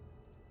 exactly.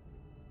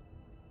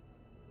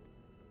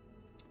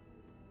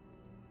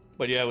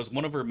 But yeah, it was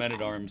one of her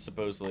men-at-arms,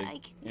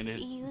 supposedly, in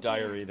his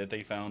diary that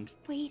they found.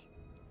 Wait,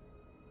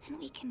 and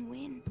we can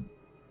win.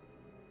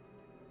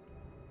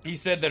 He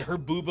said that her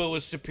booba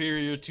was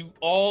superior to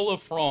all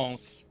of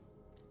France,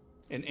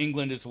 and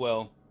England as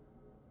well.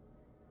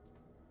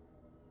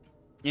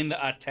 In the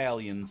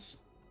Italians.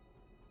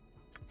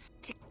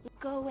 To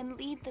go and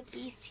lead the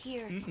beast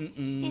here.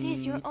 It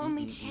is your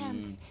only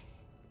chance,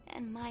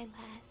 and my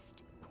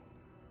last.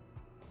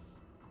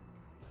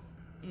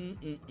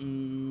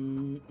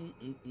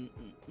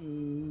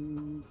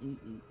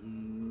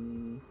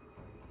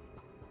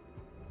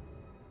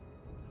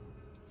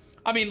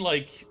 I mean,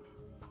 like,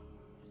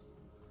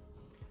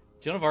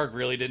 Joan of Arc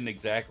really didn't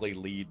exactly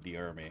lead the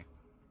army.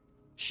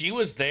 She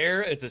was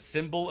there as a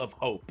symbol of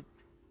hope.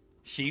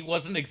 She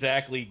wasn't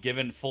exactly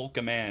given full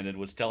command and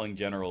was telling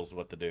generals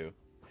what to do.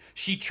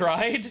 She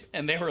tried,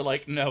 and they were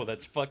like, no,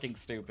 that's fucking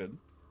stupid.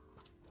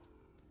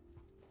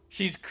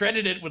 She's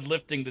credited with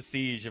lifting the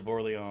siege of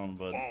Orleans,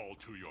 but Fall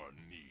to your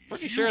knees.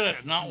 pretty sure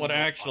that's not what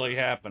actually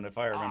happened, if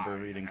I remember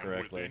reading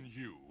correctly. Within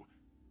you,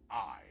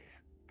 I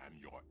am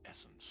your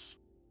essence.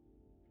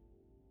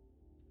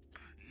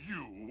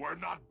 You were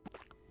not.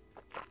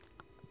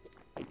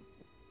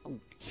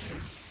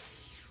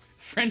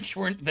 French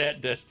weren't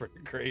that desperate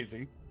or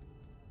crazy.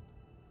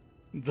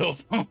 Though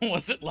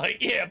wasn't like,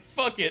 yeah,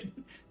 fuck it.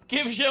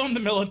 Give Joan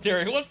the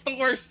military. What's the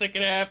worst that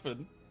could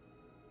happen?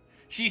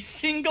 She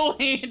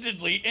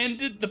single-handedly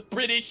ended the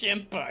British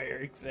Empire.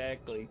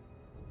 Exactly.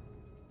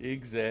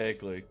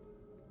 Exactly.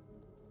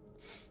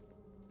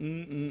 But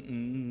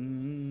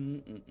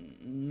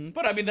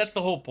I mean, that's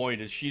the whole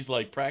point, is she's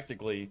like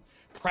practically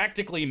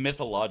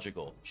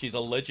mythological. She's a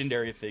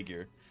legendary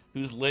figure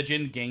whose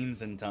legend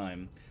gains in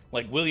time.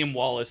 Like William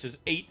Wallace is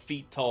 8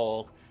 feet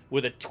tall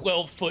with a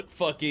 12-foot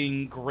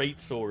fucking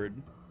greatsword.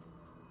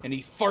 And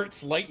he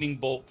farts lightning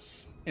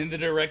bolts in the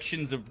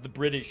directions of the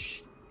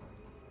British.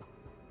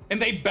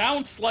 And they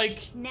bounce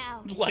like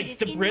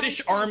the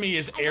British army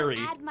is airy.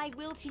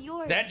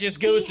 That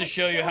just goes to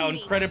show you how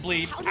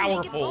incredibly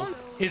powerful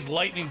his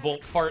lightning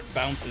bolt fart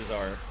bounces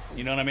are.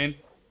 You know what I mean?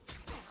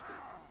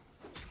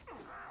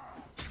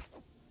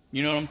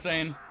 You know what I'm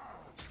saying?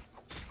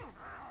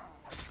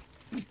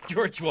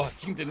 George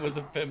Washington was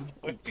a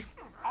femboy.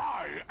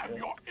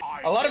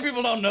 A lot of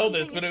people don't know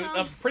this, but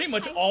pretty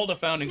much all the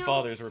founding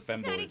fathers were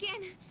femboys. Not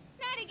again!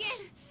 Not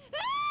again!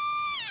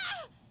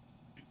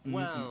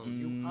 Well,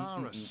 you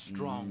are a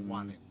strong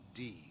one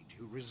indeed.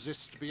 You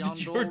resist beyond all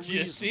George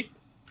reason. Jesse.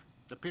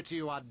 The pity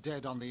you are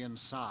dead on the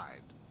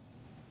inside.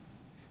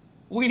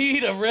 We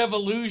need a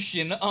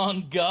revolution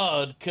on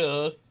God,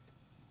 cuh.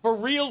 For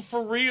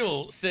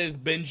real, says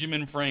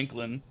Benjamin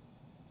Franklin.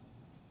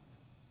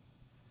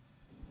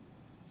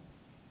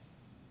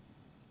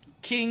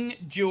 King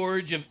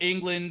George of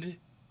England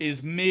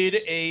is mid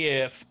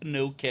AF,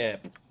 no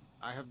cap.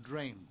 I have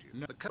drained you.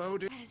 No, the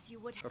code As you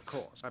would. Of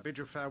course. I bid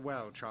you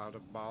farewell, child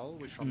of Baal.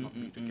 We shall not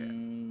meet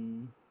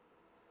again.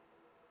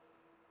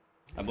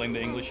 I blame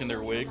the English in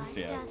their wigs,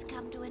 yeah. Does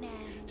come to an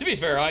end. To be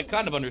fair, I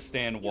kind of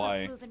understand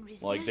why,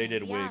 like, they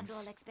did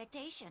wigs.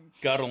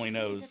 God only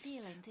knows.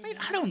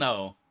 I don't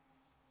know.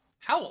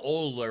 How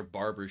old are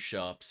barber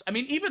shops? I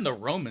mean, even the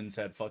Romans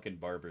had fucking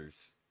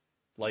barbers.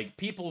 Like,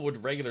 people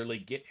would regularly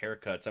get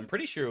haircuts. I'm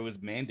pretty sure it was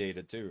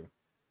mandated, too.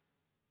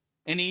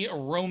 Any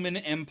Roman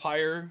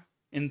Empire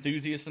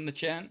enthusiasts in the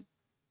chat?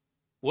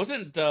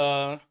 Weren't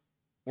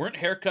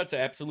haircuts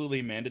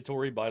absolutely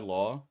mandatory by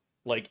law?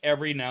 Like,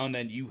 every now and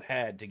then you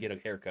had to get a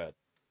haircut.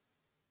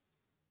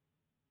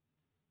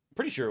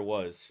 Pretty sure it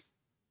was.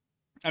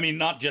 I mean,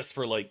 not just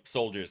for, like,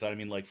 soldiers. I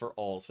mean, like, for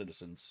all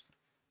citizens.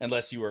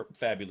 Unless you were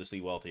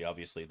fabulously wealthy,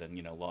 obviously, then,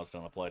 you know, laws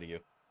don't apply to you.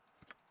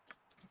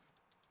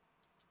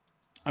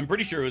 I'm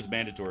pretty sure it was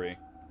mandatory.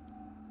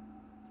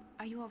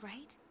 Are you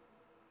alright?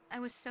 I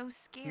was so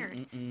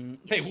scared.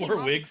 They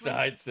wore wigs to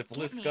hide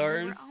syphilis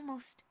scars.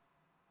 Almost...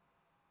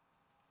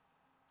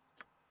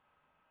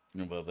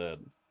 How about that?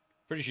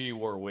 Pretty sure you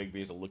wore a wig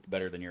because it looked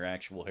better than your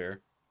actual hair.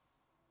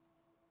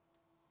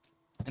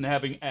 And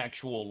having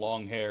actual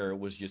long hair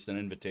was just an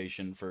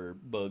invitation for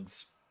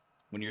bugs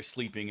when you're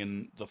sleeping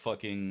in the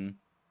fucking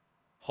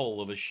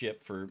hull of a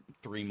ship for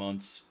 3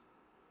 months.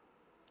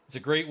 It's a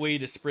great way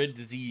to spread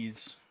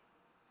disease.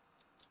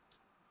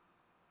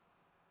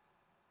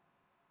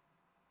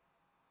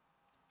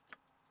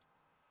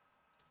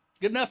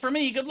 Good enough for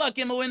me. Good luck,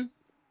 Imowen.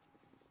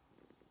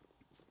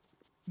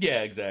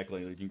 Yeah,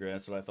 exactly, Legion Grey.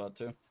 That's what I thought,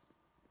 too.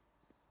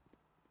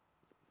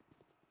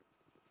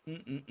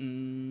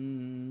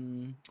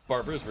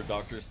 Barbers were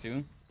doctors,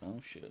 too. Oh,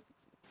 shit.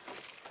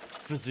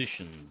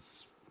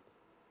 Physicians.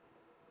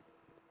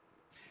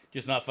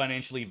 Just not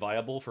financially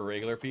viable for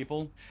regular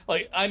people.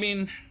 Like, I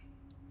mean,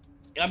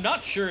 I'm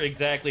not sure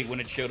exactly when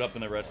it showed up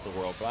in the rest of the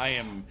world, but I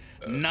am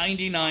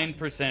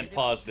 99%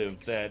 positive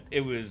that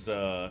it was,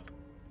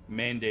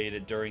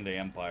 mandated during the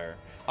Empire.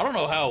 I don't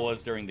know how it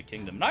was during the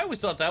Kingdom. And I always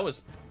thought that was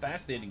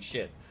fascinating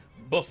shit.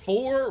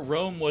 Before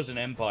Rome was an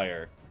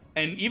empire,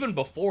 and even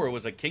before it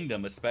was a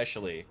kingdom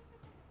especially,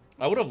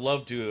 I would have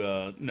loved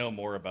to know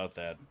more about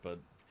that, but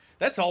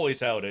that's always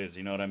how it is,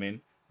 you know what I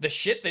mean? The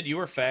shit that you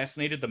are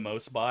fascinated the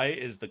most by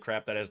is the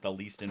crap that has the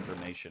least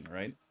information,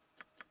 right?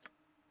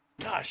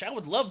 Gosh, I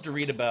would love to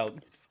read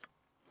about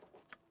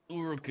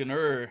Uruk and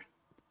Ur,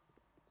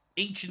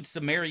 ancient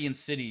Sumerian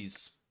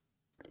cities.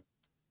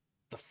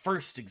 The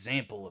first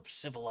example of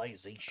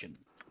civilization.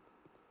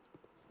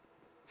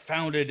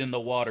 Founded in the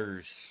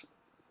waters.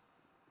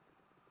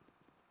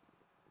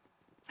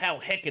 How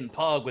heckin'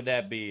 pog would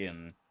that be?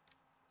 And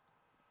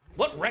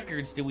what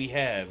records do we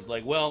have? It's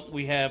like, well,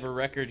 we have a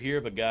record here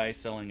of a guy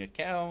selling a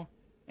cow,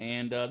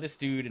 and this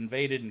dude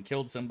invaded and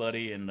killed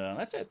somebody, and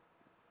that's it.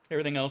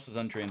 Everything else is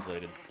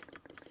untranslated.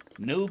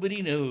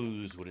 Nobody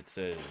knows what it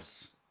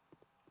says.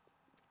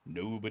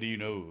 Nobody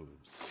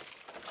knows.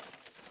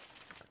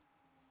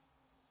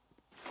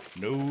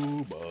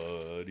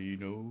 Nobody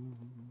knows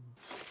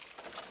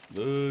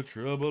the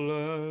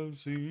trouble I've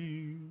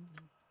seen.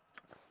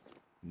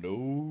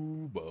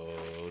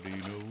 Nobody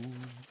knows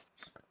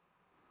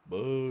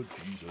but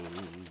Jesus.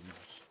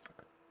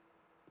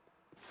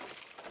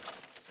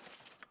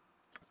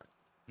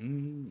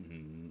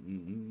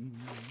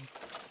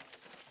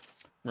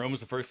 Rome was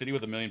the first city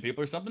with 1 million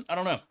people or something? I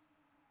don't know.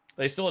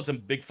 They still had some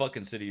big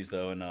fucking cities,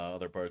 though, in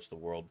other parts of the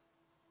world.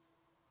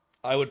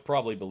 I would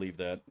probably believe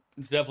that.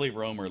 It's definitely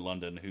Rome or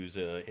London who's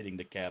hitting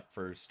the cap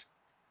first.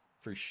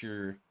 For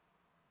sure.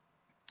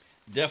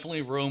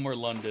 Definitely Rome or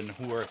London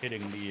who are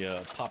hitting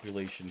the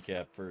population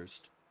cap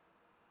first.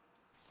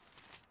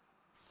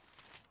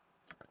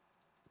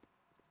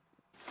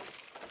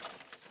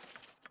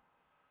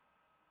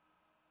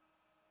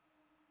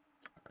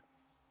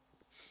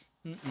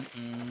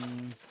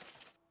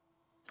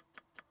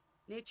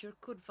 Nature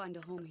could find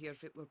a home here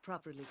if it were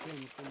properly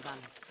cleansed and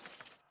balanced.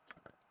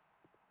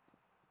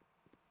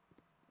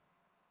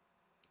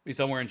 Be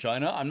somewhere in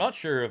China? I'm not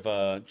sure if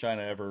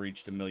China ever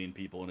reached 1 million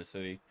people in a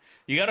city.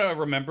 You gotta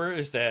remember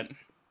is that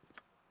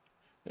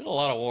there's a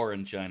lot of war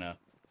in China.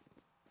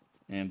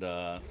 And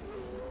the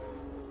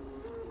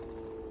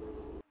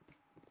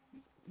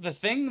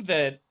thing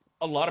that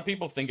a lot of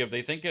people think of,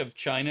 they think of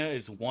China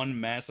as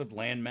one massive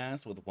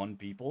landmass with one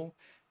people.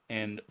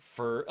 And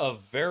for a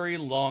very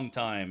long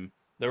time,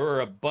 there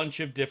were a bunch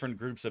of different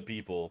groups of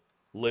people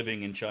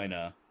living in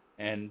China.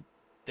 And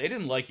they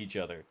didn't like each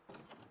other.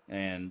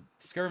 And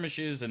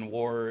skirmishes and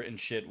war and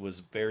shit was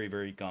very,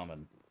 very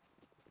common.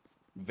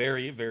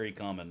 Very, very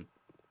common.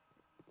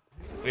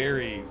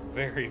 Very,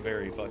 very,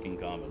 very fucking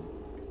common.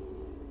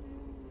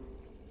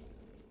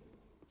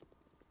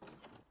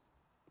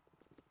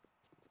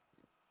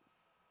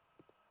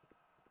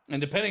 And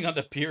depending on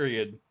the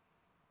period,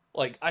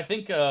 like, I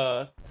think,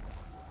 let's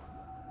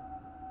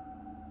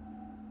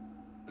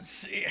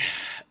see,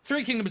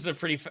 Three Kingdoms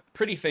is a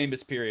pretty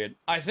famous period.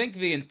 I think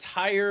the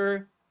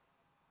entire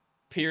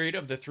period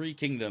of the Three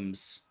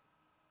Kingdoms,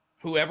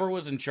 whoever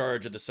was in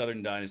charge of the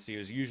Southern Dynasty,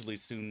 was usually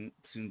Sun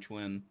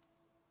Quan,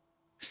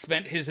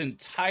 spent his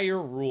entire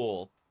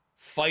rule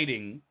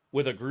fighting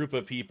with a group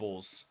of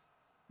peoples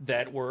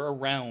that were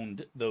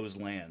around those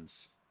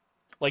lands.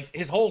 Like,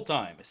 his whole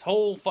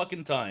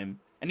fucking time.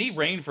 And he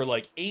reigned for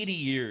like 80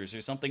 years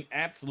or something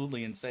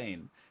absolutely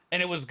insane.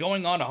 And it was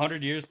going on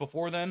 100 years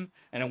before then,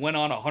 and it went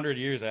on 100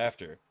 years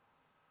after.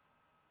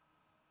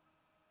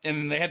 And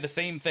then they had the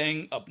same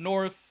thing up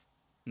north,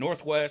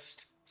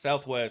 northwest,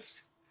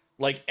 southwest.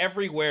 Like,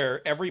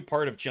 everywhere, every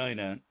part of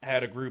China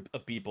had a group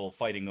of people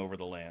fighting over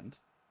the land.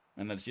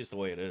 And that's just the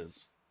way it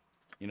is.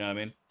 You know what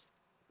I mean?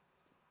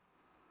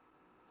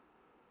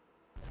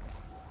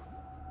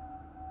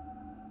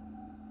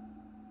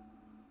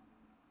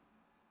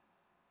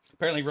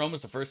 Apparently Rome was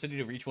the first city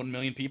to reach 1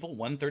 million people,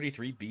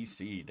 133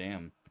 BC.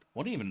 Damn.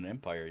 Wasn't even an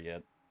empire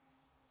yet.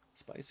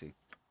 Spicy.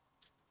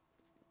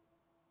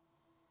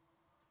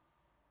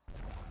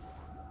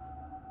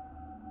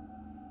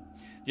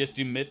 Just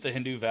omit the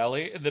Hindu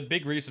Valley. The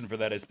big reason for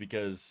that is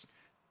because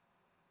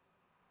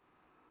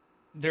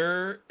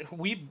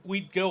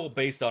we go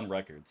based on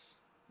records.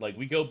 Like,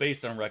 we go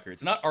based on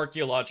records. Not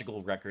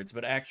archaeological records,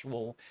 but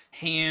actual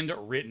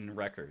handwritten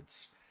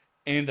records.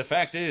 And the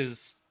fact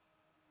is,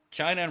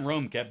 China and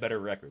Rome kept better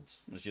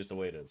records. That's just the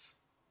way it is.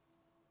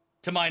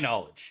 To my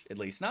knowledge, at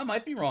least. Now, I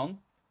might be wrong.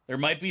 There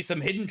might be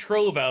some hidden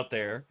trove out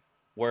there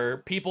where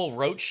people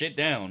wrote shit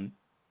down,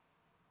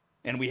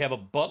 and we have a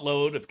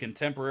buttload of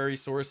contemporary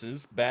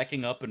sources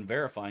backing up and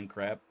verifying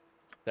crap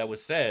that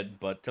was said,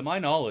 but to my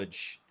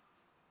knowledge,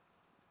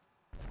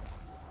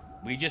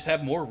 we just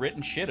have more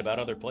written shit about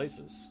other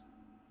places.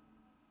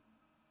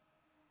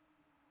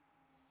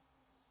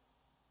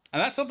 And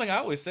that's something I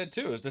always said,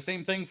 too, is the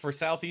same thing for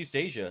Southeast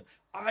Asia.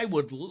 I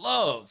would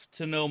love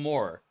to know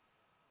more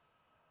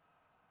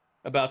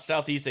about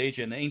Southeast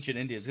Asia and the ancient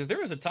Indias, because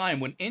there was a time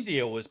when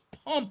India was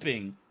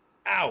pumping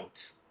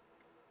out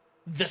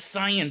the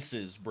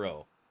sciences,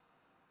 bro.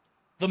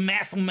 The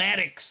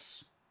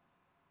mathematics.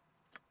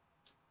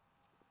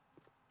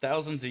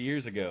 Thousands of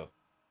years ago.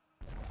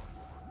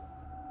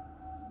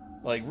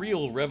 Like,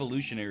 real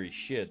revolutionary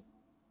shit.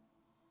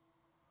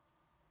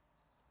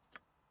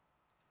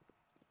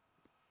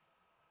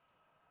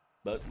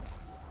 But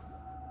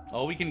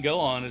all we can go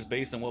on is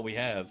based on what we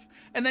have.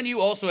 And then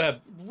you also have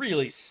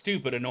really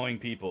stupid, annoying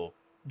people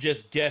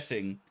just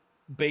guessing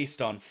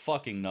based on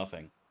fucking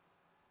nothing.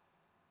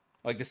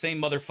 Like the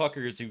same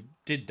motherfuckers who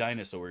did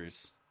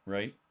dinosaurs,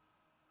 right?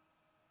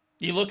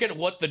 You look at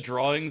what the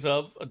drawings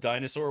of a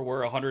dinosaur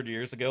were 100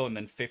 years ago, and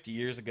then 50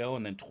 years ago,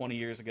 and then 20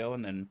 years ago,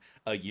 and then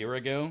a year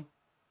ago.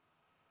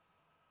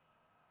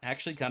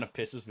 Actually kind of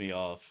pisses me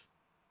off.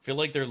 I feel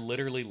like they're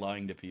literally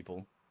lying to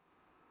people.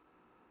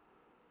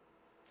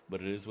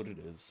 But it is what it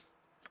is.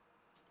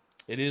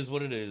 It is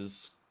what it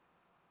is.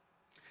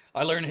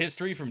 I learned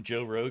history from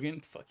Joe Rogan.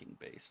 Fucking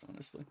based,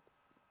 honestly.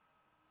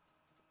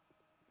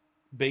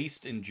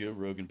 Based in Joe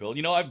Rogan build.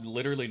 You know, I've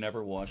literally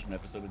never watched an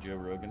episode of Joe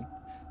Rogan.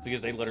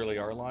 Because they literally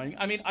are lying.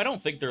 I mean, I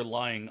don't think they're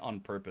lying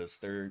on purpose.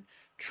 They're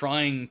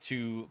trying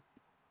to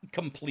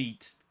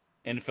complete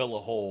and fill a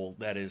hole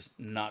that is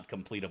not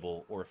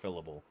completable or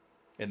fillable.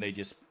 And they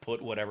just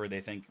put whatever they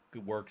think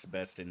works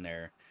best in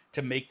there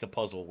to make the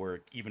puzzle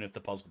work, even if the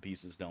puzzle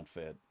pieces don't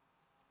fit.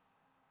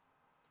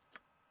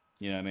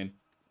 You know what I mean?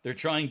 They're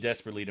trying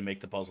desperately to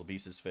make the puzzle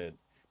pieces fit.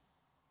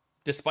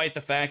 Despite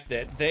the fact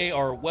that they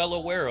are well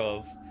aware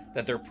of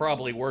that they're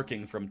probably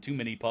working from too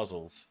many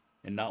puzzles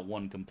and not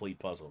one complete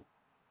puzzle.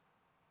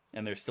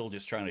 And they're still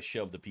just trying to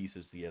shove the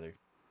pieces together.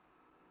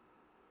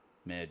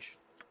 Medge.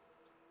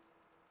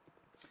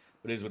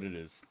 But it is what it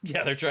is.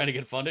 Yeah, they're trying to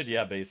get funded?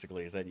 Yeah,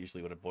 basically. Is that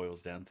usually what it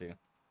boils down to?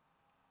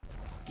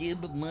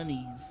 Give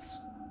monies.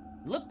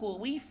 Look what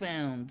we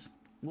found.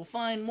 We'll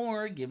find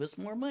more. Give us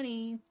more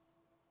money.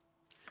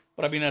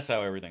 But I mean, that's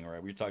how everything,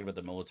 right? We're talking about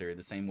the military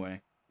the same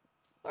way.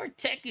 Our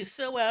tech is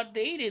so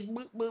outdated.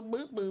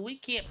 We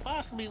can't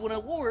possibly win a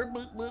war.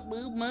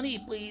 Money,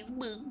 please.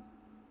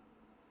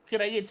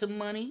 Could I get some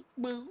money?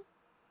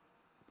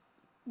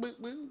 What's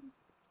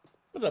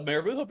up,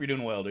 Marabou? Hope you're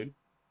doing well, dude.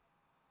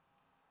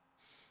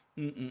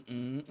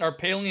 Are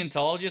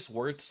paleontologists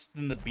worse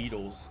than the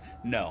Beatles?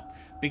 No.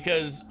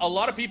 Because a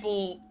lot of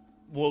people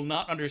will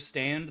not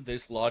understand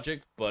this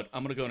logic, but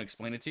I'm going to go and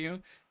explain it to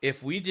you.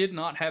 If we did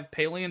not have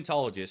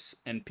paleontologists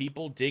and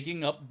people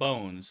digging up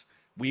bones,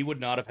 we would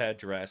not have had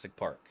Jurassic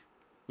Park.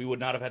 We would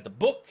not have had the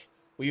book.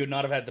 We would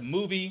not have had the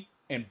movie.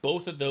 And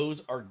both of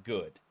those are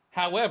good.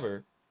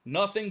 However,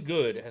 nothing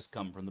good has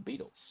come from the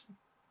Beatles.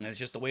 And that's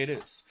just the way it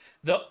is.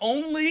 The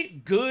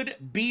only good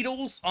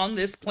beetles on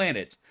this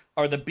planet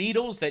are the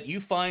beetles that you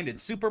find in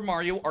Super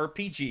Mario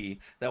RPG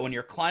that when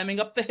you're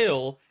climbing up the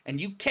hill and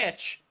you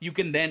catch, you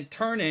can then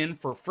turn in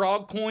for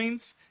frog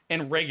coins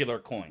and regular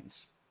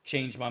coins.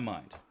 Change my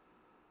mind.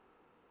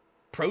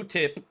 Pro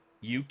tip,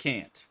 you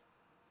can't.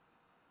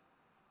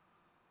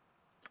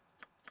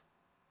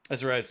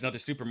 That's right, it's another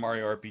Super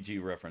Mario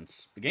RPG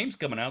reference. The game's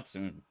coming out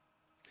soon.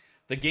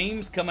 The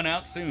game's coming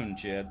out soon,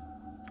 Chad.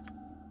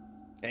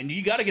 And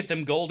you gotta get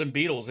them golden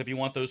beetles if you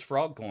want those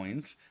frog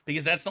coins,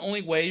 because that's the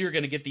only way you're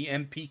gonna get the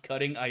MP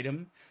cutting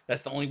item.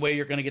 That's the only way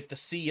you're gonna get the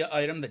Sia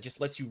item that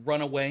just lets you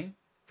run away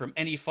from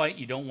any fight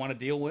you don't want to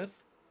deal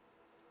with.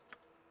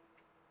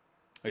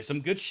 There's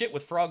some good shit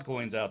with frog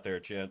coins out there,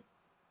 Chad.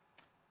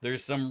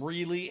 There's some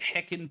really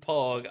heckin'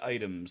 pog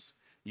items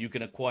you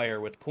can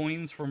acquire with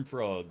coins from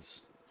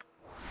frogs.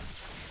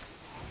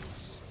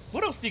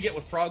 What else do you get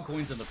with frog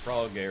coins in the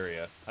frog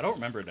area? I don't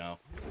remember now.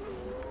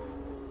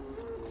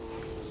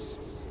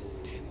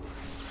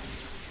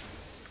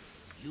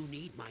 You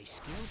need my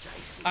skills, I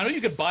see. I know you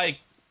could buy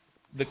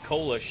the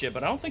cola shit,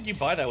 but I don't think you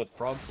buy that with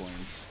frog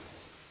coins.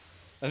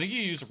 I think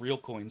you use real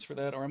coins for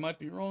that, or I might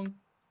be wrong.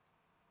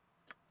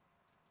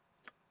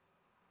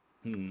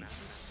 Who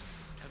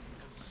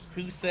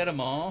set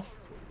him off?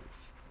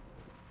 Please.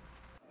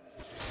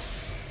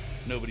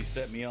 Nobody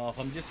set me off.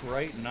 I'm just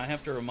right, and I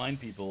have to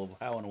remind people of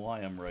how and why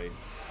I'm right.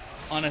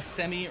 On a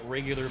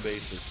semi-regular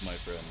basis, my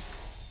friend.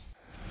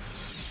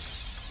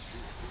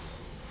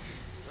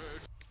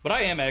 But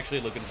I am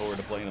actually looking forward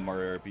to playing the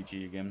Mario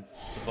RPG again.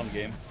 It's a fun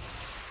game.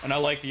 And I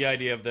like the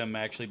idea of them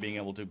actually being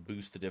able to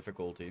boost the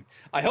difficulty.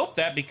 I hope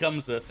that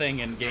becomes a thing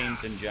in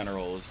games in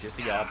general. It's just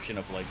the option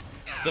of, like,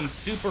 some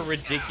super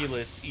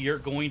ridiculous, you're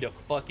going to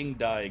fucking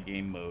die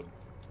game mode.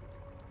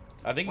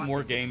 I think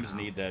more games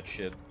need that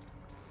shit.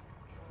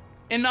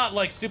 And not,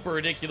 like, super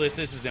ridiculous,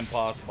 this is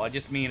impossible. I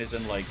just mean as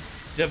in, like,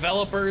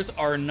 developers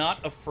are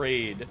not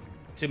afraid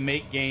to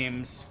make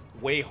games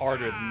way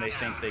harder than they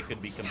think they could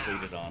be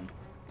completed on.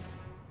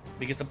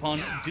 Because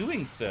upon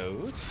doing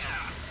so...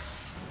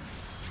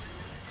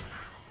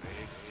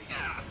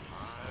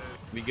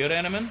 We good,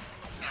 Animan?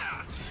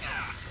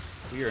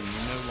 We are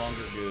no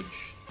longer good.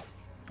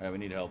 Alright, we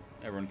need help.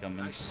 Everyone come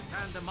in.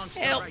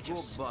 Help!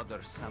 Go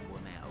bother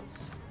someone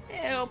else.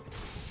 Help!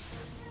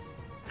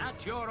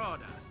 At your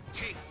order.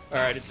 Take.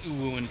 Alright, it's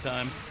UwU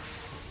time.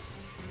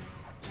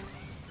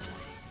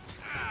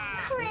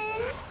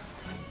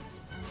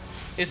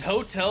 Is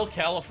Hotel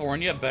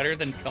California better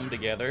than Come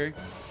Together?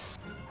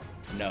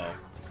 No.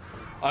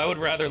 I would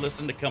rather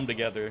listen to Come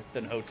Together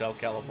than Hotel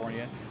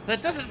California.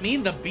 That doesn't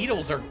mean the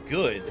Beatles are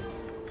good.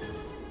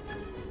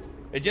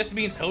 It just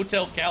means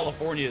Hotel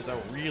California is a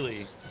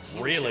really,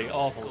 really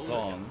awful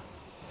song.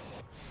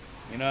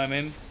 You know what I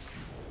mean?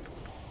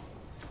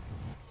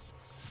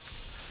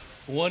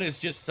 One is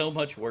just so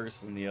much worse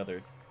than the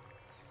other.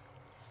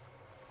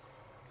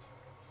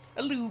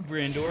 Hello,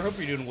 Brandor. Hope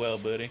you're doing well,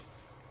 buddy.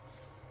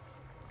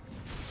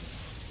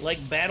 Like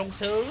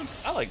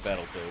Battletoads? I like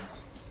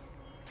Battletoads.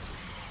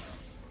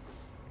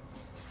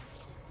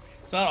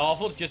 It's not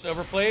awful, it's just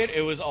overplayed.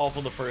 It was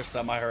awful the first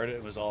time I heard it.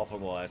 It was awful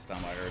the last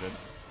time I heard it.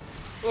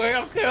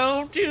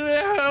 Welcome to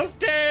the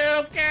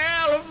Hotel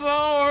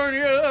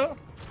California.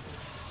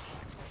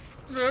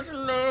 Such a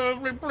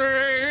lovely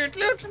place.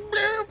 Such a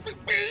lovely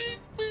place.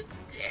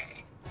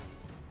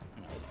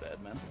 That was bad,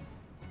 man.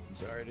 I'm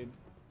sorry, dude.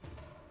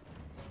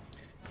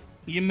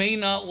 You may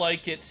not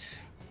like it,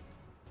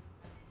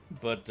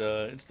 but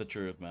it's the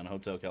truth, man.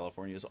 Hotel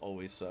California has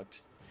always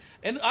sucked.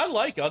 And I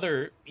like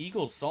other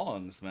Eagles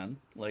songs, man.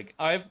 Like,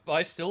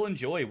 I still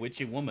enjoy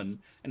Witchy Woman,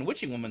 and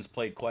Witchy Woman's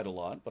played quite a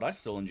lot, but I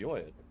still enjoy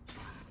it.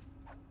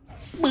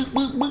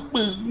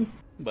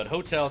 But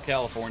Hotel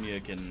California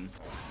can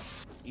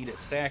eat a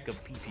sack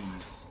of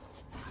pee-pees.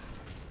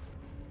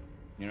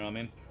 You know what I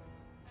mean?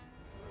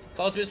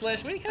 Followed this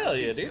last week? Hell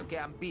yeah, dude. Okay,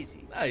 I'm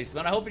busy. Nice,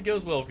 man. I hope it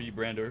goes well for you,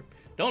 Brandor.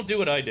 Don't do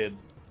what I did.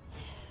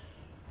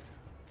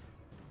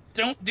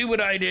 Don't do what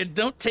I did.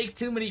 Don't take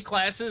too many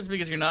classes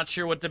because you're not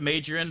sure what to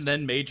major in,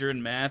 then major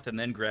in math, and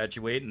then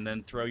graduate, and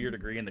then throw your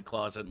degree in the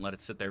closet and let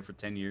it sit there for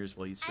 10 years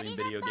while you stream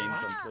video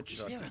games on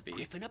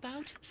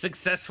Twitch.tv.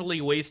 Successfully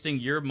wasting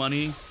your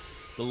money,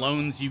 the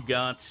loans you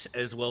got,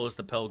 as well as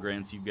the Pell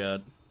Grants you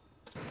got.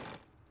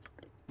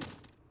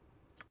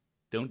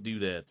 Don't do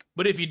that.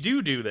 But if you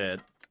do that...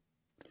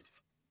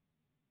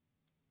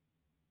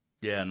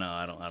 Yeah, no,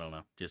 I don't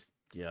know. Just,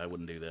 yeah, I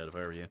wouldn't do that if I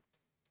were you.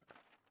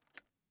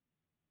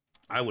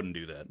 I wouldn't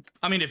do that.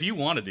 I mean, if you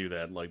want to do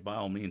that, like, by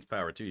all means,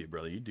 power to you,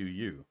 brother. You do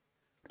you.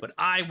 But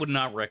I would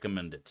not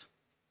recommend it.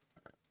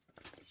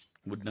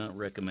 Would not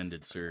recommend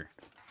it, sir.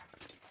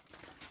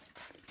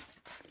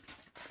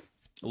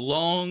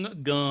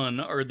 Long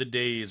gone are the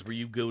days where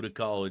you go to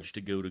college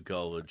to go to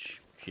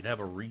college. You'd have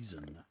a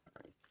reason.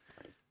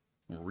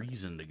 A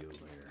reason to go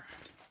there.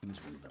 These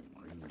were the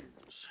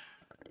Rangers.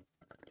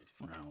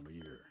 Around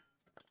here.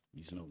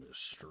 He's known as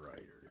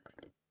Strider.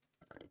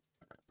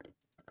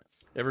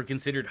 Ever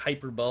considered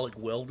hyperbolic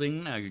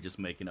welding? Now you're just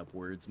making up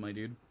words, my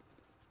dude.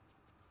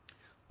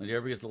 Yeah,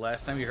 because the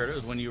last time you heard it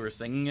was when you were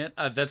singing it.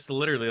 That's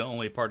literally the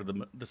only part of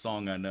the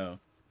song I know.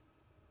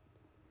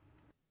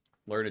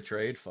 Learn a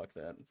trade? Fuck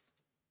that.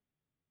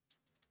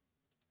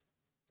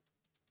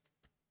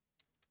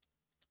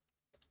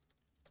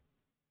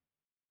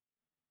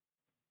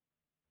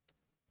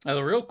 Now,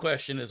 the real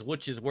question is,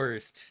 which is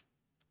worst?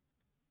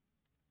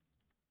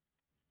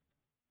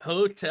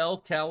 Hotel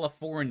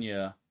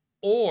California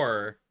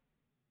or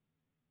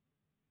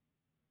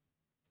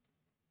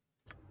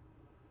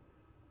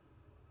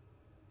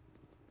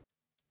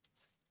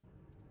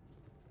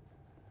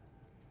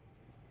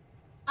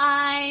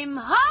I'm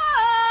home!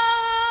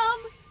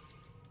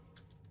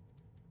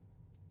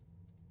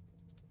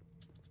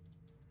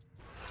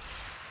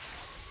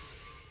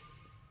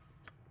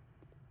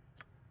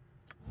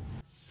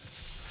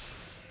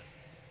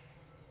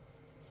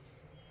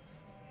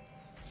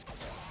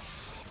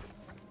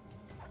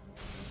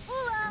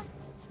 Ooh-ah.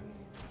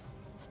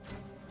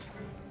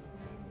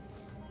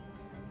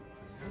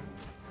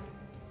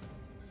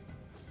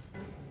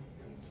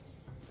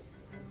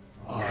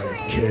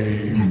 I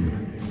came.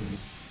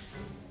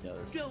 Yeah,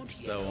 this is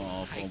so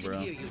awful, bro.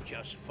 I can hear you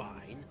just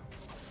fine.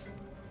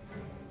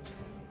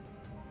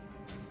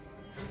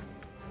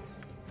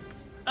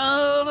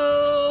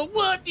 Oh,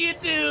 what you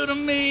do to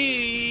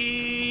me?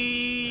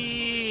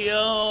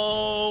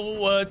 Oh,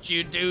 what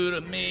you do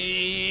to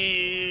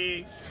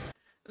me?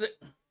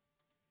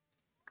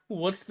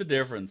 What's the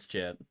difference,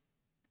 chat?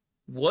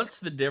 What's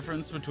the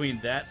difference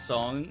between that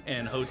song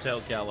and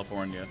Hotel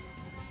California?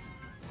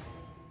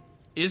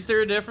 Is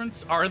there a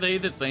difference? Are they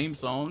the same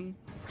song?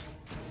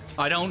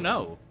 I don't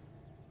know.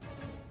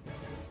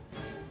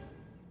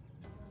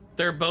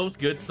 They're both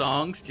good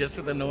songs, just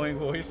with annoying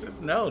voices?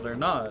 No, they're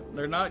not.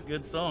 They're not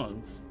good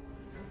songs.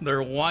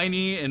 They're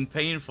whiny and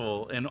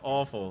painful and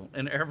awful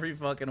in every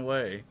fucking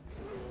way.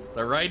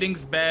 The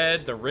writing's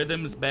bad, the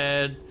rhythm's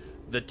bad,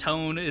 the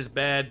tone is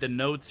bad, the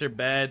notes are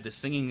bad, the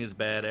singing is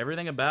bad.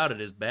 Everything about it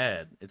is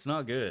bad. It's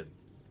not good.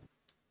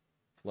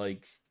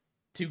 Like,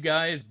 two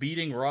guys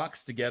beating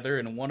rocks together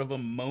and one of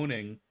them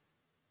moaning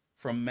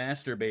from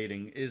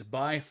masturbating is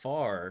by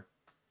far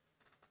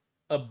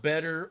a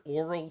better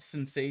oral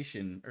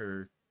sensation,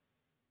 or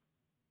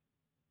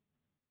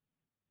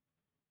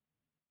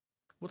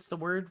what's the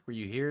word where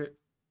you hear it?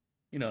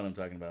 You know what I'm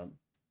talking about.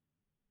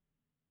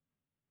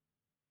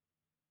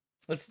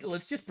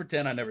 Let's just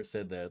pretend I never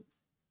said that.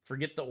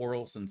 Forget the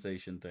oral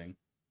sensation thing.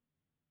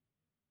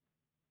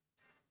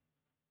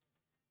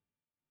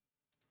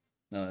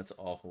 No, that's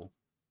awful.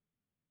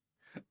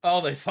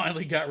 Oh, they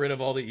finally got rid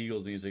of all the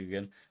Eagles music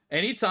again.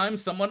 Anytime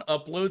someone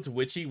uploads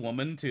Witchy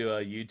Woman to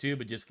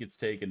YouTube, it just gets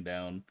taken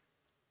down.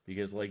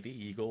 Because, like, the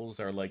Eagles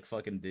are like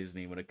fucking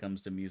Disney when it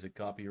comes to music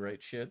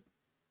copyright shit.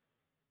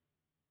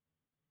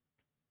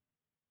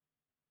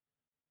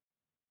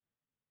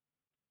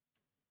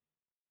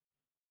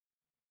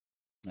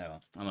 No,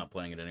 I'm not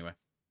playing it anyway.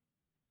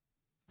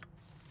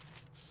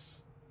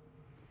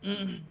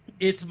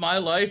 It's my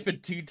life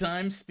at 2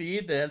 times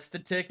speed. That's the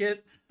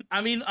ticket.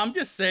 I mean, I'm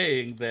just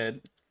saying that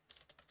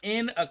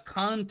in a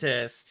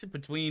contest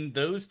between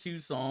those two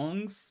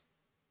songs,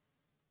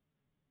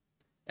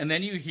 and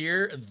then you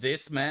hear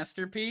this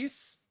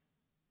masterpiece,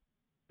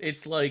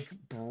 it's like,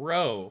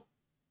 bro.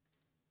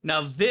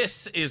 Now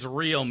this is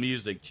real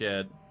music,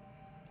 Chad.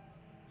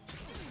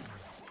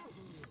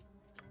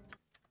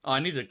 Oh, I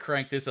need to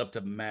crank this up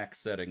to max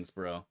settings,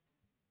 bro.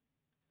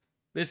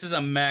 This is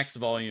a max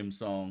volume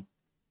song.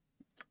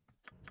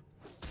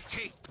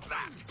 Take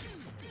that!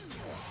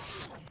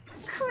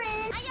 Chris!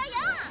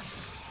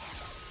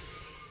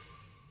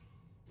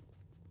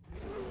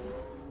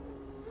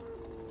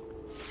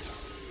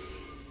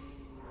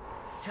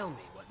 Tell me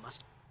what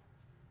must...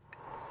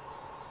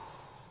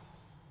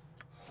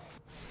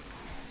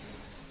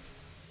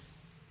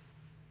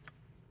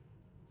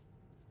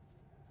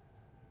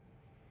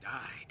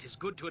 Aye, 'tis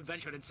good to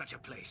adventure in such a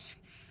place.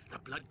 The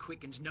blood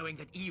quickens knowing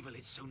that evil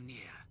is so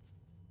near.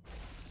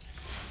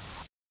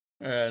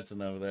 That's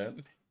enough of that.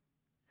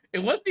 It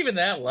wasn't even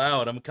that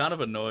loud. I'm kind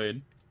of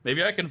annoyed.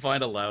 Maybe I can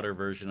find a louder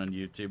version on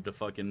YouTube to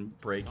fucking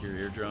break your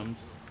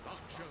eardrums.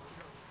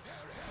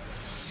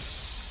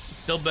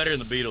 It's still better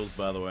than the Beatles,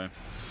 by the way.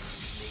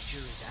 Nature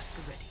is at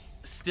the ready.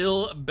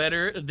 Still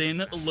better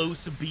than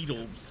Los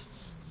Beatles.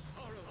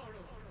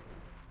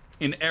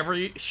 In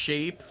every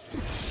shape,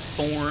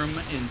 form,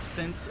 and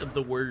sense of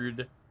the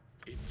word.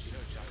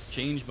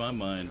 Changed my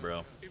mind,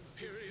 bro.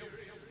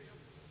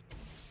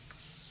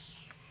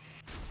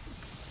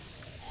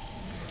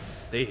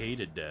 They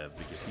hated Dev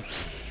because he told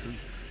the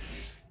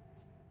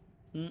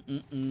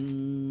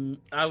truth.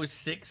 I was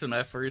 6 when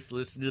I first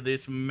listened to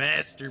this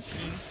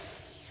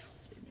masterpiece.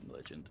 Gaming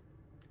legend.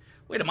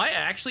 Wait, am I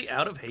actually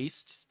out of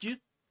haste?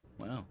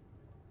 Wow.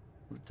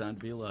 What a time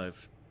to be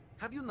alive.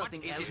 Have you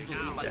nothing else to do?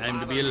 Time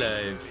to be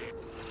alive.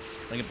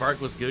 Linkin Park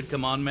was good.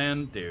 Come on,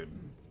 man. Dude.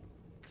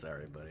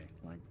 Sorry, buddy.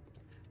 Like,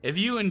 if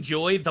you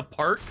enjoy the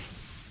park,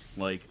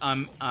 like,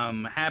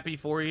 I'm happy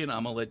for you and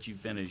I'm gonna let you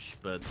finish,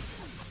 but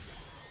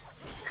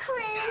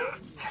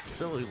Chris!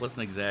 still, it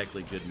wasn't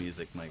exactly good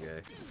music, my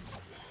guy.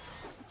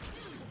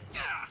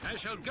 I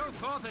shall go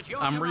forth at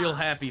your I'm real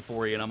command. happy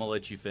for you, and I'm gonna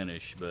let you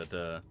finish,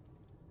 but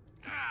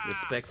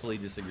respectfully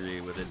disagree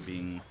with it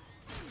being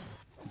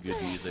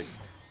good music.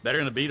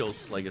 Better than the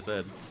Beatles, like I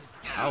said.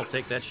 I'll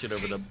take that shit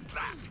over the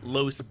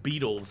Los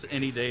Beatles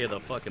any day of the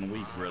fucking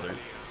week, brother.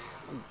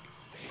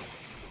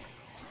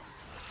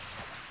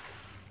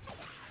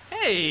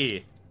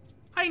 Hey!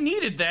 I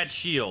needed that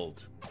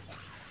shield.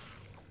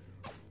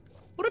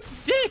 What a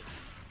dick!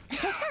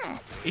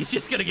 He's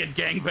just gonna get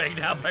gangbanged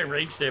out by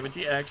range damage.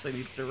 He actually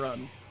needs to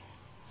run.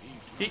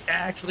 He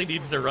actually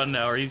needs to run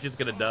now, or he's just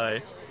gonna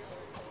die.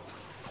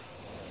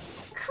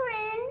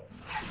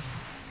 Cringe.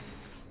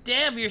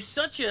 Damn, you're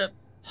such a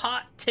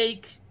hot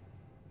take.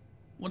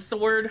 What's the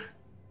word?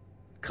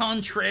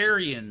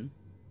 Contrarian.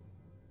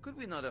 Could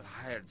we not have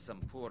hired some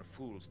poor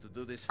fools to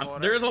do this for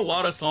us? There's a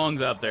lot of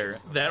songs out there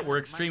that were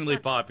extremely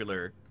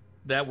popular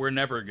that were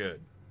never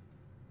good.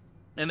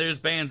 And there's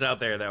bands out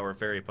there that were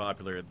very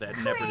popular that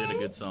never did a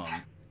good song.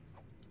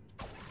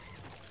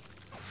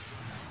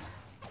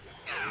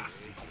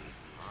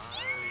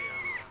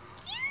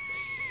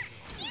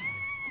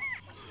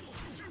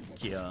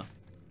 Yeah.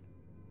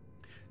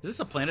 Is this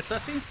a planet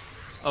Tessie?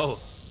 Oh.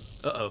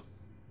 Uh-oh.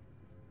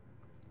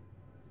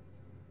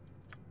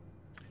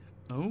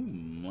 Oh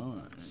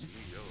my.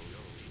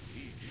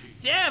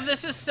 Damn,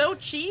 this is so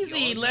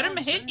cheesy. Let him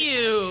hit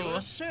you.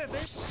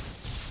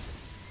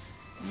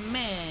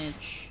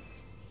 Match.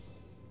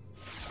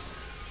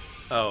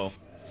 Oh.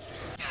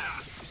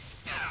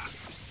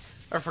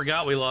 I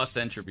forgot we lost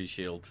Entropy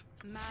Shield.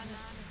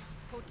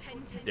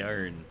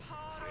 Darn.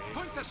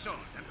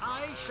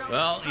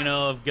 Well, you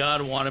know, if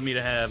God wanted me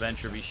to have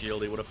Entropy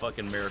Shield, he would have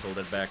fucking miracled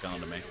it back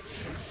onto me.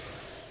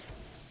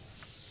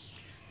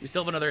 You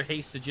still have another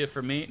Hastages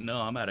for me? No,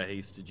 I'm out of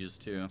Hastages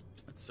too.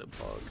 That's so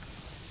bug.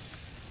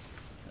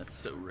 That's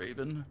so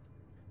Raven.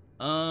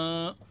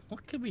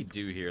 What could we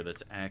do here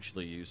that's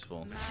actually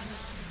useful?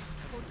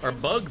 Our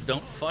bugs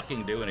don't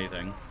fucking do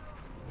anything.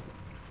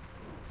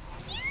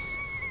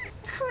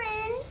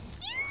 Cringe.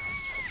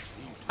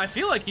 I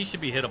feel like he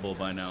should be hittable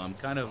by now. I'm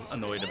kind of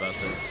annoyed about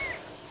this.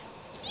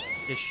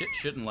 His shit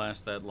shouldn't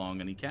last that long,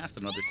 and he cast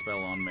another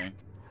spell on me.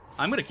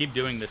 I'm gonna keep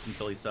doing this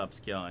until he stops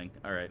killing.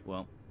 Alright,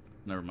 well,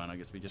 never mind. I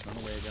guess we just run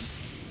away again.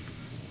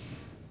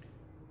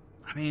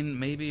 I mean,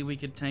 maybe we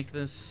could tank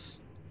this.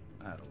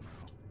 I don't know.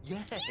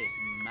 Yes,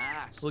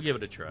 mask. We'll give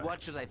it a try.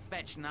 What should I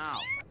fetch now?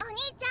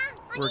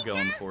 We're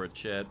going for it,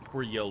 chat.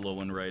 We're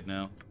YOLOing right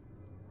now.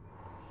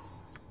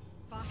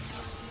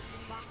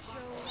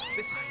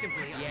 This is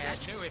simply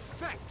unnatural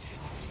effect.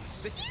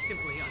 This is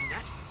simply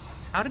unnatural.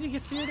 How did he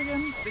get feared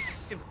again? This is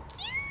simple.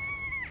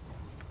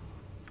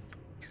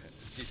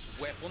 This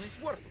weapon is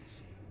worthless.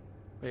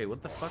 Wait,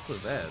 what the fuck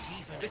was that?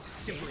 This is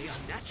simply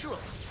unnatural.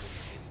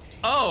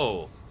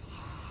 Oh!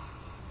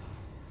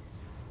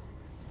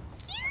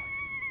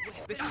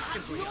 This is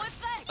simply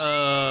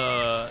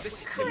This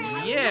is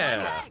simply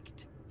yeah.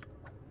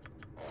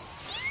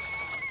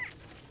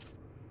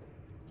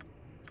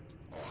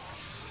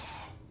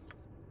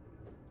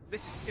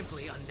 This is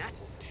simply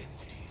unnatural.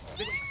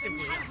 This is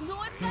simply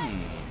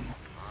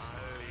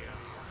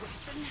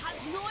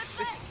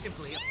This is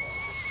simply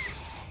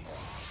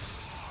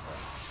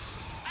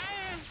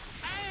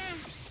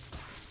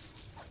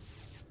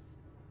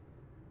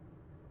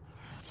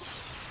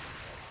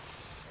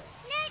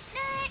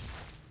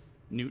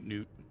Newt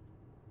Newt.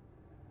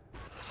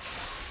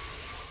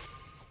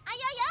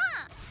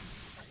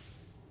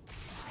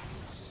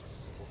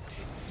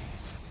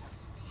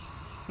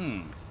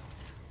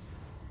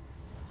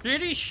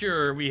 Pretty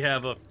sure we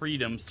have a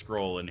freedom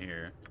scroll in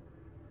here.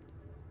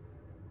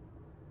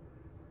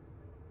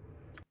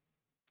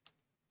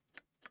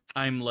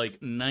 I'm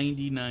like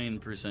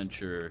 99%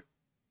 sure.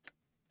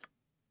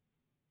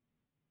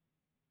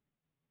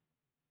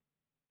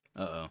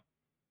 Uh-oh.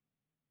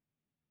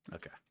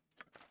 Okay.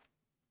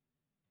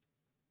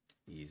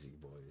 Easy,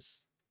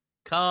 boys.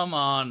 Come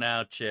on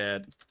now,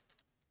 Chad.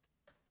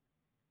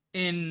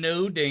 In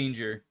no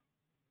danger.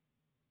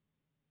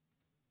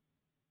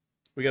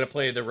 We gotta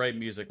play the right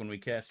music when we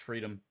cast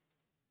Freedom.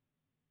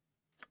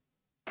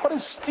 What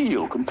is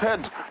steel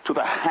compared to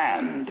the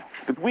hand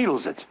that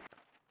wields it?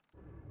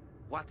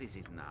 What is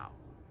it now?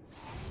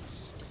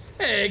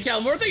 Hey,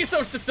 Calmore, thank you so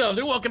much for the sub.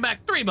 And welcome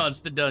back 3 months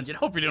to the dungeon.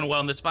 Hope you're doing well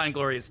on this fine,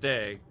 glorious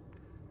day.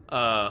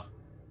 Oh,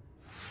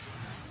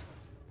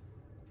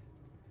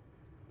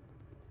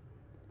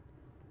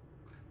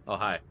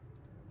 hi.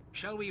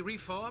 Shall we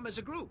reform as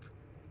a group?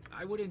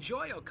 I would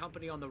enjoy your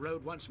company on the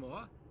road once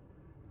more.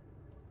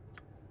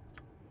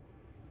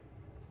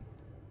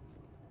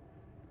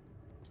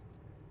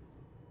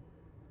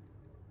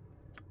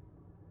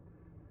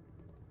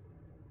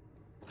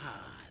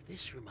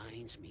 This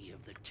reminds me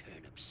of the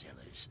turnip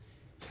sellers.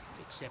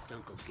 Except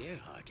Uncle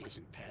Gerhardt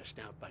isn't passed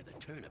out by the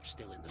turnip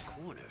still in the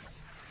corner.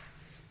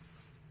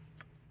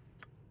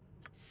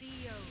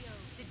 CEO,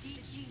 the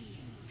DG,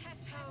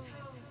 Peto.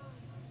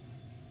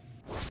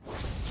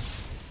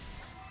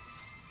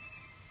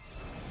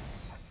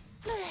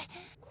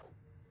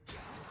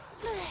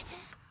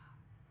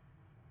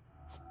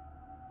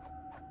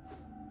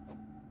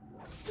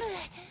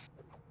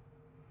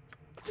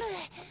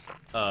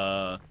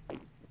 Oh.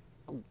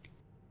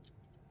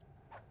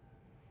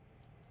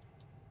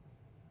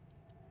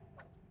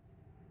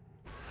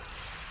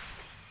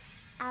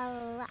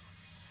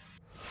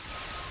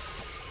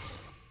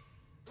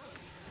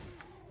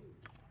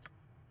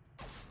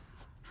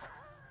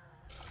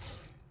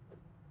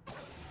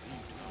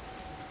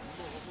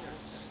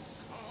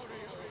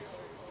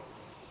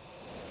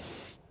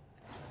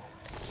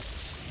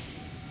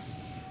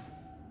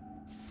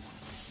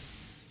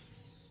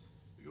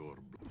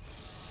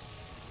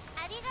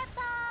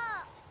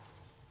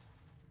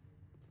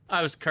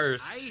 I was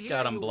cursed.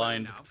 God, I'm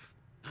blind.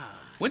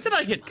 When did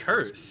I get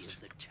cursed?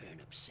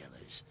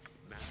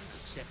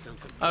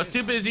 I was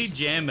too busy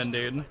jamming,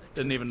 dude.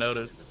 Didn't even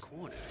notice.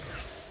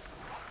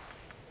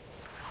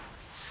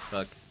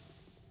 Fuck.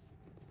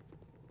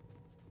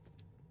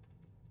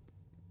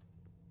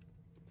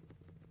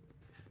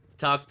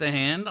 Talk the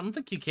hand? I don't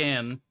think you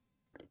can.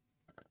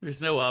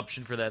 There's no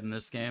option for that in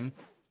this game.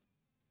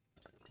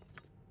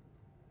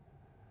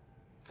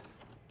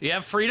 Do you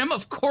have freedom?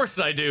 Of course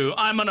I do.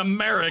 I'm an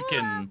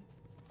American.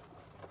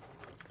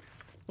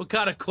 What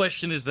kind of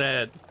question is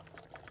that?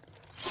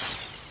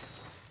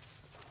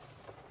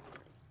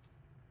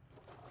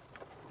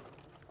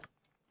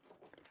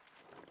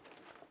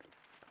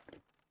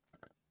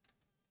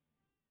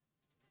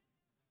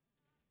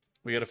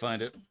 We gotta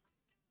find it.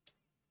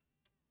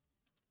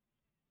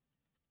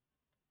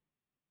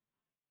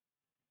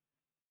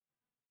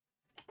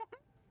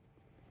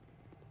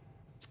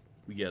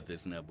 We got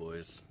this now,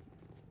 boys.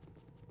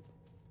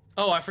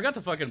 Oh, I forgot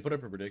to fucking put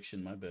up a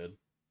prediction. My bad.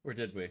 Or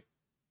did we?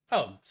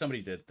 Oh,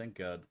 somebody did. Thank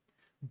God.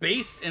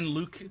 Based in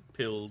Luke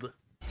Pilled.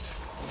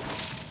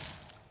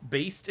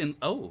 Based in...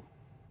 Oh.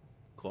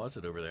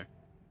 Closet over there.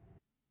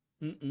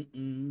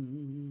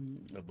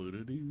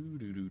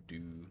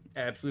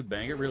 Absolute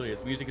banger. It really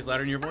is. Music is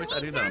louder in your voice. I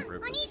do that on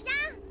purpose.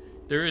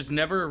 There is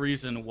never a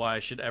reason why I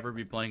should ever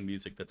be playing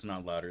music that's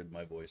not louder than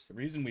my voice. The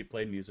reason we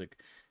play music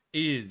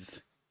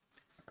is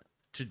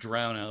to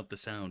drown out the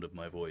sound of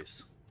my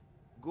voice.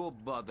 Go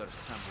bother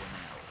someone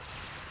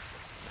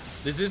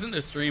else. This isn't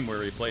a stream where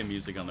we play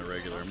music on the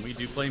regular. When we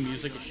do play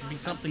music, it should be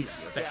something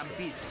special,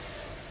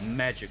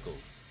 magical,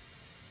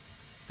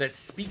 that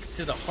speaks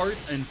to the heart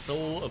and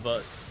soul of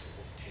us,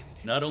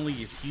 not only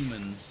as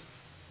humans,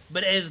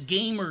 but as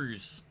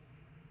gamers.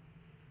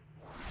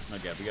 Oh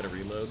god, we gotta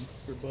reload.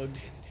 We're bugged.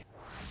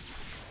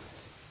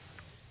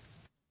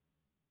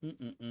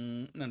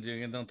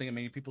 I don't think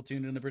many people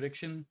tuned in the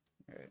prediction.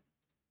 All right,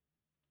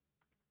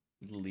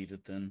 delete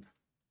it then.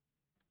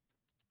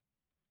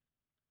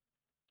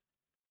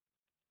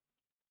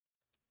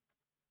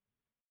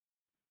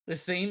 The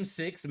same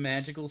 6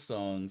 magical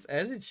songs,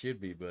 as it should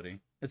be, buddy.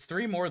 It's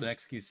 3 more than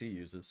XQC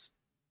uses.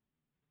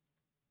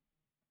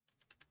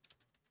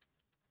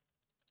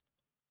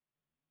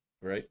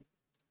 Right?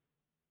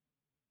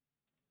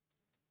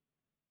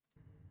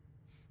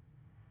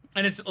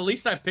 And it's, at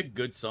least I picked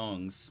good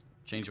songs.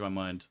 Changed my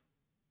mind.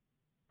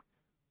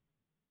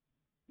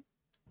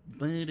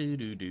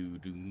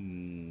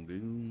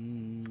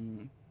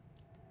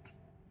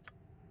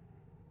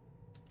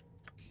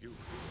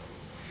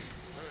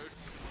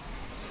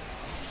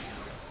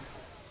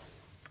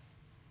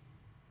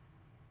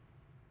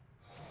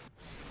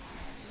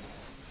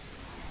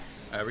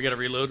 Alright, we gotta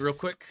reload real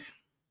quick.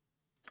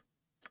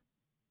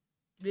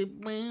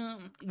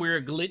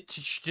 We're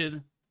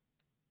glitched.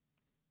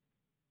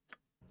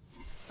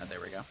 Oh, there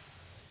we go.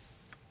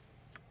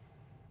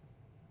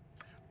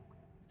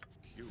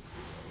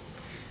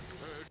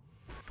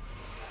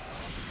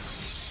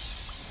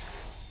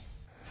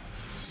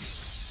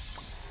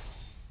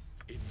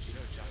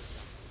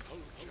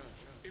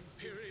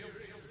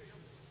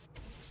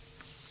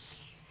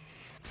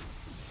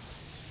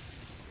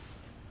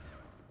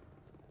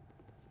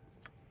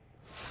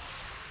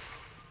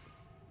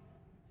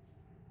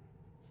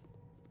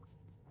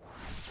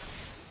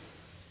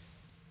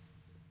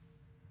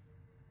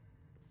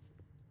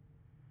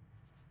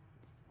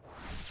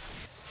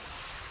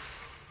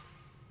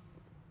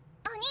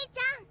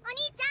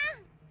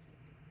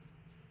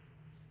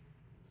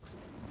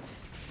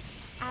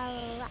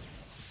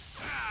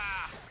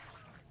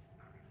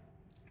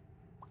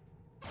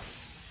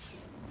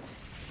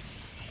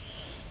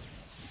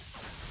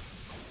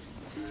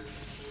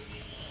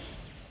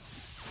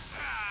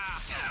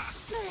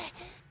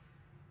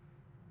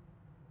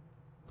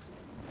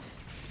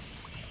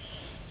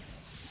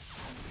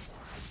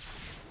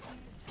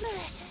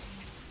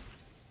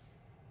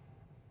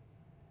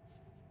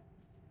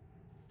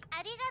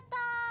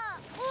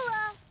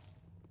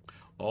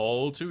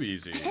 All too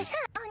easy.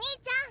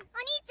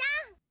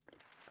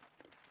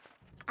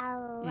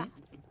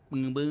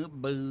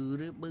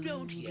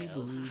 Don't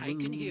yell. I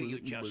can hear you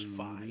just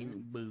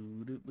fine.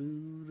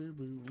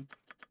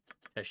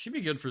 That should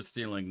be good for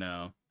stealing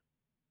now.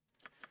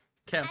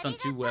 Capped on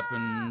 2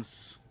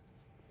 weapons.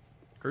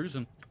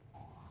 Cruising.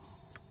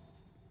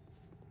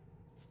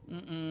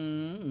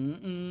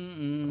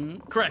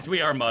 Correct,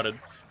 we are modded.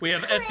 We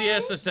have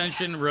SCS,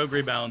 Ascension, Rogue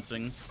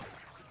Rebalancing.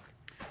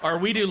 Our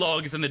We Do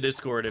log is in the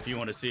Discord if you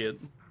want to see it.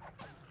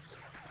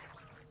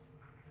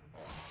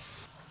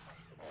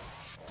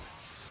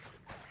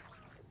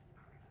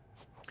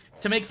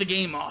 to make the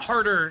game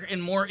harder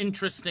and more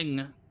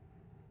interesting.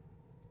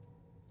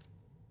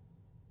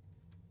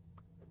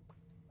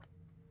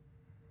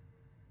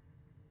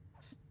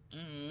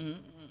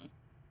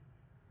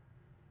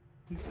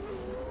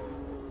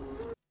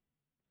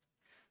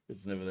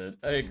 It's never that.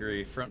 I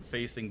agree.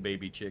 Front-facing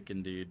baby chick,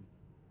 indeed.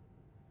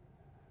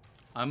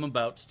 I'm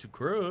about to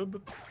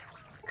crub.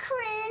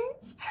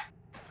 Cringe.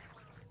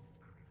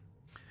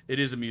 It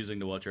is amusing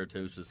to watch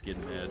Artosis get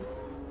mad.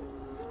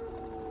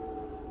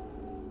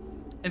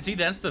 And see,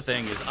 that's the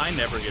thing, is I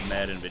never get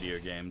mad in video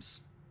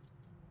games.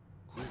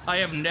 I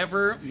have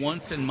never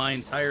once in my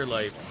entire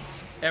life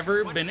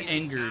ever been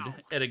angered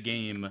at a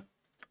game.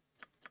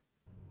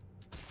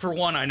 For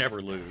one, I never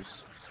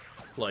lose.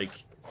 Like,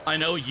 I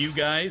know you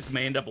guys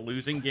may end up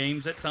losing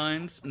games at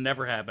times.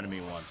 Never happened to me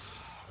once.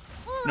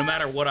 No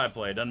matter what I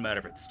play, doesn't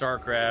matter if it's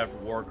StarCraft,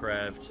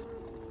 Warcraft,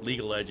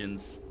 League of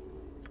Legends.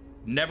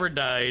 Never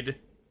died,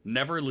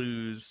 never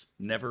lose,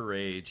 never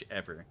rage,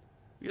 ever.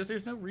 Because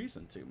there's no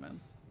reason to, man.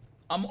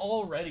 I'm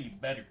already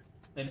better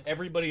than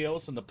everybody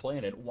else on the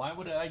planet. Why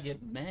would I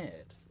get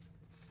mad?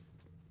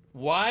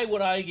 Why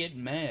would I get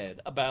mad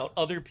about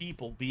other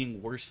people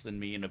being worse than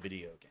me in a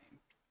video game?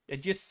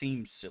 It just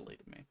seems silly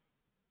to me.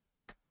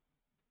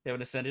 They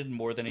haven't ascended in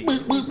more than a year.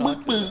 What are you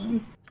talking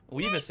about?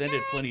 We've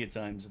ascended plenty of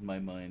times in my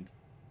mind.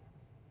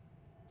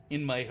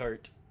 In my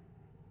heart.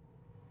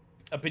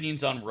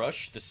 Opinions on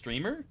Rush, the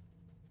streamer?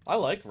 I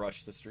like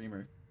Rush, the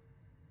streamer.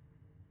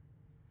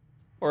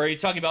 Or are you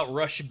talking about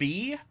Rush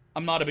B?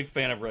 I'm not a big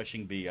fan of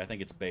Rushing B. I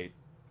think it's bait.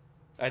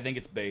 I think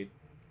it's bait.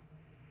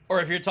 Or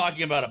if you're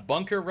talking about a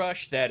Bunker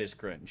Rush, that is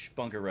cringe.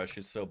 Bunker Rush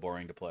is so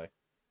boring to play.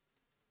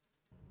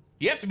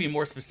 You have to be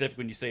more specific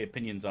when you say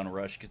opinions on a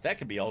Rush, because that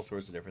could be all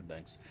sorts of different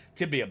things.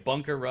 Could be a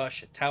Bunker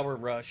Rush, a Tower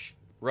Rush,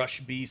 Rush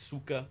B,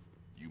 Suka.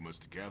 You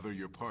must gather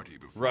your party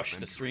before Rush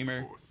the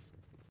streamer.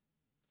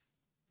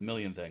 A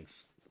million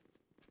things.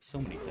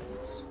 So many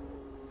things.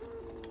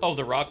 Oh,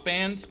 the rock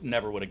band?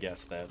 Never would have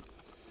guessed that.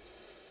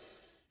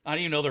 I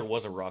didn't even know there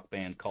was a rock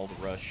band called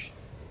Rush.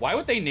 Why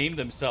would they name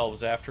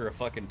themselves after a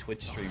fucking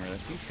Twitch streamer? That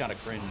seems kind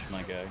of cringe,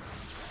 my guy.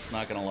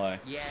 Not gonna lie.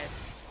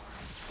 Yes.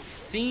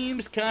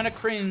 Seems kind of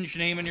cringe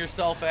naming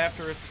yourself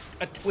after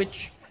a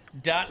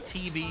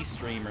Twitch.tv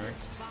streamer.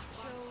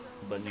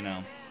 But, you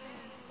know,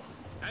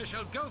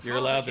 you're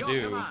allowed to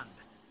do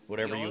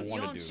whatever you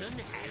want to do.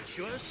 At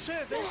your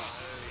service.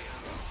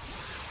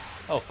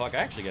 Oh, fuck, I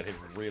actually got hit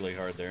really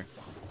hard there.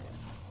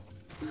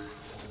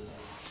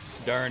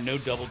 Darn, no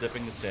double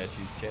dipping the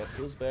statues, chat.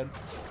 Feels bad.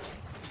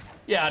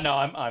 Yeah, no,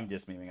 I'm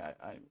just memeing.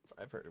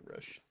 I've heard of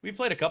Rush. We've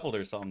played a couple of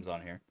their songs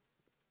on here.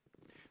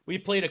 We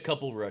played a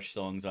couple Rush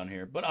songs on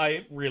here, but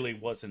I really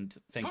wasn't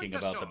thinking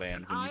about the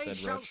band when you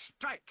said Rush.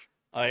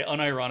 I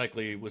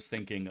unironically was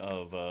thinking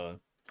of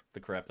the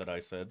crap that I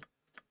said.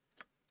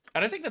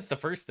 And I think that's the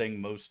first thing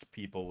most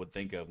people would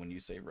think of when you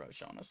say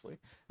Rush, honestly.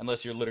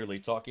 Unless you're literally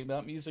talking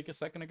about music a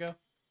second ago.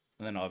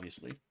 And then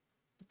obviously,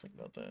 think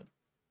about that.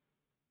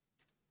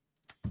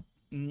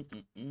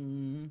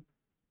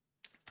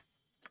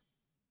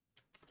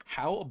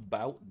 How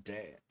about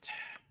that?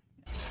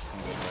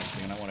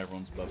 I want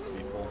everyone's buffs to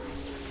be full.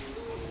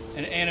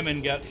 And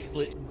Animan got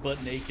split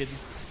butt naked.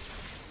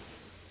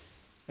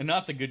 And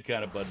not the good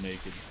kind of butt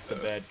naked. The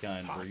bad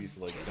kind where he's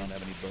like, don't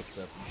have any buffs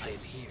up and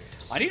shit.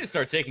 I need to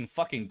start taking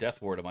fucking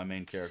Death Ward of my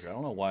main character. I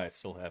don't know why I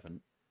still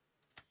haven't.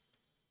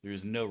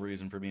 There's no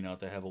reason for me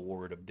not to have a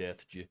Ward of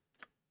Death.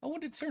 Oh,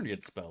 when did CERN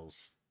get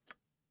spells?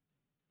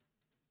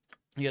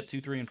 He got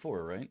 2, 3, and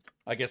 4, right?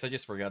 I guess I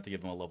just forgot to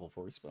give him a level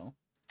 4 spell.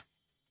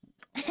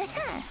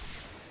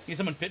 You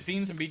summon Pit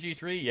Fiends in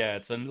BG3? Yeah,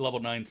 it's a level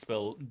 9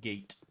 spell,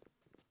 Gate.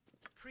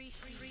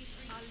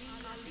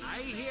 I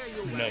hear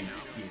you. Night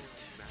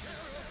Gate.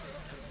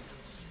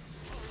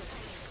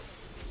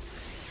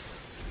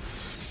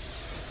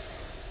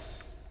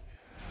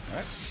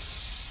 Alright.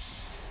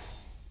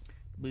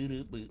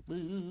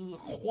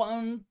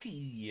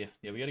 Juanqui.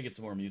 Yeah, we gotta get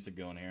some more music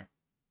going here.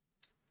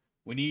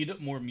 We need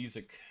more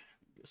music.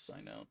 Just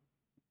sign out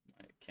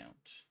my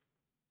account.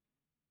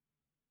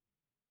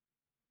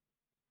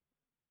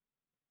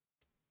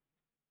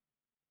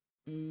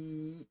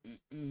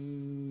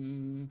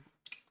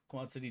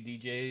 Quad City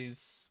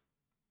DJs.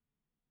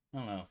 I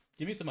don't know.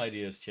 Give me some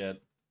ideas, chat.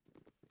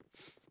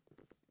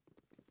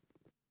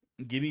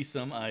 Give me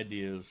some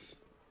ideas.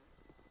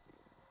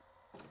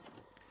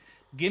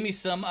 Give me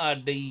some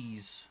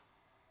ideas.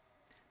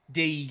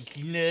 These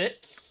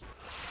nuts.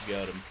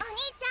 Got him.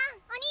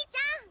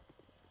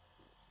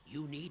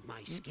 You need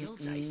my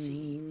skills, I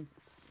see.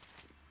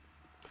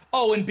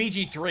 Oh, in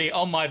BG3.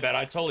 Oh, my bad.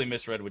 I totally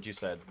misread what you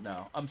said.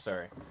 No, I'm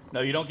sorry.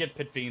 No, you don't get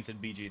Pit Fiends in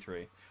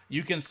BG3.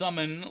 You can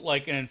summon,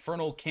 like, an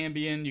Infernal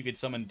Cambion. You could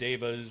summon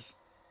Devas,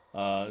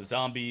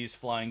 zombies,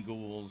 flying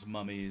ghouls,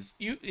 mummies.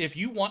 If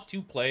you want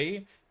to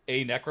play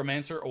a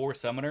Necromancer or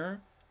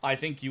Summoner, I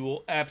think you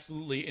will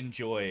absolutely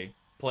enjoy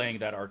playing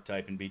that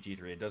archetype in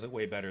BG3. It does it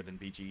way better than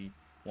BG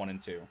 1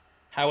 and 2.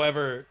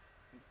 However,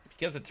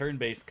 because of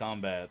turn-based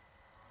combat,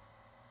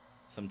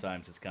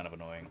 sometimes it's kind of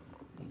annoying,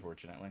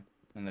 unfortunately.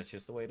 And that's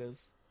just the way it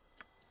is.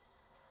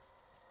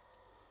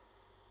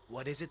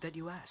 What is it that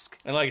you ask?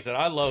 And like I said,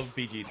 I love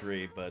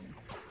PG3, but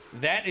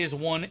that is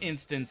one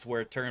instance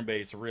where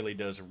turn-based really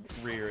does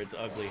rear its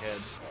ugly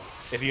head.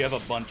 If you have a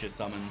bunch of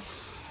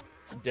summons,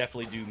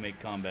 definitely do make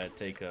combat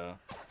take a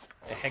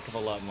heck of a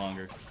lot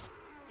longer.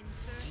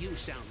 You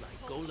sound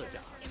like Goldar.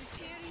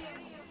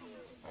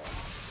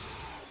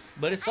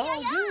 But it's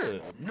all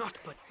good. Not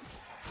but...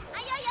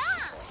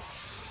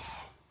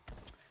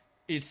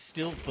 It's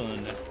still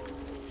fun.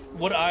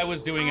 What I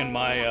was doing in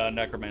my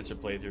Necromancer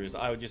playthrough is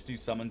I would just do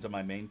summons of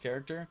my main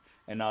character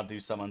and not do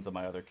summons of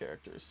my other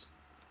characters.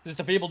 Is it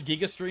the fabled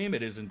Giga stream?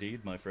 It is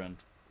indeed, my friend.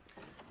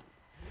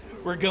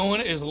 We're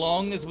going as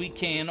long as we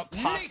can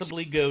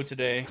possibly go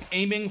today.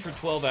 Aiming for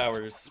 12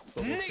 hours,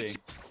 but we'll see.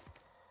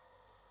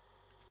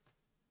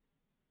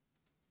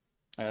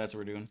 Alright, that's what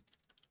we're doing.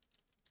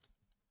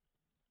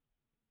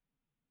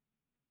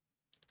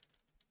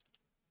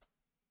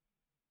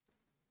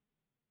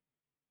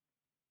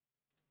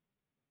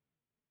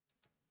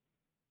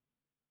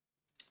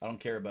 I don't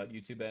care about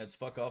YouTube ads.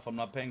 Fuck off. I'm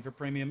not paying for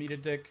premium. Eat a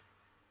dick.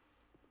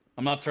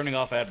 I'm not turning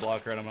off ad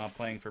blocker and I'm not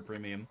paying for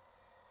premium.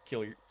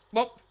 Kill your...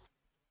 Well,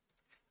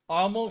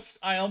 I almost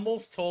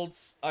told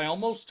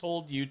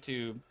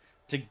YouTube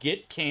to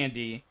get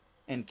candy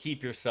and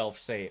keep yourself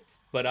safe.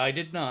 But I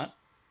did not.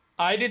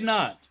 I did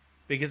not.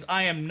 Because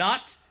I am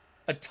not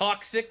a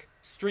toxic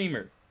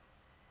streamer.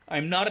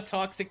 I'm not a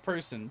toxic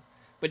person.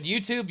 But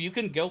YouTube, you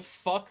can go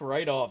fuck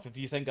right off if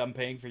you think I'm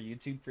paying for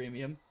YouTube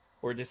Premium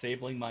or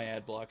disabling my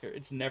ad blocker.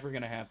 It's never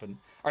gonna happen.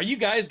 Are you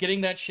guys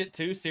getting that shit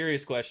too?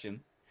 Serious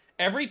question.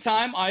 Every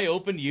time I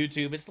open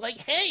YouTube, it's like,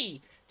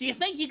 hey, do you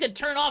think you could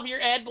turn off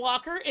your ad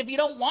blocker? If you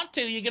don't want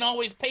to, you can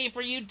always pay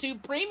for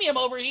YouTube Premium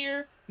over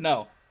here.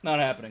 No, not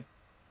happening.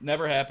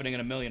 Never happening in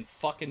a million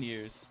fucking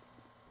years.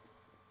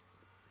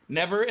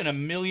 Never in a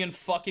million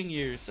fucking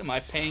years am I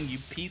paying you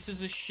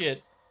pieces of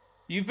shit.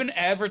 You've been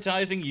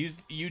advertising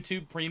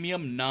YouTube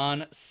Premium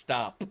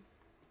non-stop.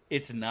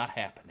 It's not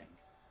happening.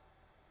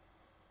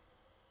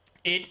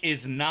 It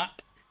is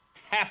not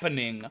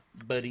happening,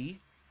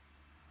 buddy.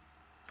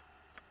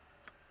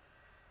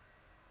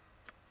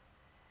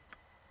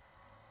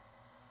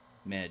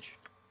 Madge.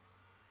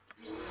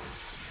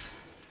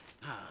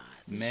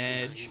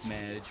 Madge.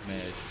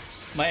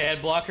 My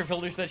ad blocker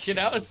filters that shit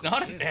out. It's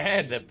not an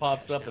ad that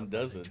pops up and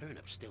does it.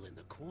 Still in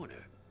the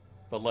corner.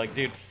 But like,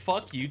 dude,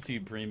 fuck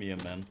YouTube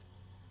Premium, man.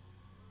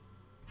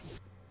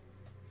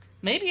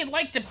 Maybe you'd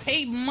like to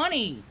pay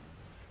money.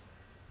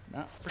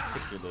 Not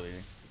particularly.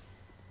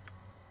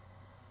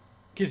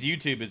 Because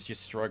YouTube is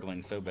just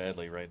struggling so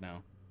badly right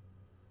now.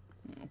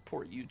 Oh,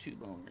 poor YouTube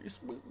owners.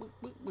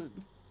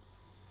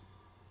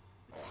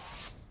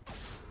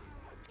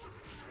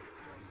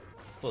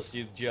 Plus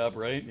do the job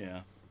right?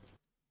 Yeah.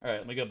 Alright,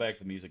 let me go back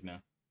to the music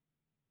now.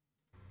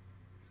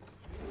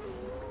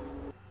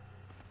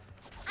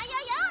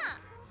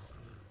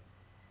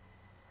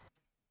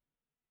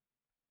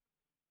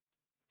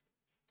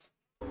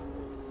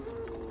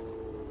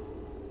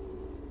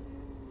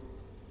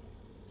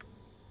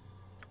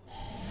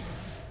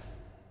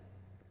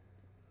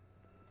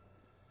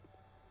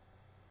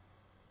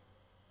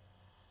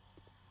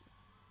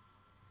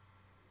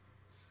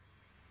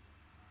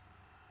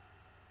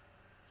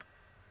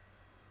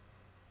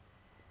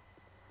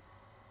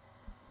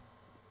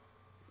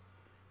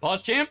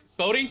 Pause, champ.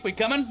 Voting. We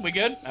coming? We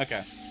good?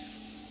 Okay.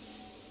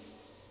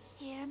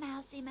 Here,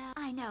 Mousy Mouse.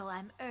 I know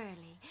I'm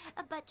early,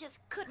 but just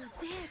couldn't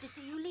bear to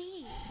see you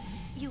leave.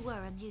 You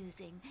were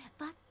amusing,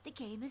 but the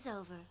game is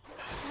over.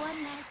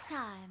 One last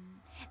time,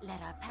 let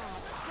our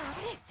paths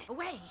cross.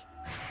 Away!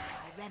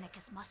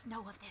 Irenicus must know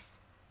of this.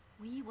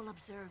 We will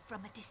observe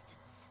from a distance.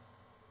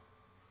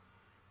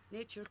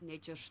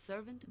 Nature's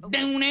servant.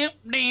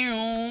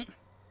 Down.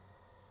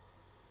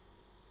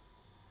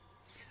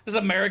 This is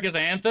America's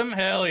anthem?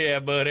 Hell yeah,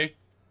 buddy.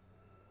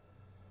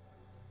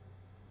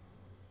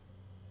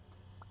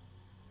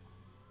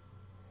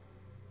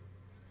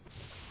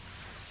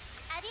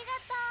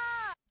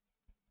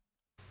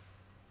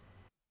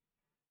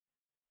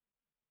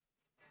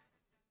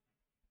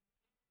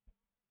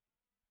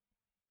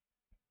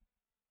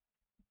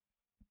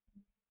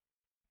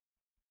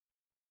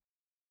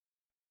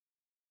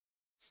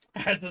 I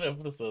had to know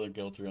for the Southern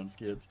culture on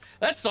skids.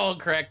 That song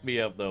cracked me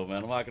up though,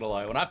 man. I'm not gonna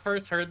lie. When I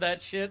first heard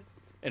that shit,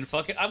 and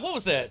fucking, what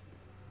was that?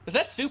 Was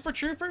that Super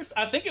Troopers?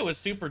 I think it was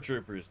Super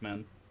Troopers,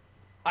 man.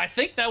 I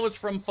think that was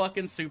from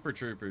fucking Super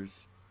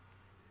Troopers.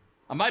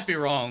 I might be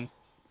wrong,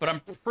 but I'm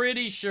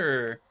pretty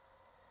sure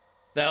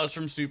that was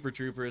from Super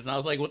Troopers. And I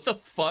was like, what the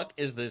fuck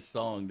is this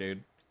song,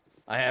 dude?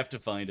 I have to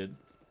find it.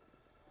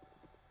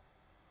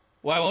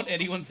 Why won't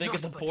anyone think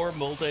of the poor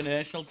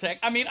multinational tech?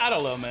 I mean, I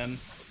don't know, man.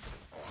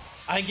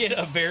 I get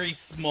a very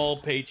small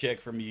paycheck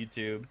from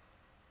YouTube.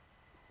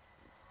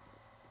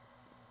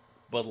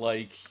 But,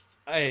 like,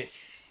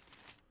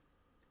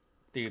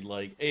 dude,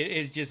 like,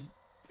 it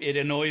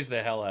annoys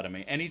the hell out of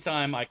me.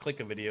 Anytime I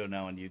click a video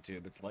now on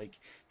YouTube, it's like,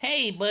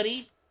 hey,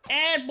 buddy,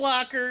 ad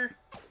blocker.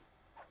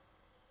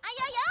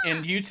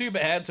 And YouTube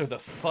ads are the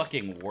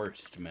fucking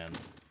worst, man.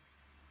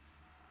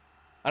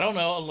 I don't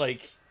know,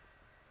 like,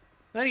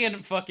 Then you end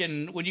up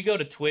fucking, when you go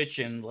to Twitch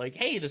and like,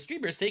 hey, the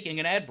streamer's taking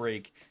an ad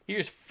break.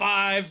 Here's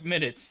 5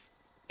 minutes,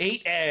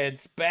 8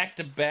 ads, back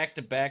to back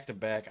to back to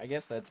back. I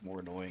guess that's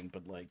more annoying,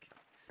 but like,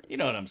 you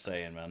know what I'm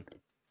saying, man.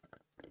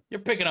 You're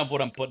picking up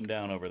what I'm putting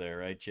down over there,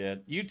 right,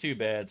 Chad? YouTube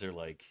ads are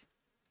like,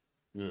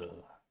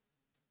 ugh.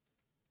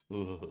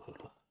 Ugh.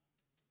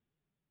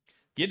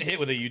 Getting hit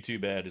with a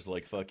YouTube ad is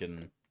like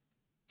fucking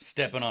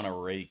stepping on a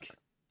rake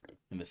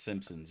in The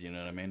Simpsons, you know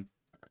what I mean?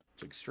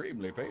 It's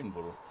extremely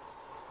painful.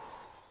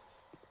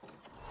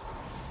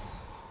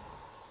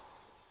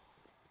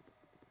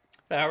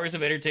 Hours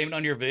of entertainment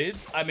on your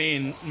vids? I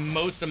mean,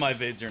 most of my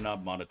vids are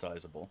not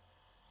monetizable.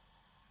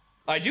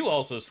 I do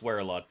also swear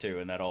a lot too,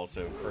 and that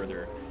also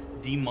further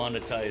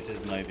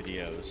demonetizes my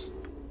videos.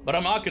 But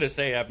I'm not gonna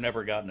say I've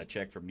never gotten a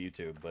check from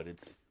YouTube, but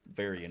it's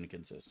very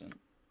inconsistent.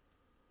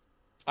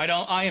 I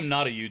am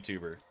not a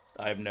YouTuber.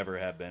 I've never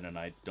have been, and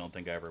I don't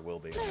think I ever will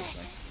be,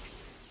 honestly.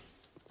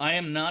 I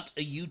am not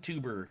a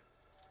YouTuber.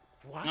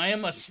 What? I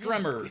am a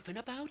strummer.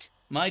 About?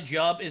 My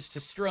job is to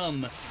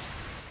strum.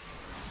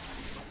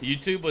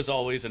 YouTube was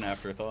always an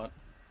afterthought.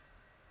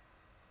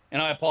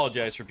 And I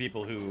apologize for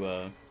people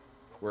who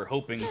were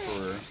hoping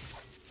for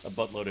a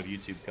buttload of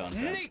YouTube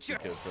content.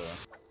 Because,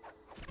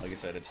 like I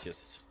said, it's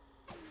just...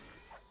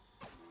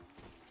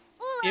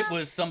 It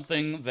was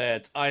something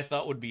that I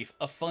thought would be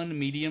a fun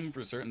medium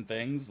for certain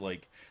things,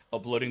 like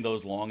uploading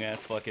those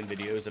long-ass fucking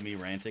videos of me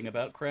ranting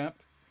about crap,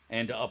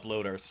 and to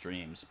upload our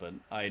streams, but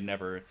I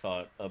never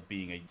thought of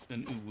being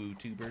an UwU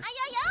tuber.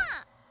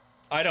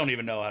 I don't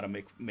even know how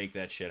to make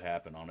that shit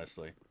happen,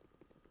 honestly.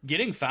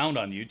 Getting found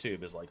on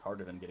YouTube is, like,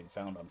 harder than getting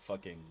found on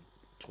fucking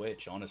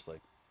Twitch, honestly.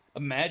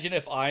 Imagine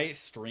if I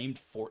streamed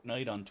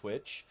Fortnite on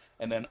Twitch,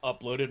 and then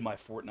uploaded my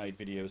Fortnite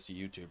videos to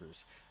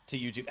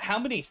YouTube. How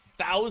many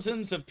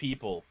thousands of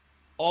people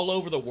all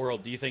over the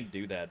world do you think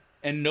do that?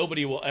 And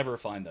nobody will ever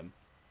find them.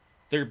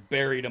 They're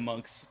buried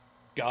amongst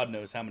God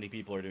knows how many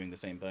people are doing the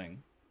same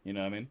thing. You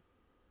know what I mean?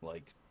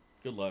 Like,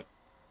 good luck.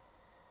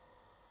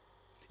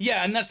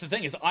 Yeah, and that's the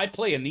thing, is I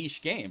play a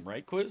niche game,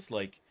 right, Quiz?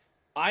 Like,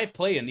 I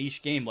play a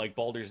niche game like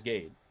Baldur's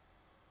Gate.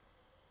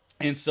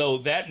 And so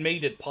that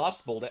made it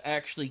possible to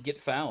actually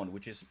get found,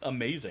 which is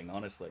amazing,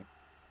 honestly.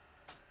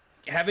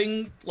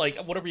 Having, like,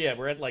 what are we at?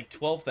 We're at, like,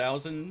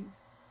 12,000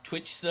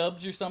 Twitch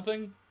subs or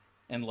something?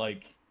 And,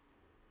 like,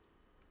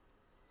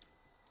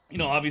 you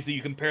know, obviously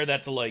you compare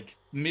that to, like,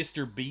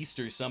 Mr. Beast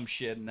or some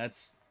shit, and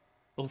that's...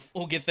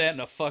 We'll get that in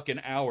a fucking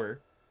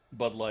hour.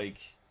 But, like...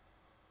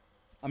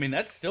 I mean,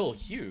 that's still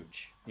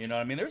huge. You know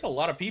what I mean? There's a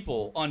lot of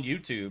people on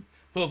YouTube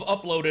who have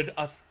uploaded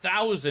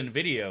 1,000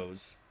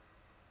 videos,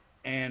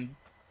 and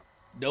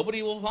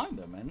nobody will find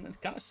them, and it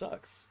kind of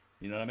sucks.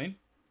 You know what I mean?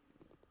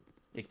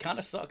 It kind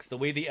of sucks, the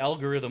way the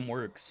algorithm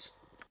works.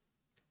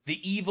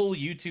 The evil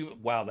YouTube...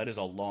 Wow, that is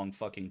a long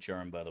fucking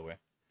charm, by the way.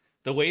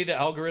 The way the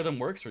algorithm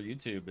works for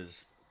YouTube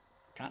is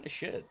kind of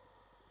shit.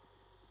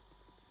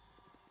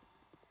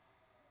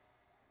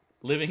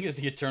 Living is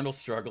the eternal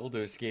struggle to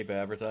escape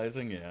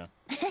advertising, yeah.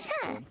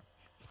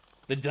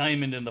 The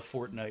diamond in the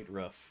Fortnite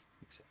rough.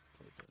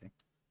 Exactly, buddy.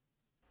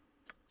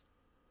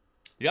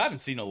 Yeah, I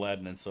haven't seen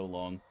Aladdin in so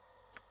long.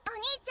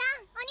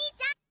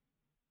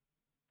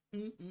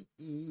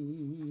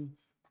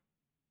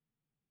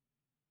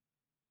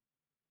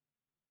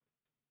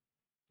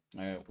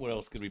 Alright, what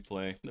else could we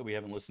play that we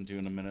haven't listened to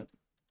in a minute?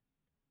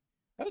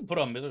 I haven't put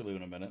on Miserloo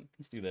in a minute.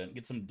 Let's do that.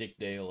 Get some Dick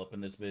Dale up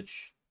in this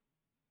bitch.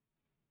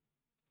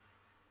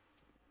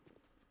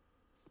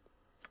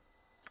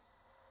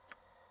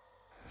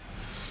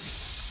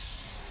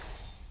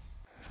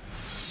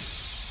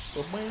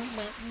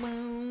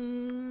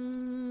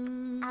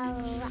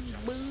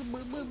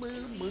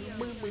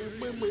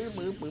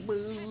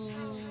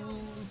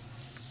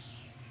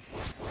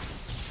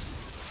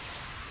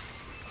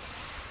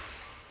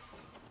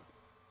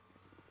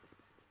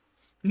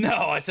 No,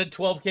 I said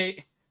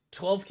 12K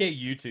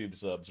YouTube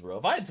subs, bro.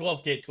 If I had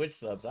 12K Twitch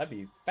subs, I'd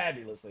be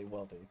fabulously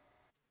wealthy.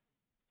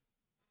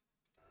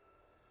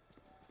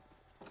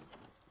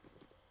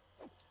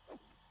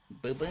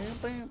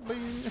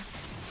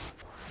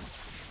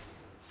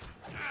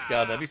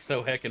 God, that'd be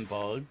so heckin'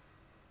 balled.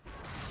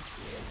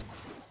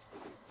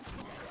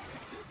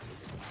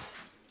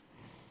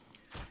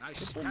 I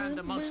stand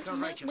amongst the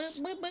righteous.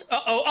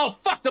 Uh-oh, oh,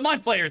 fuck, the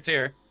Mind Flayer's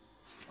here.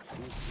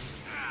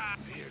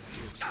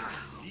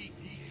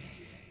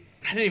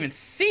 I didn't even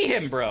see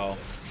him, bro.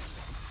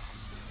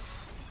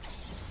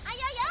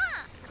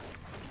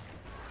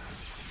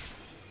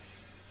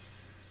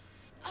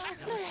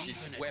 This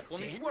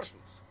weapon is worthless.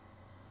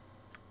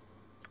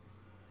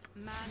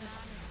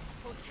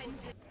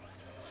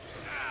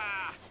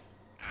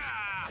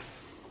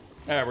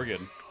 Alright, we're good.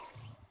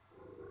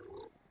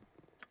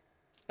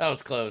 That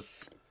was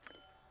close.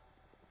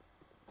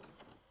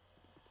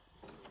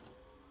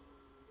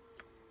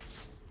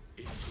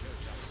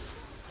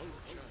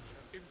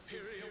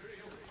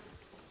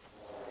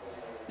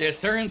 Yeah,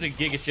 Surin's a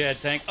Giga Chad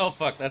tank. Oh,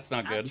 fuck, that's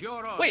not good.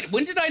 Wait,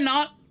 when did I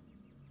not?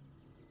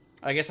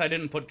 I guess I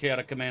didn't put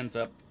chaotic commands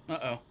up.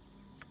 Uh-oh.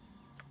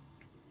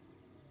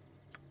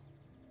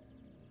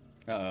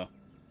 Uh-oh.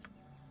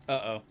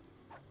 Uh-oh.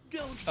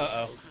 Don't Uh-oh.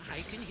 yell.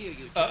 I can hear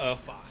you just Uh-oh.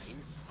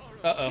 fine.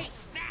 Uh-oh. Take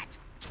that,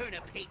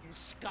 turnip-hating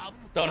scum.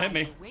 Don't hit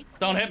me.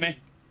 Don't hit me.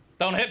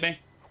 Don't hit me.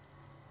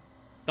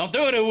 Don't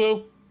do it,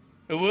 UwU.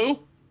 UwU?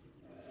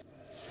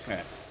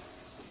 Alright.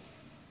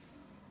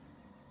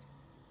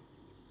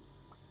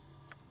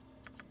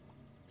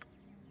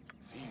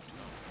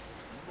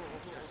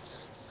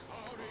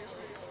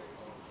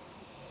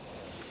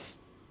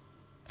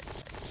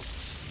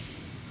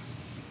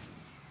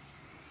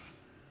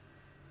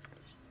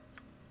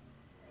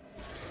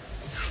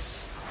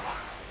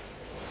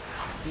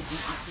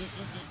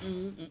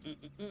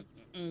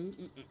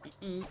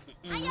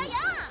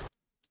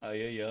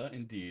 Yeah,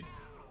 indeed.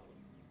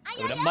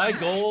 My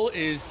goal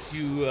is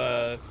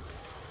to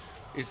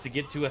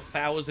get to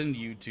 1,000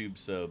 YouTube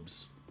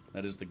subs.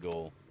 That is the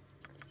goal.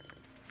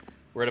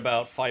 We're at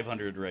about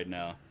 500 right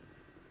now.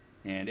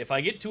 And if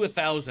I get to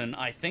 1,000,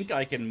 I think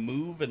I can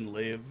move and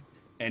live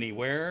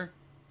anywhere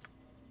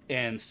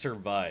and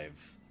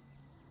survive.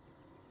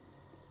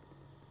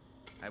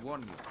 I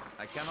warn you,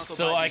 I cannot.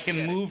 So I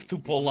can move to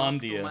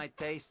Polandia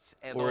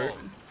or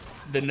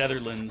the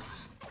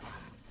Netherlands.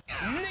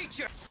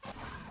 Nature.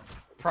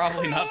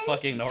 Probably not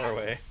fucking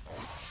Norway.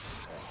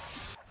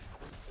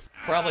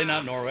 Probably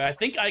not Norway. I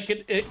think I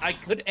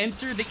could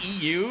enter the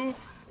EU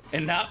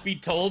and not be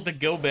told to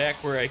go back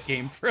where I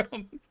came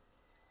from.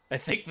 I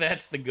think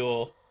that's the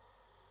goal.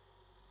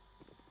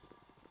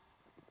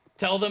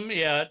 Tell them,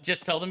 yeah,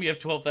 just tell them you have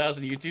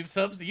 12,000 YouTube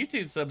subs. The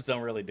YouTube subs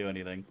don't really do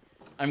anything.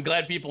 I'm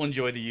glad people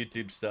enjoy the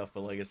YouTube stuff,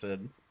 but like I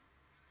said,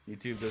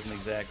 YouTube doesn't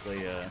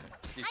exactly,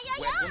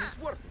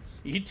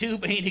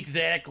 YouTube ain't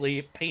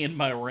exactly paying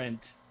my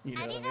rent. You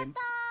know what I mean?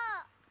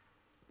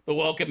 But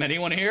welcome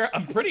anyone here.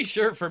 I'm pretty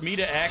sure for me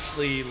to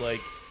actually,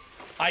 like,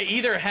 I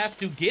either have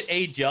to get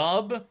a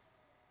job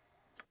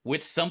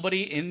with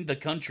somebody in the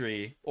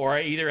country, or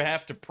I either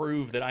have to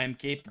prove that I am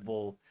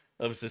capable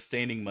of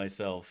sustaining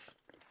myself.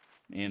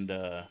 And,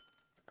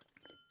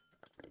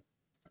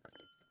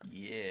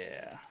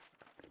 yeah.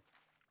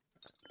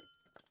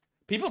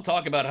 People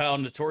talk about how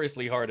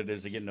notoriously hard it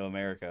is to get into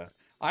America.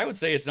 I would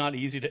say it's not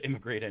easy to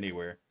immigrate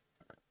anywhere.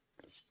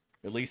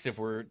 At least if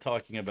we're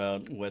talking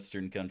about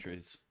Western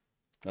countries.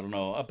 I don't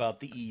know about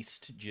the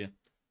East,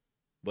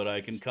 but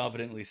I can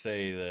confidently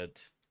say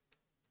that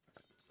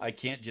I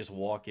can't just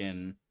walk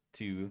in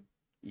to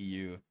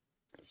EU.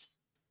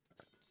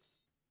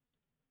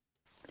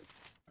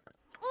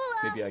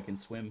 Maybe I can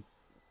swim.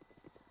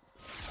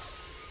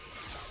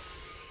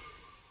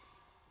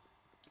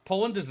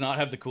 Poland does not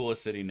have the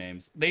coolest city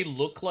names. They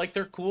look like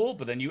they're cool,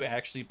 but then you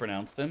actually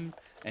pronounce them,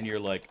 and you're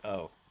like,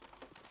 oh.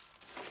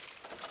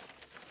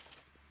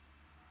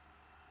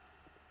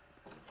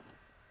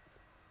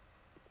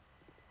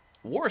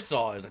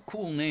 Warsaw is a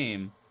cool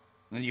name.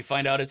 And then you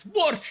find out it's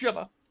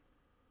Warszawa.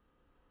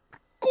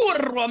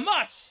 Kurwa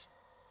mać!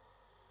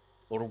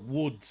 Or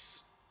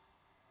Woods.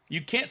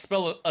 You can't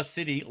spell a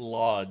city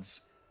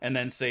Lodz and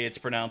then say it's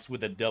pronounced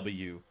with a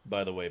W,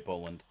 by the way,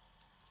 Poland.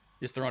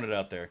 Just throwing it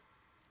out there.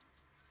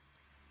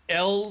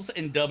 L's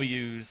and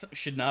W's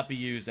should not be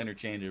used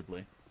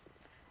interchangeably.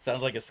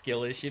 Sounds like a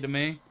skill issue to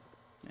me.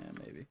 Yeah,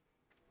 maybe.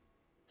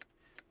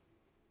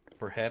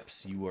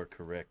 Perhaps you are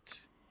correct.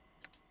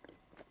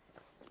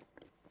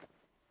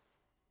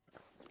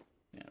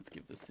 Yeah, let's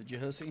give this to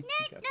Jehussy.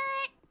 Okay.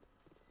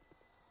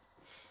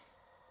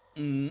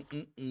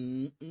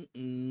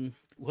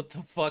 What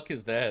the fuck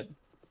is that?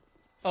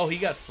 Oh, he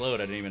got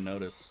slowed. I didn't even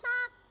notice.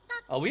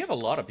 Oh, we have a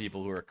lot of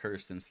people who are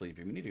cursed and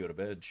sleepy. We need to go to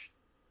bed.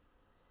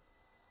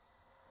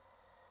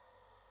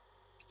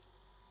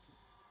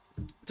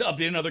 To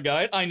update another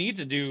guide, I need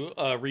to do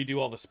redo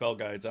all the spell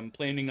guides. I'm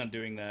planning on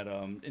doing that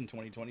in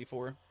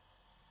 2024.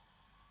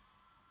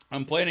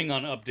 I'm planning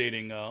on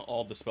updating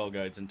all the spell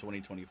guides in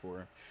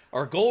 2024.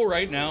 Our goal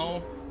right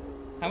now,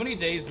 how many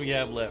days do we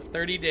have left?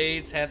 30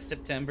 days, half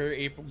September,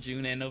 April,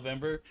 June, and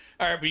November.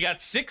 All right, we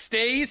got 6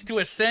 days to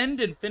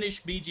ascend and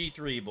finish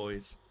BG3,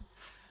 boys.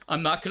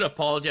 I'm not going to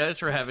apologize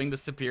for having the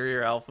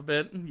superior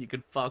alphabet. You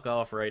can fuck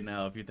off right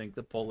now if you think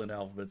the Poland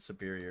alphabet's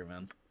superior,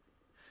 man.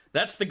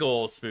 That's the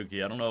goal,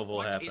 Spooky. I don't know if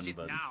it'll happen,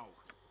 but now?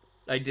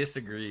 I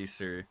disagree,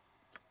 sir.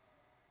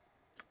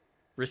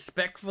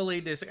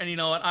 Respectfully disagree. And you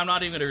know what? I'm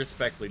not even going to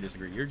respectfully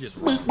disagree. You're just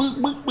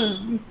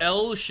wrong.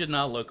 L should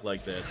not look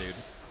like that, dude.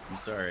 I'm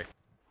sorry.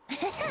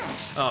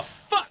 Oh,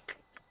 fuck!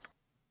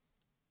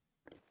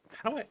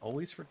 How do I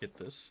always forget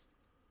this?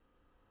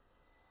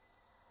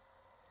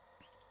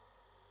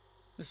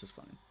 This is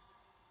fine.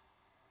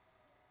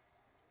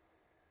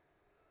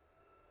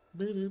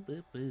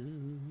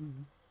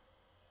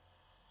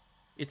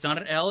 It's not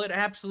an L. It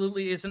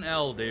absolutely is an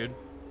L, dude.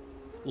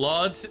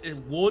 Woods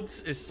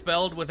is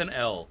spelled with an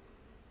L.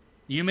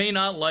 You may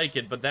not like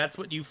it, but that's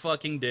what you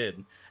fucking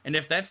did. And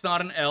if that's not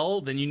an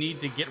L, then you need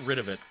to get rid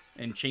of it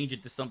and change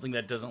it to something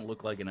that doesn't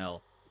look like an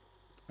L.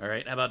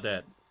 Alright, how about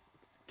that?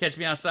 Catch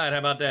me outside, how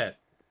about that?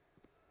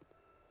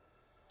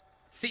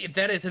 See,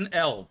 that is an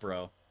L,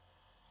 bro.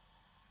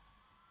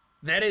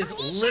 That is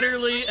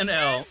literally an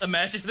L.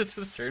 Imagine this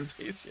was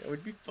turn-based. Yeah, I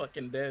would be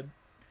fucking dead.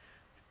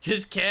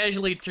 just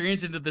casually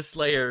turns into the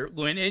Slayer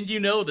and you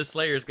know the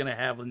Slayer's gonna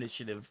have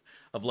initiative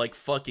of like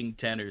fucking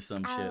 10 or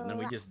some shit, and then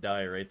we just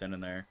die right then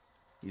and there.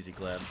 Easy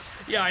clap.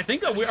 Yeah, I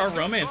think that our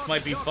romance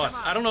might be fucked.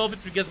 I don't know if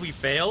it's because we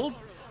failed,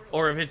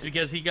 or if it's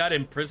because he got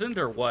imprisoned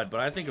or what, but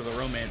I think the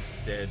romance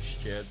is dead.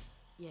 Shit.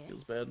 Yes.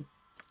 Feels bad.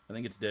 I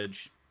think it's dead.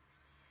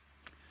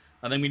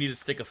 I think we need to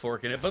stick a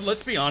fork in it. But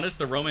let's be honest,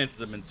 the romances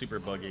have been super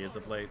buggy as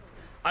of late.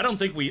 I don't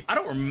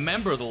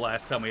remember the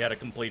last time we had a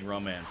complete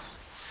romance.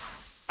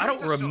 I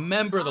don't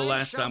remember the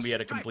last time we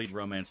had a complete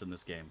romance in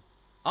this game.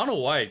 I don't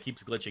know why it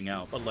keeps glitching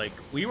out, but like,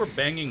 we were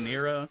banging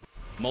Nira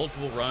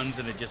multiple runs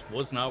and it just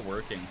was not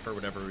working for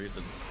whatever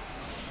reason.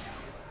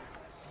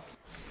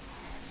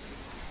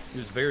 It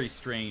was very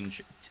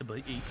strange to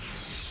beach.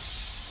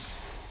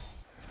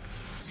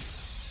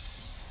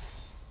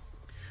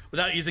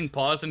 Without using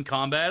pause in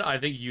combat, I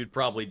think you'd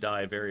probably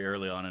die very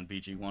early on in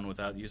BG1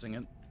 without using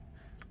it.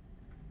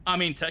 I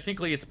mean,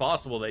 technically it's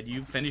possible that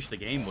you finish the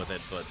game with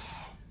it, but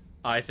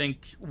I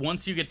think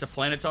once you get to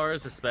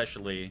Planetars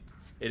especially,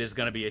 it is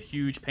going to be a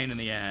huge pain in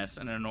the ass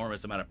and an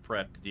enormous amount of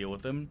prep to deal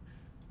with them.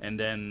 And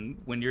then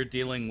when you're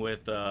dealing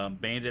with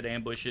bandit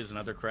ambushes and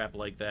other crap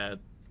like that,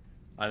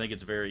 I think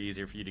it's very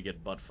easy for you to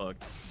get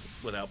butt-fucked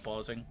without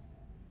pausing.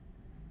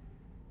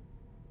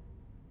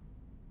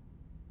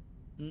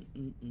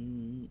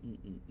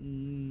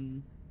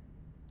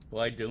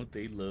 Why don't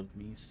they love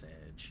me,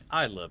 Sag?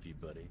 I love you,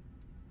 buddy.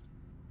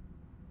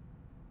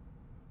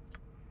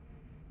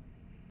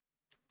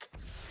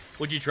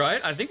 Would you try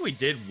it? I think we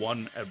did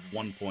one at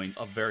one point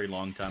a very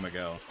long time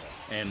ago.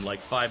 And like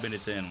 5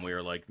 minutes in, we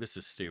were like, this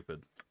is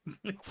stupid.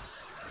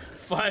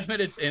 5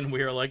 minutes in,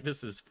 we were like,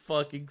 this is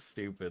fucking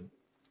stupid.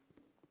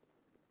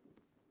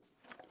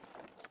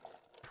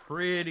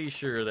 Pretty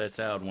sure that's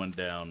how it went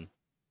down.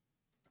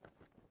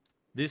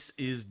 This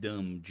is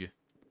dumb.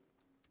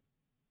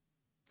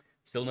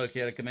 Still no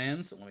chaotic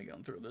commands? Let me go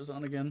through this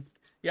on again.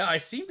 Yeah, I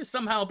seem to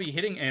somehow be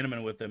hitting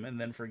Animan with them and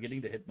then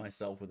forgetting to hit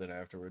myself with it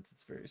afterwards.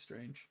 It's very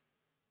strange.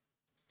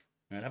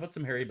 Alright, how about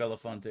some Harry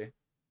Belafonte?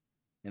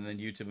 And then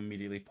YouTube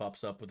immediately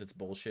pops up with its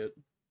bullshit.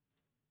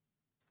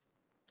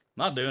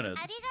 Not doing it.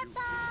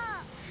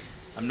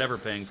 I'm never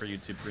paying for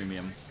YouTube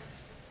Premium.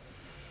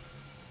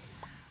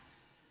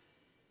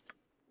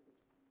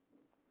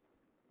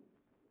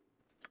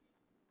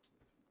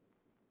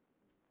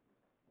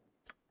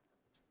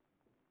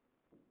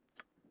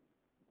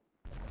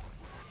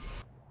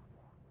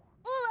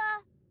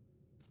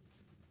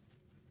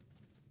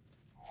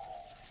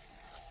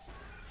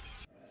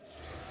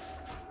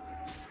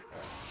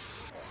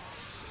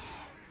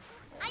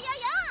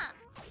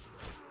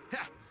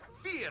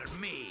 Fear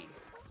me!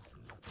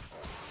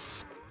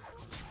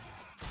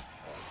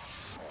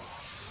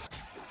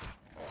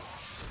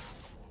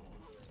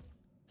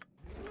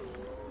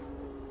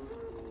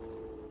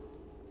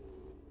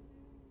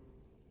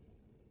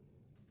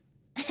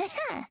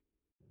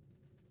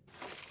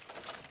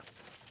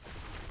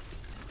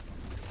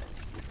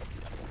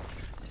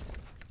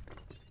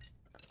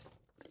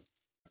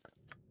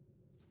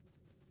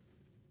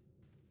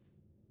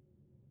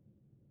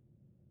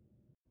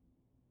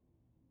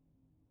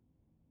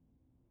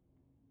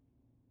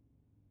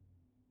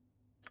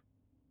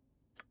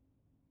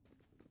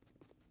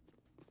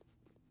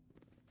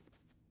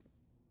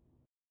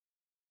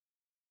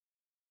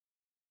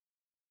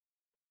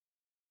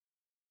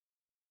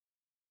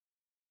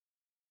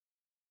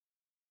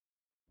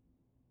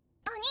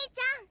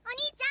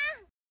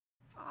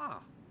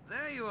 Ah,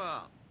 there you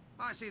are.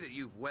 I see that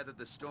you've weathered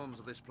the storms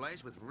of this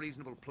place with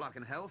reasonable pluck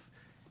and health.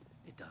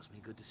 It does me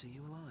good to see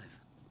you alive.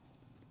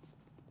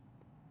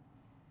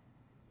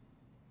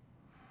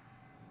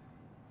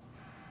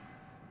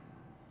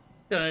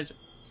 Yeah,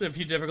 it's a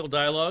few difficult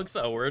dialogues.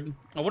 Oh, word.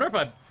 I wonder if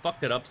I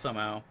fucked it up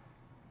somehow.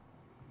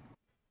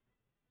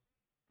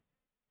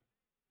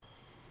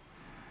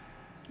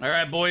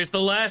 Alright, boys,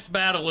 the last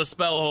battle is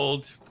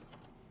Spellhold.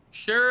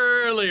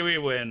 Surely we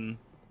win.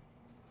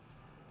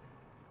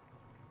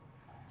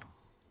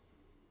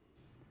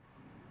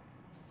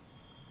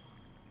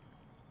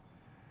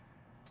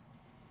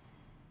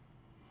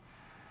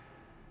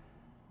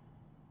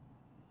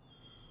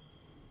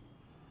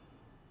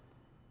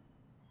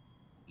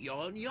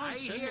 Jon I Jonsson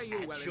hear you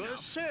at well your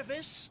enough.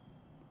 service.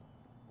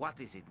 What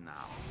is it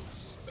now?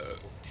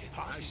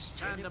 I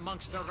stand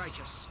amongst the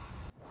righteous.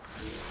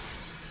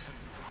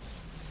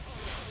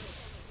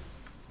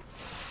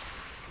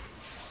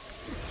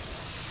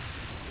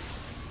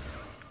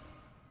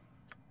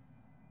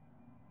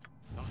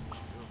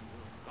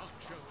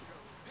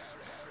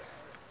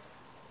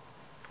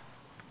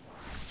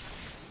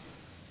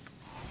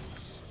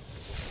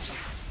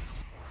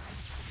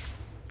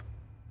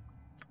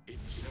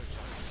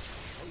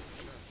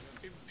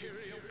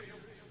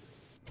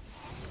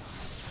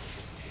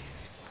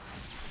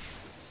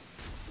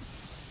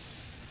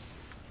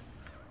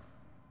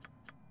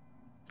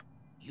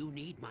 You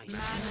need my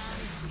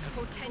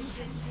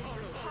Potentis.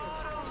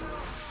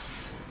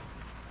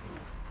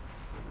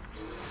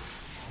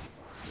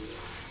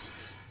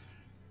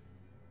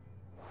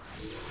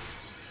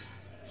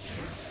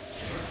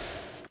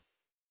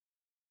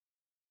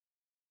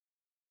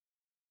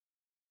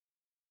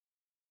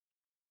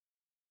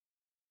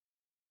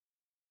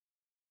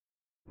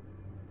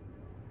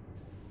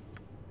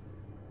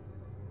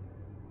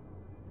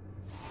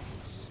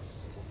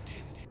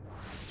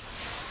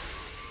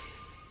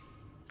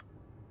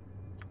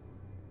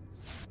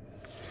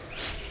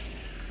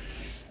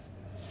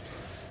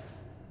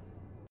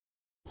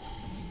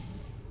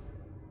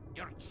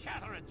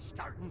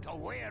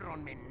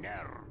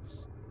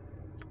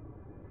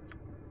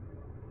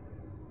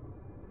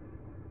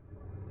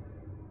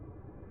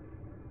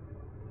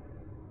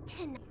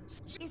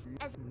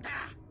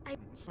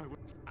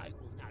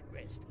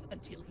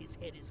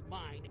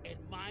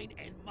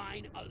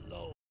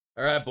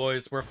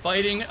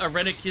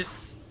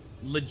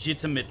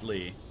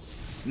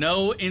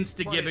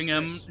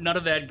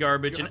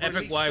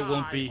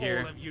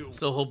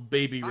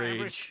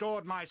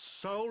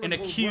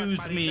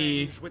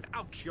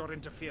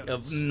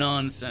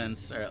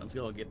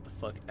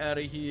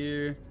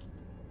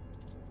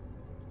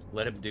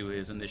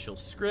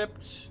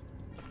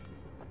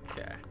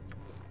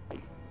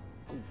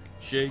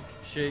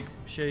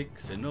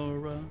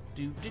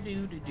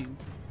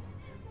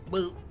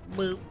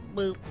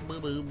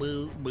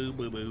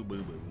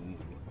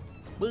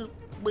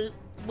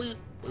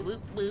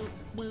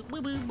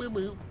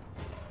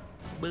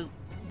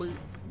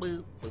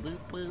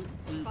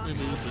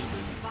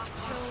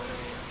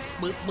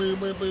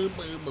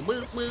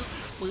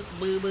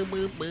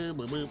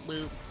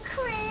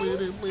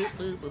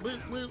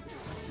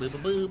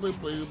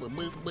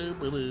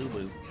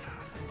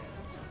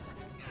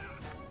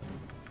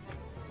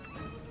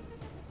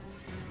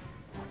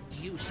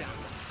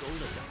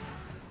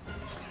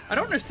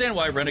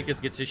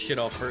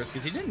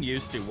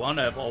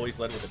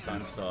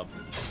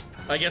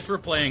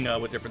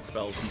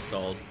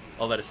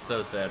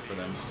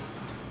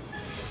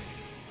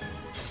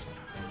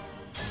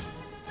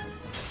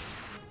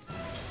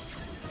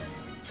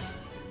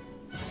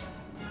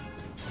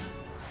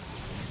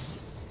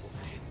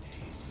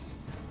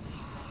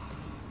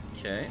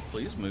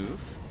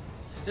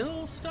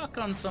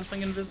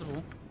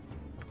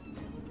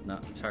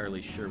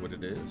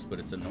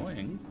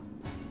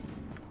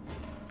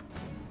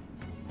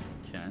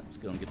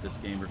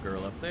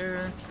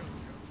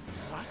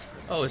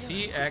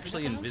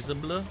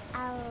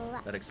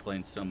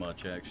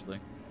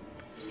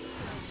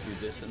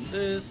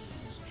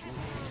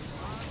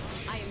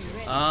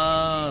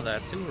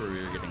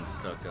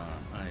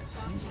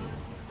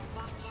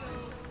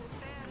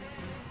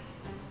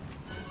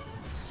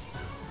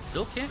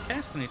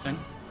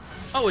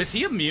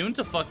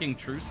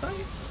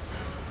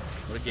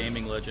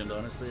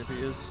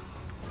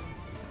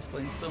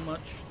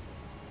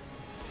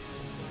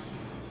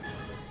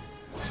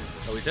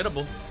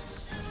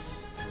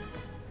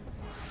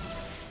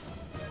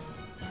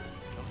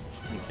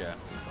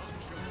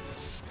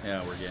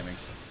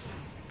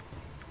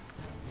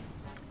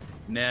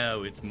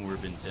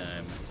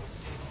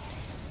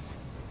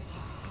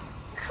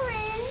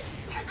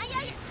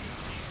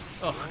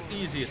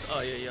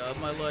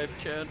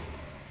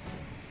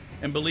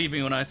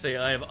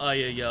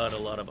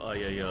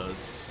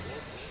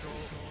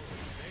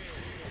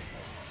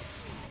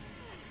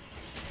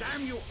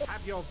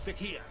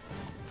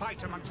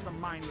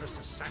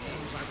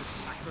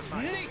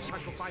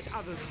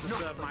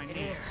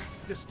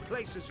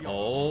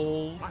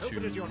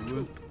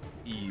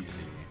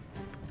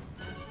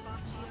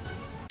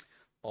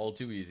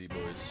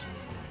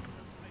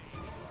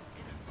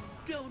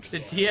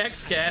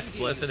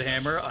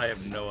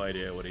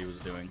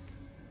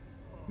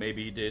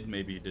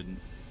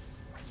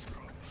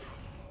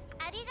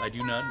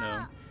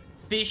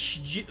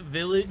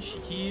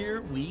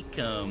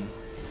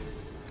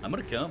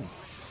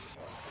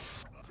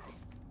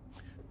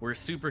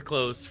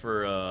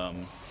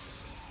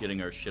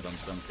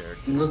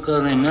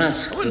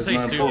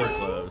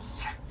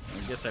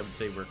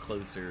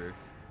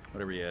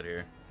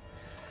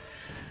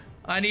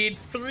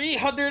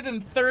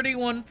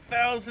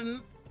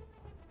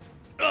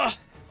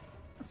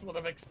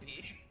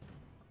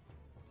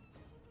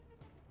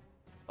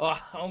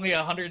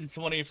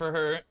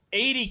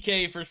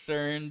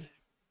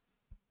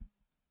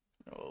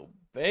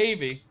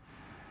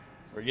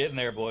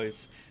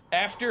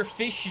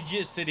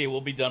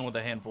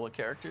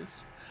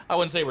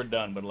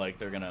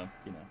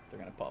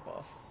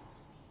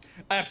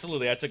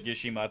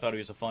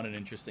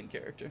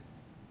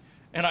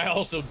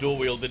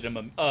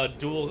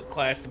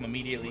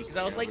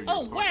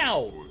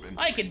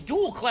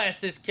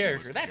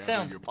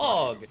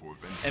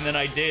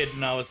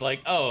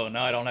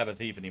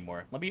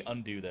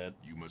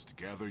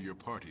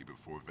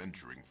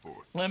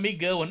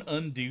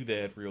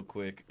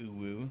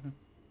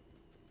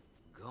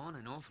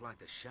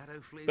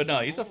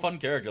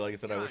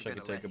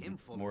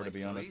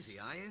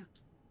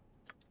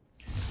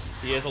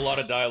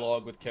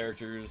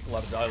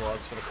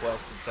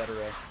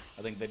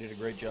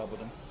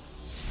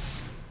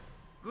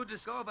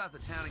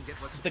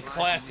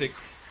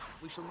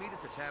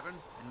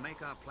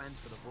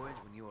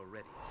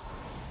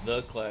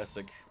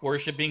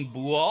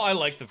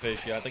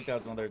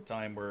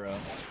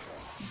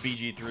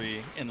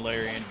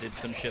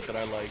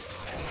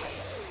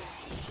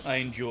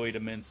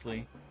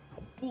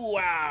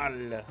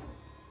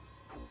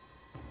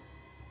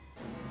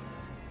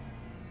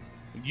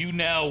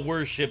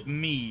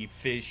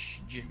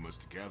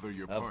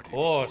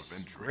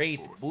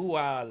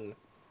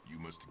 You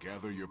must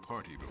gather your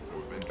party before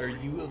Are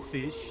venturing you forth. a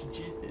fish?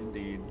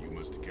 Indeed. You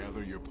must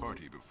gather your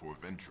party before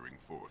venturing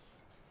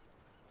forth.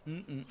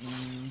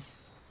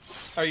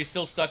 Are you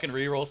still stuck in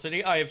reroll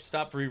city? I have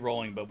stopped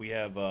rerolling, but we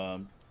have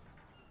a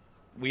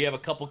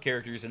couple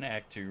characters in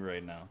Act 2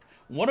 right now.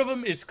 One of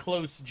them is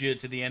close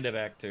to the end of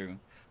Act 2,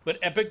 but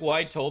Epic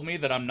Wide told me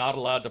that I'm not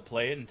allowed to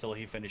play it until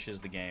he finishes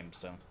the game,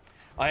 so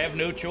I have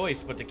no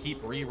choice but to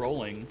keep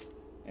rerolling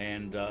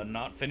and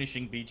not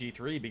finishing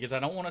BG3 because I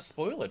don't want to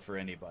spoil it for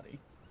anybody.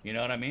 You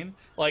know what I mean?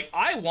 Like,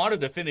 I wanted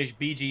to finish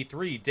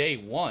BG3 day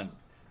one,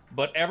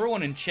 but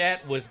everyone in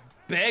chat was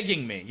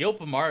begging me.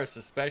 Yopamaris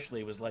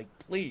especially was like,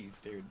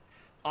 please, dude,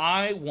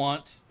 I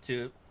want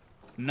to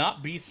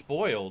not be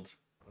spoiled.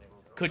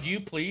 Could you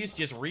please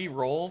just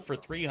re-roll for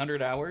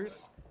 300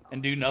 hours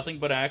and do nothing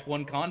but Act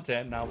 1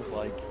 content? And I was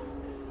like,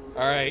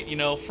 all right, you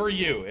know, for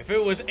you. If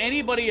it was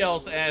anybody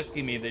else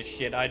asking me this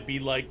shit, I'd be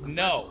like,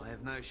 no. I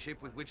have no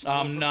ship with which to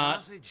I'm offer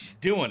not passage.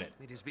 doing it.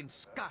 It has been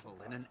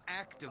scuttled in an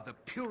act of the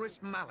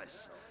purest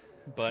malice.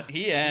 But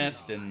he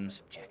asked, and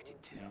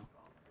you know,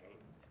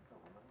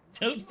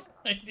 don't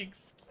find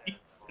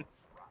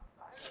excuses.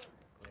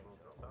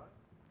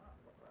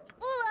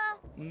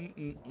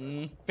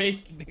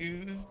 Fake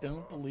news.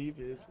 Don't believe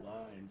his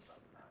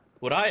lies.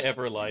 Would I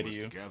ever lie to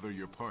you? Gather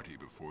your party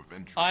before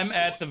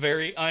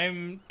venturing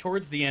I'm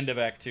towards the end of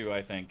Act 2,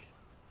 I think.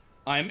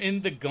 I'm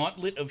in the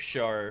Gauntlet of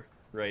Shar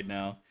right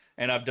now,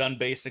 and I've done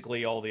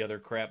basically all the other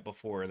crap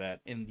before that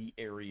in the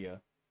area.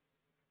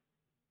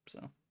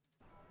 So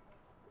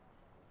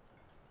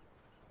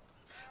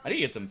I need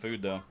to get some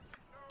food though.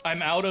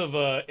 I'm out of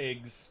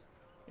eggs,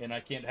 and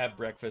I can't have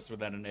breakfast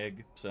without an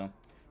egg, so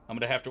I'm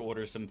gonna have to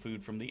order some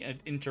food from the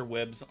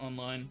interwebs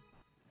online.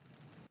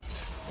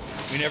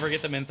 We never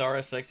get the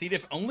Minthara sex scene.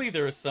 If only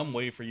there was some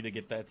way for you to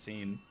get that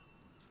scene.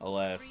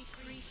 Alas.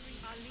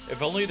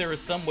 If only there was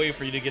some way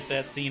for you to get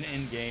that scene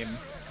in-game.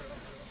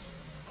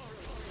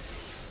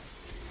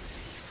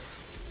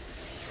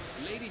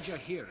 Lady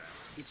Jahira,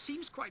 it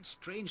seems quite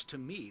strange to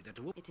me that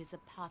it is a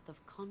path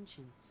of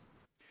conscience.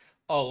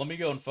 Oh, let me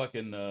go and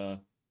fucking, go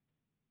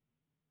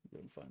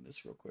and find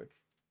this real quick.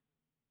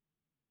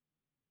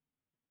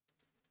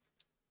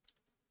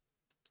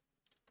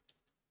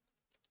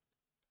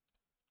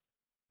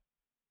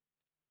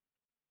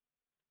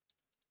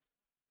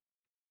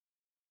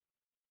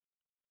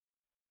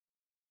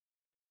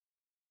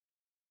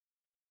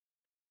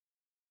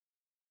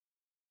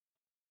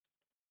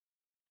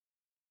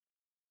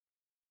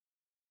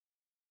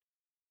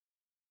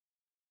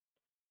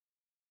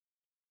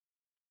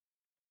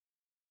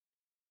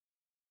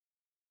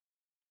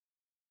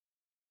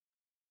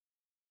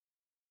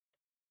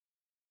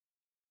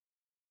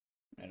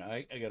 And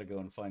I gotta go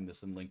and find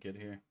this and link it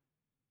here.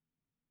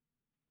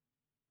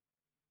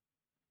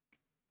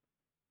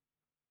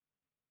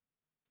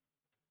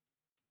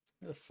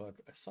 Where the fuck?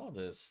 I saw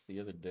this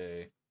the other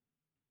day.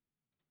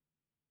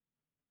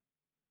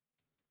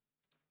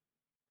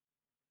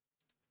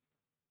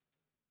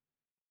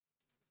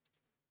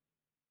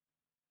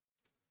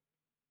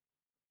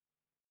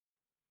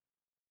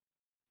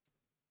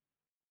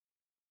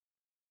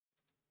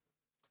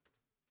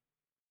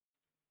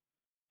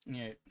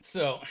 Yeah,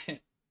 so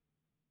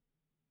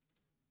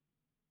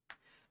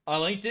I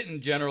linked it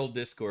in general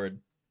Discord.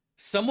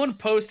 Someone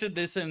posted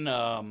this in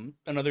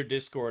another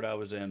Discord I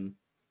was in.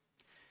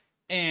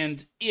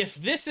 And if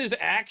this is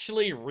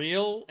actually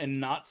real and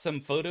not some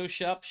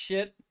Photoshop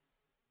shit,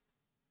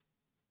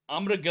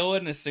 I'm gonna go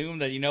ahead and assume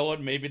that, you know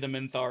what, maybe the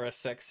Minthara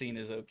sex scene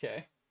is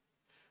okay.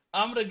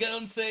 I'm gonna go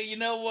and say, you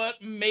know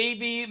what,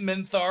 maybe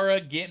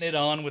Minthara getting it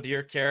on with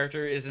your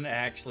character isn't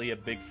actually a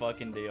big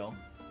fucking deal.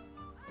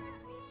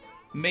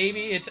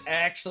 Maybe it's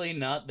actually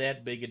not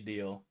that big a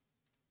deal.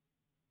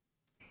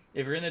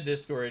 If you're in the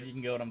Discord, you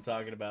can go what I'm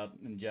talking about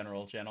in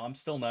general channel. I'm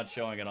still not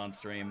showing it on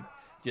stream,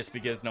 just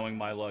because knowing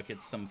my luck,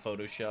 it's some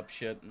Photoshop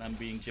shit and I'm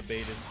being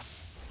debated.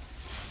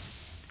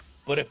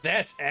 But if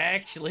that's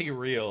actually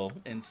real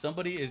and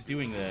somebody is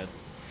doing that,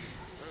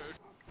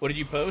 what did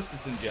you post?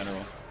 It's in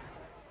general.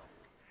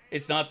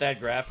 It's not that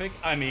graphic.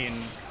 I mean,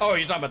 oh,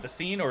 you're talking about the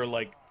scene or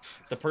like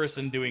the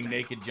person doing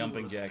naked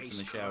jumping jacks in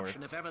the shower?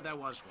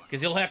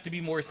 Because you'll have to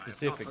be more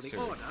specific, sir.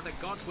 The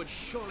gods would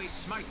surely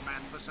smite man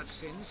for such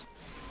sins.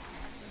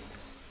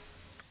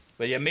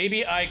 But yeah,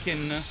 maybe I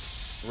can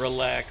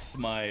relax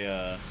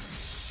my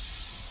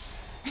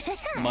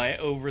my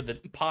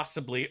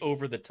possibly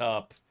over the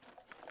top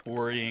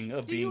worrying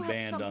of being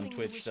banned on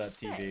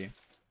Twitch.tv.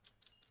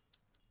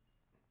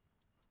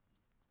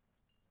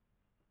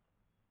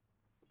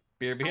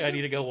 BRB, I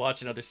need to go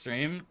watch another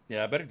stream.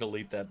 Yeah, I better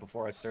delete that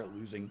before I start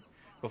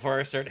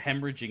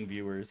hemorrhaging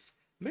viewers.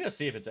 Let me go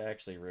see if it's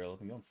actually real.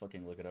 I'm gonna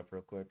fucking look it up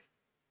real quick.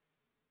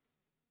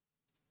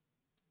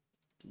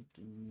 There's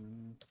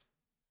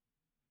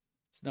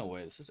no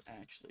way this is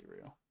actually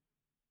real.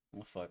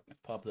 Oh fuck, it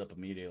popped up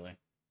immediately.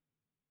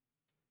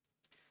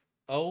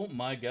 Oh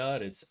my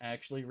god, it's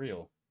actually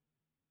real.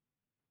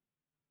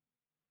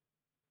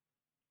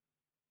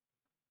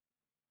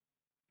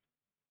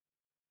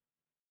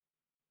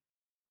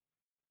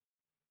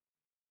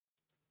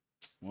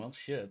 Well,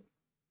 shit.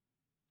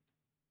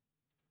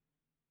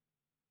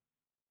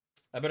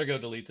 I better go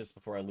delete this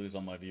before I lose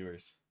all my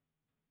viewers.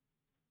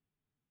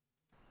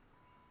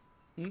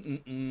 What's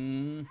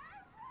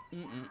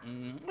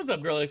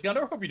up, Girl Scott? I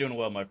hope you're doing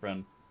well, my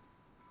friend.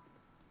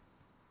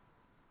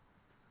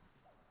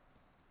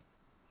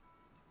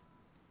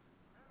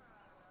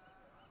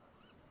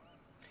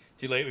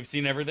 Too late. We've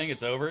seen everything.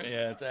 It's over.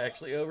 Yeah, it's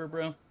actually over,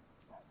 bro.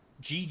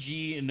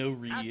 GG and no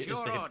re, as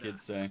the hip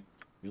kids say.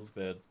 Feels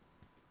bad.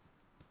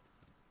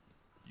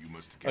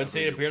 I'd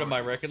say it appeared on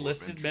my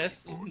recommended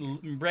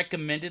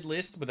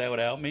list, but that would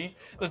help me.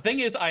 The thing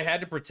is, I had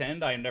to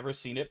pretend I had never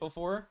seen it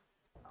before.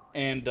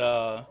 And,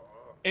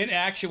 in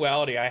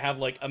actuality, I have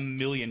like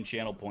 1,000,000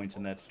 channel points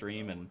in that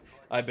stream, and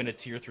I've been a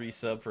tier 3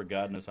 sub for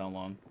God knows how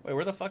long. Wait,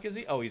 where the fuck is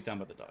he? Oh, he's down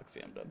by the dock.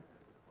 See, I'm done.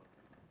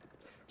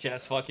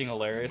 Chat's fucking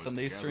hilarious on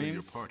these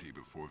streams.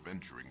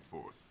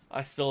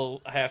 I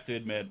still have to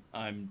admit,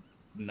 I'm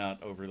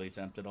not overly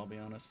tempted, I'll be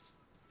honest.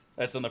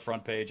 That's on the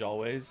front page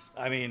always.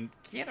 I mean,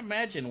 can't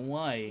imagine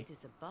why. It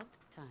is about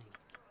time.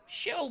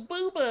 Show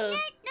booba!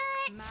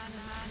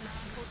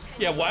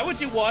 Yeah, why would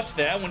you watch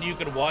that when you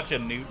could watch a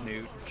Newt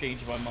Newt?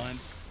 Changed my mind.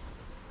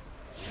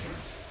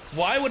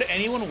 Why would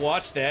anyone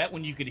watch that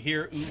when you could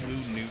hear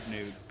UwU Newt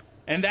Newt?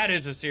 And that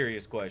is a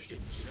serious question.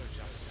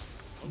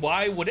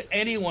 Why would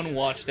anyone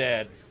watch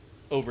that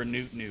over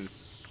Newt Newt?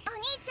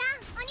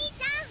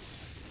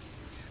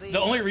 The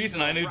only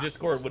reason I knew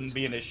Discord wouldn't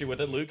be an issue with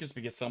it, Luke, is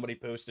because somebody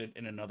posted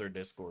in another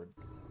Discord.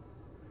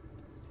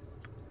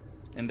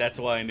 And that's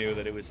why I knew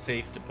that it was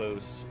safe to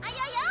post.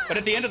 But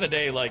at the end of the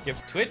day, like,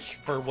 if Twitch,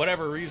 for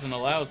whatever reason,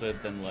 allows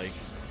it, then, like,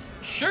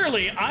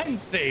 surely I'm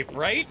safe,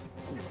 right?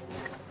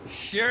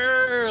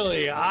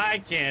 Surely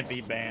I can't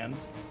be banned.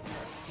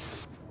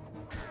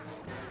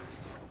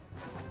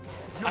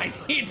 I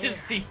need to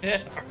see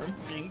that arm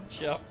being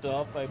chopped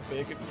off, I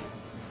beg of you.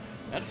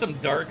 That's some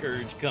Dark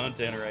Urge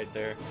content right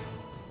there.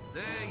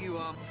 There you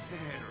are.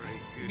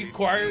 Very good.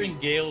 Acquiring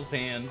Gale's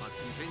hand. I've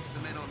convinced the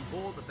men on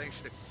board that they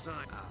should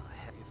accept.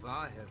 If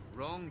I have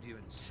wronged you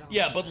in some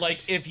Yeah, but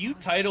like, if you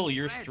title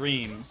your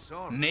stream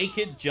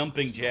 "Naked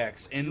Jumping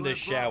Jacks in the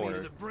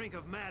Shower,"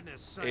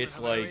 it's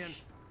like,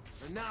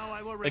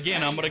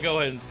 again, I'm gonna go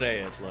ahead and say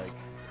it, like.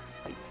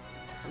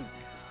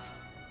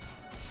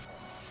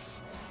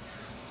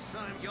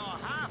 Son, you're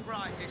half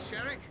right,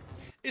 Sheriff.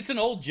 It's an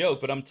old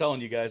joke, but I'm telling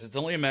you guys, it's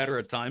only a matter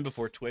of time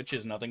before Twitch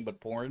is nothing but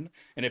porn.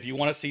 And if you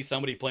want to see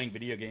somebody playing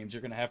video games,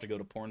 you're gonna have to go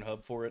to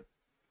Pornhub for it.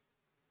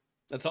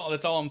 That's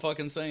all I'm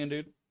fucking saying,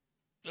 dude.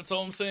 That's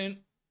all I'm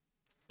saying.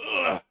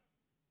 Ugh.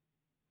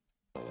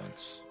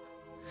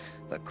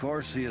 The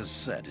course he has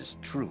set is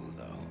true,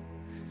 though.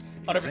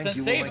 100%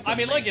 safe. I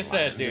mean, like you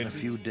said, dude. In a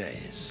few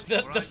days.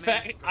 The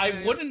fact I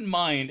wouldn't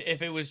mind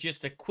if it was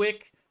just a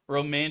quick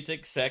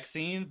romantic sex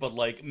scene, but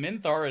like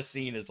Minthara's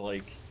scene is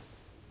like,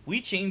 we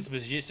changed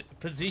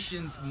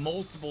positions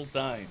multiple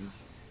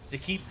times to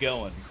keep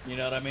going. You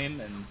know what I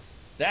mean? And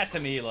that to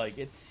me, like,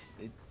 it's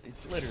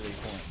literally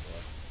porn, bro.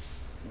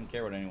 I don't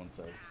care what anyone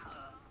says.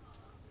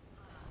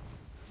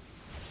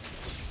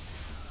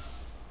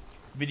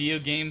 Video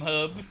game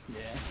hub,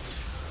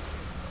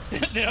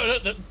 yeah. No,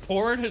 the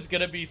porn is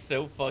gonna be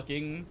so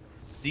fucking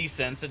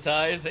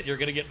desensitized that you're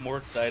gonna get more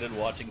excited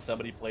watching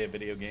somebody play a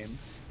video game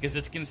because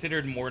it's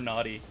considered more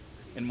naughty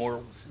and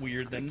more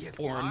weird than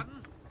porn.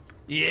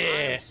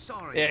 Yeah,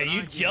 yeah,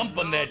 you jump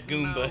on that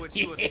Goomba.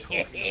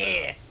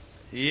 Yeah,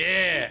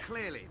 yeah.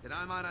 Clearly, that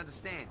I might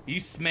understand. You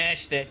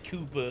smash that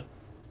Koopa.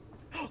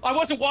 I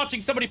wasn't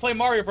watching somebody play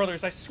Mario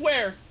Brothers. I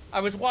swear, I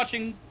was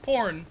watching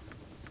porn.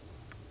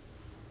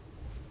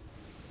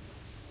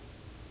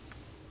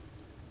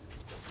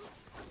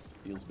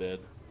 Feels bad.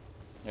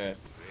 Alright.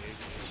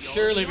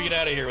 Surely we get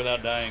out of here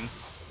without dying.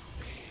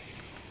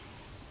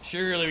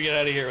 Surely we get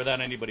out of here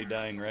without anybody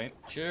dying, right?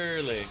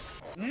 Surely.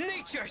 No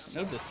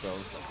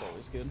dispels, that's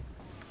always good.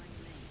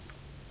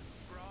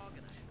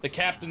 The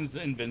captain's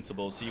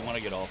invincible, so you want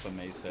to get off him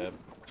ASAP.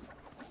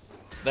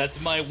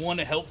 That's my one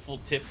helpful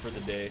tip for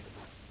the day.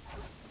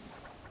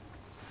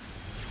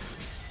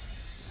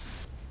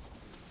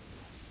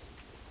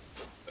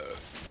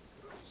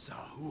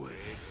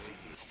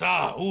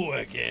 Sahu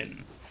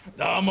again.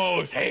 The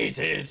most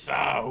hated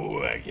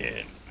Sahu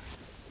again.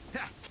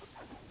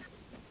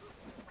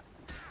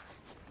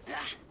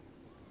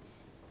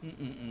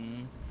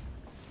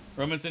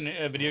 Romance in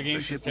video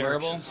games is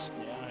terrible.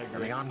 Yeah, I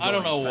agree. I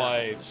don't know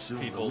why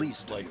people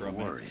like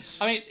romance.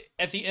 I mean,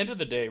 at the end of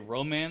the day,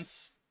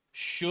 romance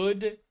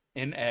should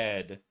and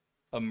add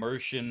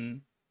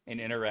immersion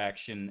and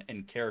interaction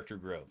and character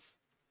growth.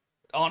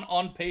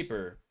 On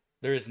paper,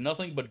 there is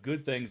nothing but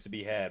good things to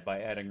be had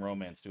by adding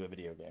romance to a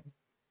video game.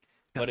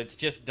 But it's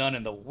just done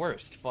in the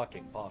worst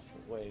fucking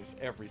possible ways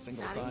every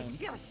single time.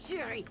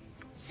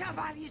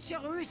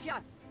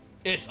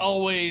 It's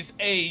always,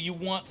 hey, you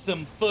want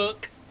some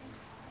fuck?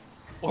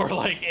 Or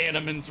like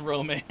Animan's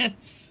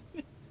romance.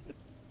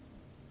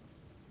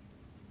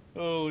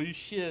 Holy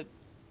shit.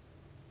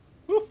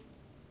 Woo.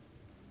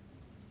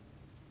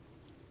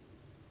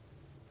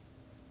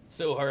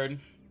 So hard.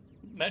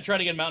 Try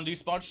to get Mountain Dew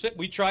sponsorship.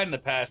 We tried in the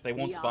past. They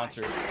won't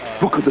sponsor.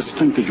 Look at the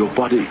strength of your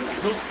body.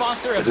 They'll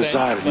sponsor The events,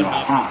 desire in but your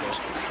not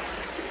heart.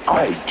 people.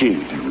 I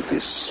gave you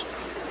this.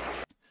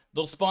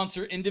 They'll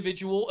sponsor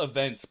individual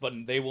events, but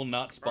they will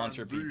not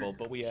sponsor people.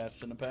 But we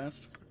asked in the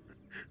past.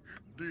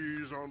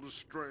 These are the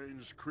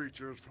strange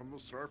creatures from the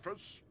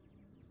surface.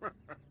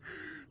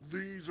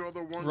 These are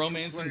the ones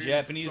Romance who in played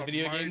Japanese the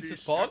video mighty games is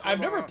Paul. I've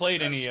never Sakura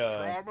played as any.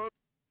 trauma.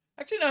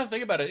 Actually, now that I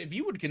think about it, if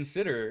you would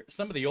consider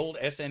some of the old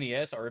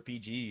SNES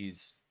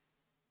RPGs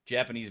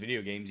Japanese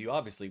video games, you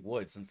obviously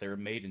would, since they were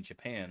made in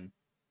Japan.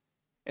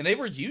 And they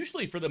were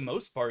usually, for the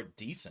most part,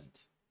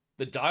 decent.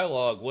 The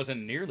dialogue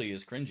wasn't nearly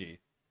as cringy.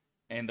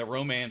 And the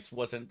romance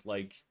wasn't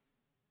like,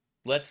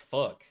 let's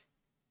fuck.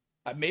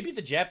 Maybe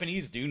the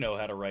Japanese do know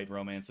how to write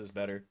romances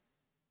better.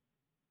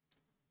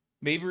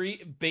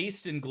 Maybe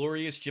based in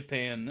glorious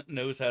Japan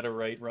knows how to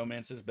write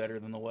romances better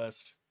than the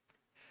West.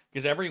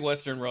 Because every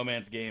Western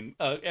romance game,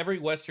 every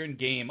Western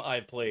game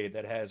I've played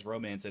that has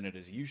romance in it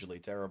is usually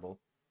terrible.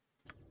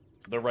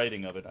 The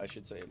writing of it, I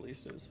should say, at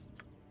least, is.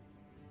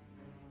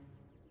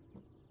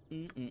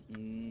 Maybe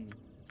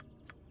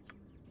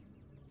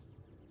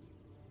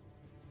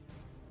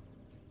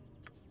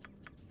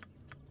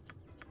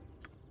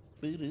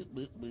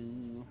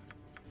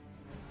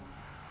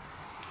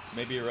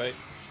you're right.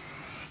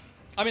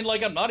 I mean,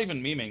 like, I'm not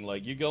even memeing.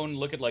 Like, you go and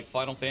look at, like,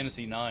 Final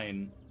Fantasy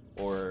IX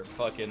or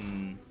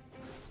fucking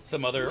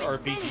some other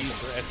RPGs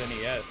for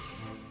SNES.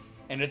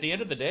 And at the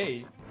end of the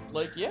day,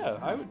 like,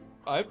 yeah,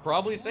 I'd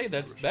probably say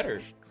that's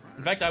better.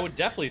 In fact, I would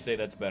definitely say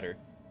that's better.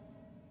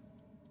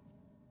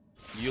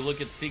 You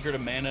look at Secret of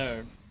Mana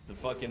or the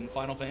fucking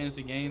Final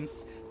Fantasy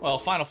games. Well,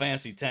 Final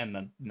Fantasy X,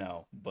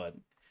 no, but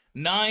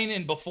 9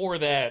 and before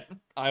that,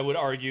 I would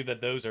argue that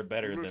those are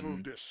better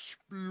than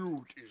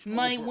Dispute is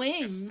my over.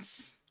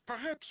 wings.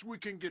 Perhaps we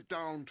can get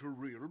down to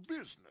real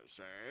business,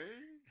 eh?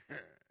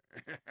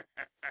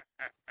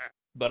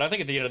 But I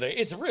think at the end of the day,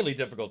 it's really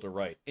difficult to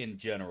write in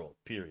general,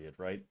 period,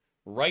 right?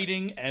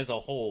 Writing as a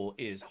whole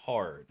is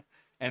hard.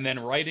 And then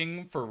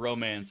writing for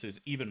romance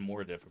is even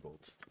more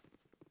difficult.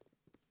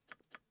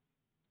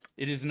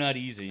 It is not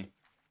easy.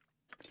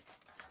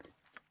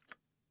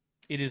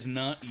 It is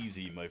not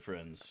easy, my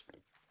friends.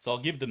 So I'll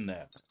give them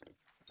that.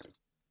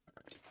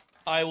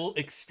 I will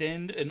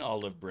extend an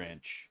olive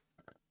branch.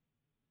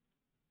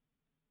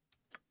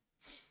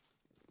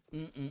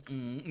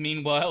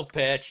 Meanwhile,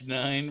 patch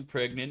 9,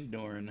 pregnant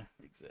Dorn.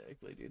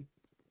 Exactly, dude.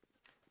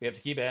 We have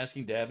to keep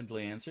asking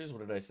Davently answers?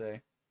 What did I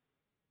say?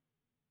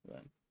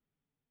 What?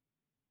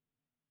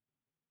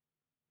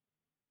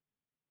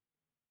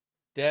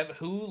 Dev,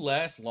 who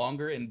lasts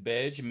longer in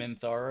Bedge,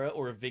 Minthara,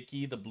 or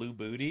Vicky the Blue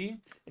Booty?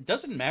 It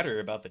doesn't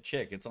matter about the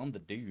chick, it's on the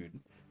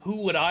dude.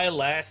 Who would I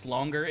last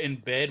longer in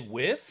bed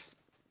with?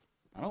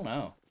 I don't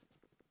know.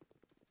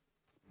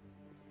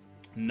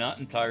 Not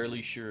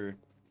entirely sure.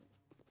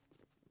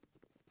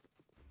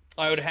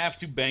 I would have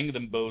to bang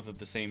them both at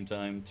the same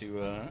time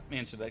to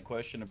answer that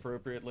question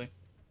appropriately.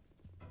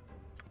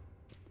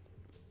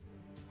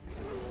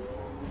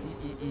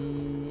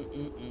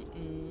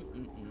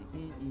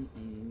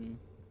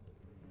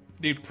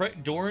 Dude,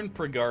 Pregnant Dorn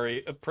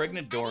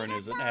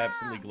is an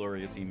absolutely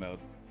glorious emote.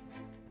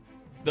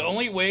 The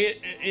only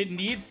way it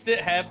needs to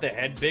have the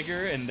head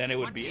bigger, and then it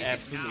would be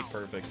absolutely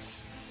perfect.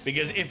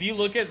 Because if you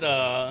look at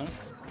the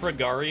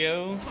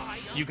Pregario,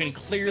 you can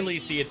clearly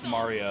see it's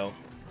Mario.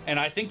 And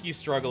I think you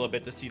struggle a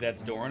bit to see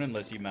that's Dorn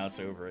unless you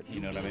mouse over it, you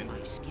know what I mean?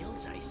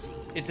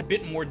 It's a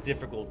bit more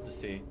difficult to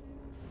see.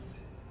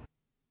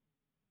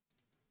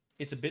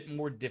 It's a bit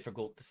more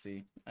difficult to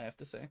see, I have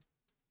to say.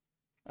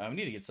 We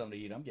need to get something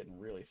to eat. I'm getting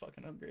really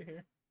fucking hungry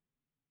here.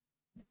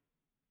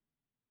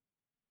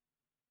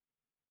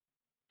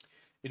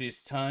 It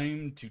is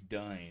time to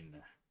dine.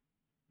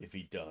 If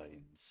he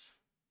dines,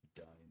 he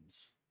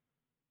dines.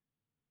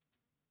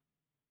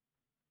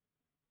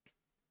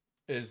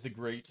 As the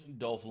great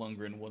Dolph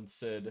Lundgren once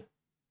said,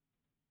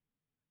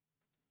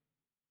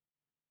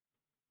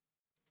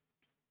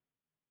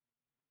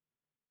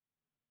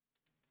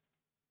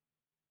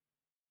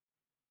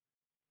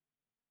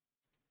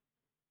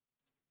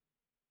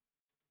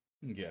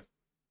 yeah.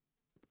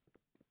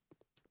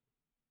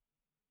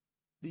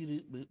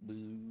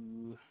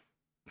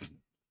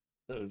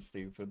 That was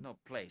stupid. No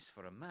place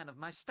for a man of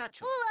my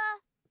stature.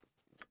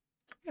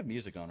 We have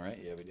music on, right?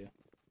 Yeah, we do.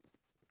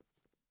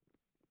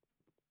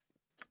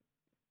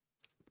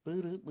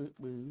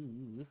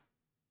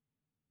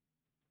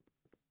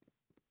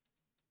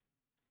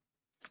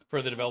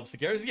 Further develops the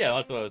characters. Yeah,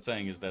 that's what I was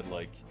saying, is that,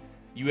 like,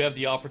 you have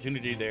the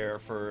opportunity there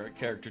for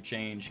character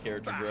change,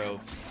 character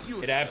growth.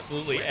 It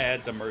absolutely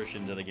adds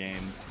immersion to the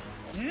game.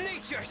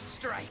 Nature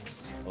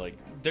strikes! Like,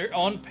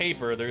 on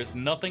paper, there's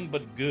nothing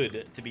but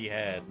good to be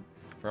had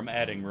from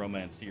adding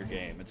romance to your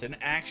game. It's an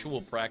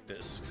actual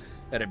practice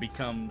that it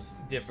becomes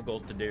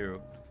difficult to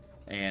do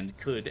and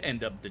could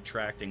end up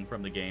detracting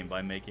from the game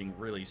by making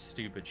really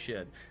stupid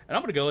shit. And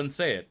I'm gonna go and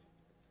say it.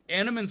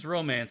 Animan's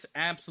romance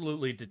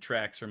absolutely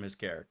detracts from his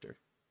character.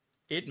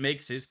 It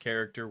makes his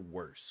character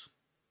worse.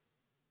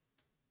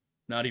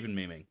 Not even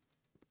memeing.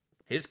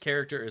 His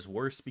character is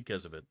worse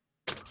because of it.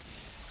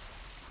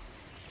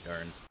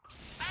 Darn.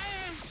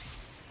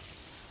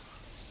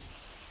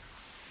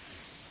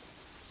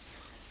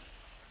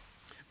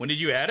 When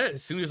did you add it?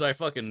 As soon as I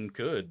fucking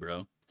could,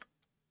 bro.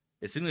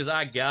 As soon as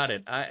I got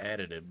it, I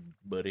added it,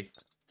 buddy.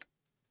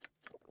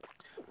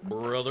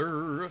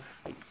 Brother.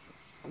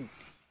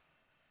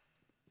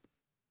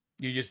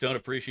 You just don't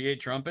appreciate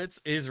trumpets?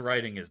 His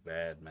writing is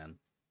bad, man.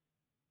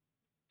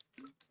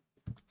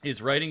 His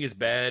writing is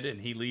bad,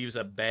 and he leaves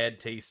a bad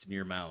taste in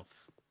your mouth.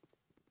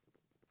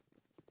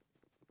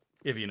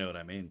 If you know what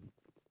I mean.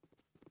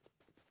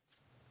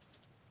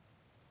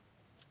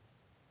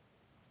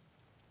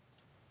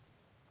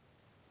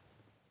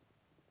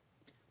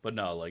 But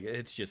no, like,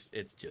 it's just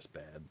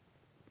bad.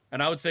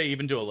 And I would say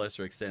even to a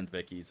lesser extent,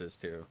 Vicky's is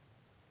too.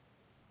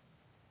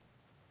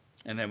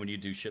 And then when you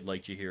do shit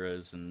like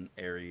Jaheira's and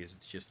Ares,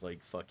 it's just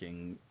like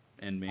fucking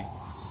end me.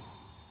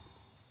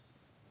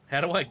 How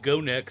do I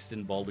go next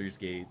in Baldur's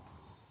Gate?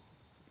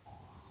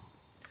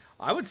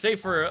 I would say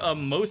for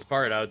most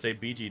part, I would say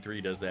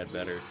BG3 does that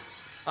better.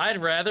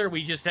 I'd rather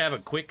we just have a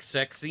quick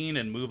sex scene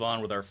and move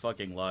on with our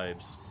fucking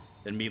lives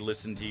than me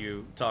listen to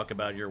you talk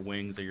about your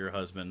wings or your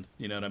husband.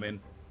 You know what I mean?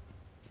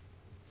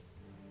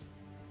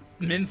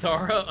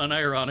 Minthara,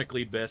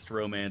 unironically, best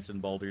romance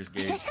in Baldur's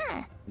Gate.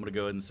 I'm gonna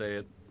go ahead and say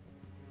it.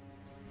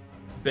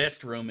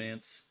 Best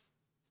romance.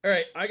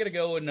 Alright, I gotta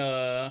go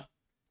and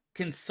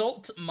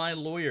consult my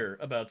lawyer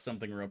about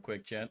something real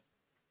quick, chat.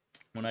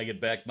 When I get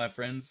back, my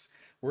friends.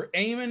 We're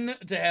aiming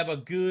to have a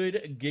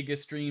good Giga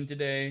stream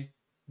today.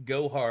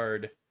 Go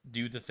hard.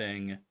 Do the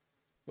thing.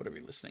 What are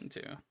we listening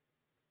to?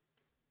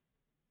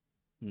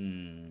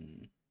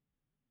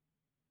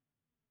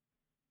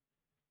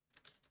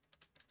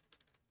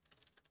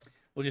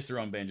 We'll just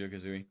throw on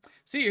Banjo-Kazooie.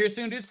 See you here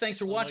soon, dudes. Thanks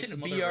for watching.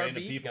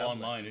 BRB. People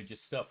online who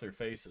just stuff their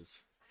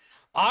faces.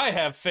 I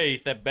have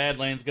faith that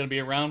Badlands going to be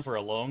around for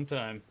a long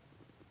time.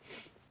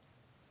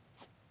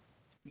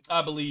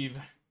 I believe.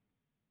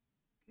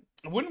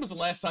 When was the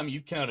last time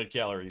you counted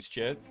calories,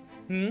 Chet?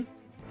 Fear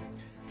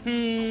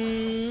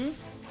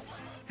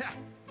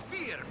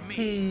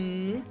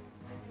me.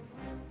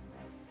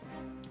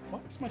 Why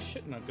is my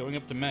shit not going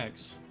up to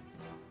max?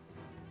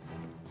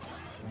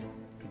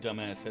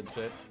 Dumbass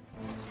headset.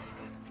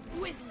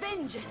 With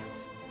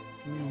vengeance.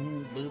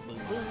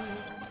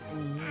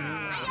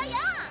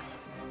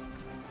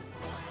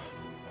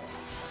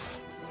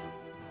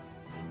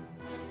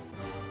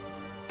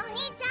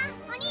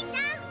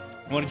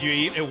 What did you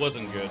eat? It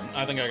wasn't good.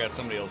 I think I got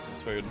somebody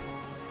else's food.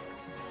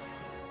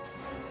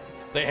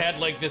 They had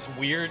like this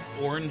weird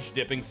orange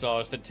dipping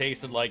sauce that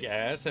tasted like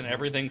ass and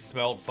everything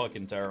smelled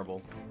fucking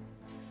terrible.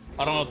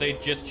 I don't know if they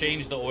just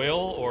changed the oil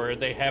or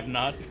they have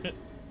not.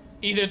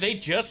 Either they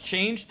just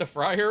changed the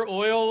fryer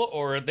oil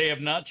or they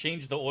have not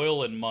changed the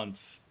oil in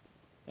months.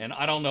 And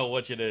I don't know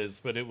which it is,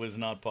 but it was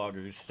not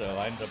poggers, so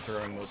I ended up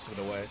throwing most of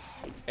it away.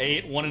 I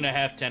ate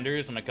 1.5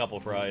 tenders and a couple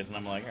fries, and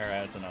I'm like, alright,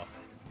 that's enough.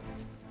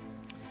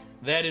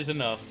 That is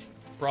enough.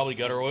 Probably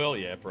gutter oil?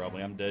 Yeah,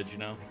 probably. I'm dead, you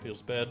know?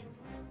 Feels bad.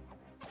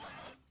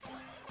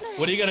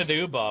 What are you gonna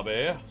do,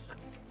 Bobby?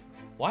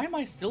 Why am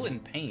I still in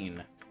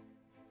pain?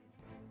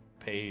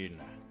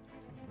 Pain.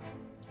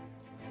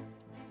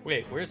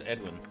 Wait, where's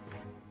Edwin?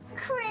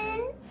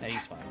 Cringe. Hey,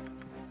 he's fine.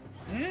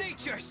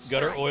 Nature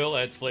Gutter oil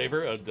adds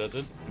flavor? Oh, does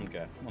it?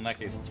 Okay. Well, in that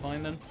case, it's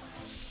fine then.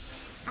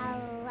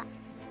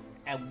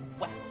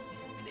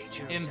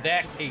 In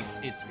that case,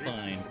 it's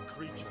fine.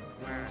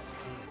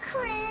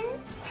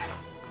 Cringe.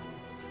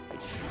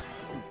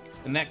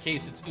 In that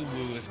case, it's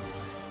UwU.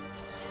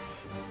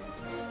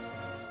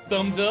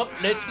 Thumbs up.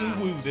 Let's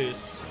UwU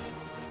this.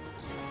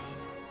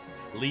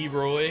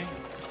 Leroy.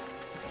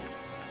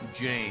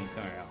 Jane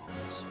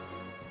Carls.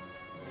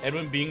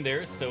 Edwin being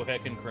there is so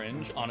heckin'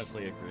 cringe.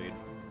 Honestly, agreed.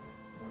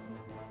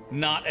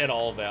 Not at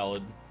all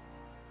valid.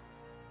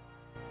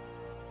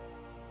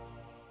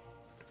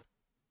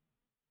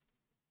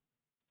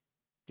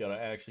 God, I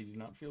actually do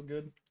not feel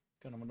good.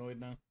 Kind of annoyed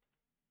now.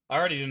 I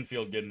already didn't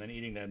feel good, and then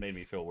eating that made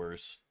me feel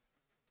worse.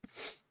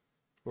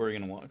 What are we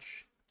gonna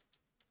watch?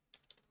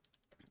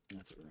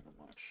 That's what we're gonna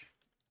watch.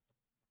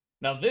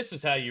 Now, this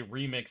is how you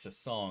remix a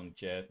song,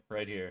 Jet.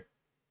 Right here.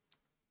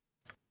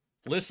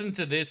 Listen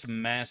to this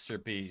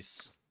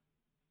masterpiece.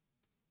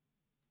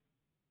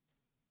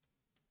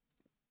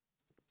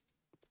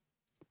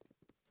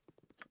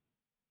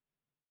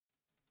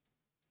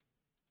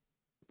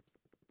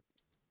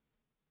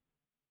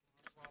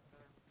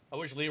 I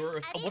wish Leroy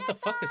was... Oh, what the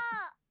fuck is...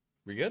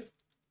 We good?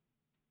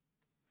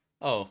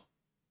 Oh.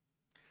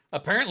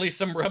 Apparently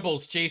some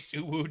rebels chased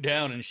UwU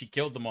down and she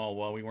killed them all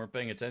while we weren't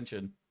paying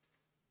attention.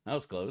 That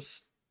was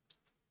close.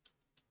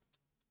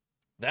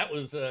 That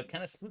was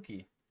kind of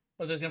spooky.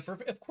 Oh, there's gonna...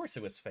 Of course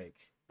it was fake.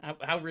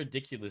 How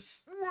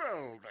ridiculous.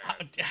 Well,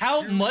 then,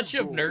 how much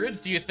of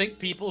nerds do you think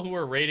people who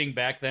were raiding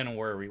back then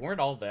were? We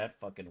weren't all that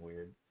fucking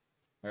weird.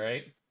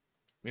 Alright?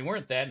 We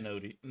weren't that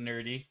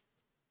nerdy.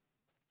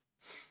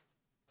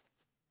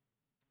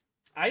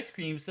 Ice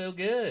cream's so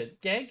good.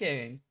 Gang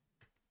gang.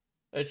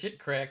 That shit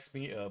cracks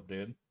me up,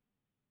 dude.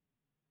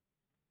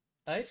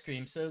 Ice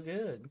cream so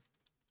good.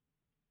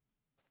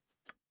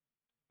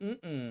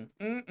 Mm-mm.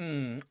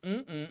 Mm-mm.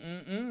 Mm-mm.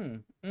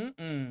 Mm-mm.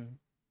 Mm-mm.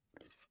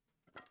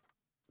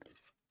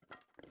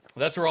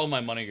 That's where all my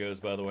money goes,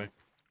 by the way.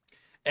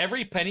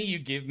 Every penny you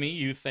give me,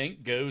 you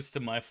think, goes to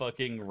my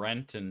fucking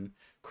rent and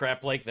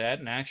crap like that.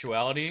 In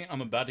actuality,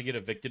 I'm about to get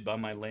evicted by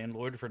my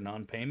landlord for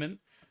non-payment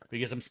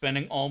because I'm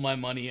spending all my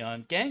money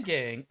on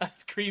gang.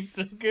 Ice cream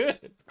so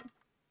good.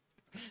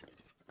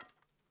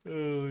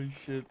 Oh,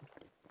 shit.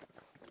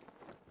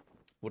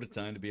 What a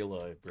time to be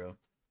alive, bro.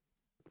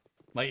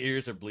 My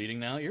ears are bleeding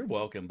now. You're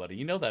welcome, buddy.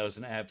 You know that was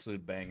an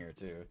absolute banger,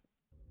 too.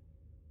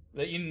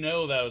 That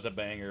was a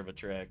banger of a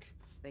track.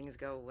 Things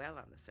go well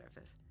on the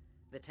surface.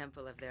 The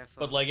temple of their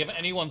But, like, if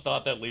anyone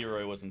thought that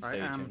Leroy wasn't stage,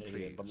 you're an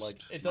idiot. But, like,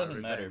 it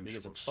doesn't matter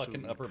because it's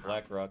fucking Upper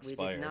Blackrock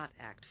Spire. We did not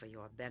act for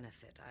your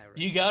benefit,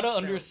 Irenicus. You gotta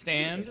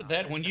understand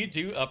that when you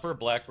do Upper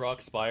Blackrock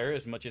Spire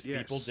as much as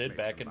people did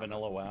back in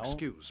Vanilla WoW,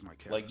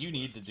 like, you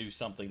need to do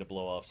something to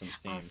blow off some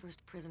steam.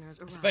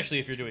 Especially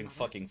if you're doing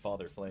fucking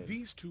Father Flame.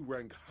 These two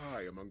rank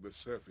high among the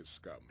surface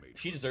scum, mate.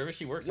 She deserves it.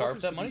 She works hard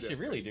for that money. She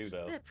really do,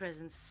 though. Their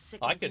presence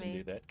sickens I couldn't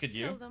do that. Could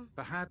you?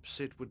 Perhaps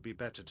it would be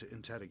better to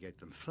interrogate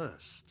them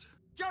first.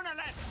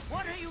 Jonalet,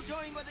 what are you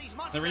doing with these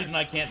monsters? The reason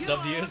I can't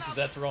sub you is because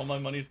that's where all my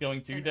money's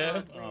going to,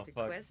 Dad. Oh,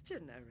 fuck.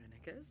 Question,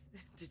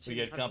 Irenicus. We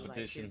get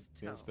competition.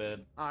 It's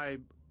bad. I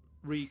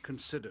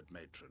reconsidered,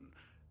 matron.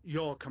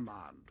 Your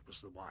command was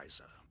the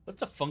wiser.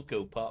 What's a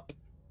Funko Pop?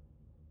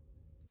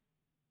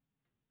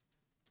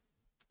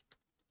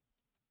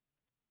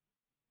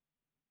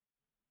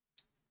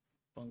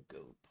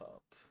 Funko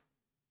Pop.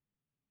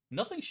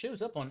 Nothing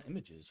shows up on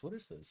images. What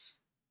is this?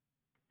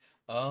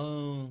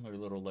 Oh, they're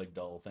little like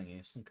doll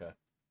thingies. Okay.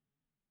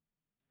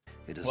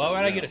 Why would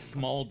I get a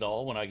small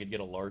doll when I could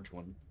get a large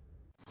one?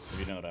 If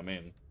you know what I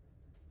mean.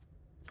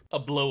 A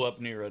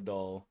blow-up Nero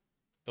doll.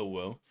 Oh,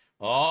 whoa.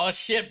 Oh,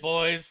 shit,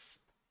 boys.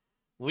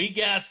 We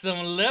got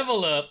some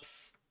level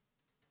ups.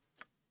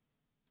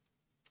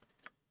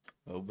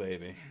 Oh,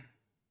 baby.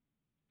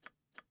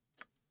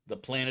 The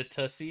Planet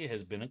Tussie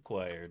has been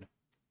acquired.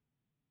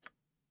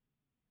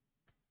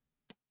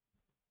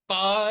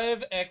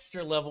 5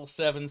 extra level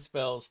 7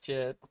 spells,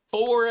 chat.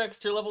 4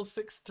 extra level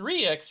 6,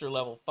 3 extra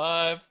level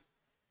 5.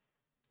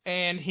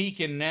 And he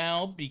can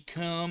now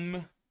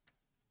become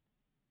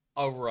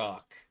a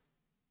rock.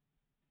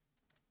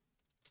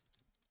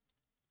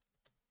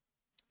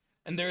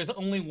 And there is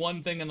only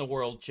one thing in the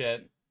world,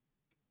 chat,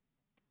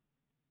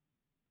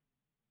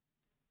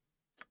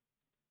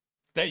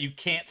 that you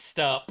can't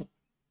stop.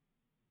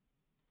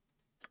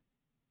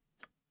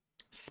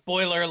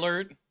 Spoiler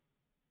alert.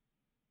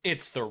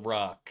 It's the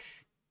rock.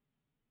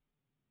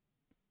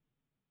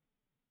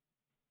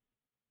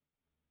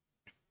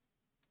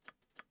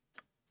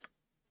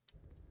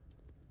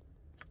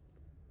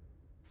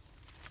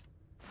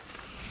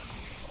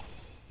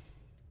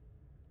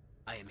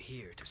 I am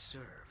here to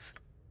serve.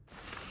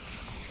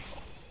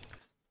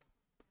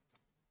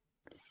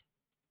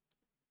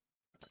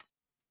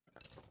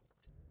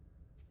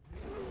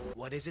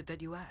 What is it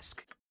that you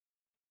ask?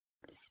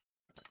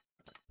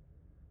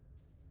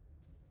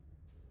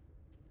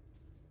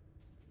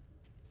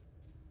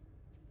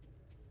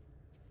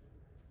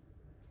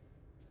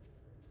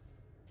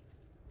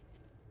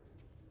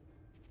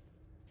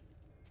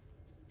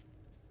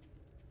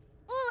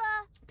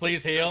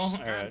 Please heal. All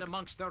Stand right.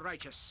 amongst the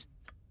righteous.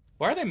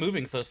 Why are they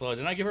moving so slow?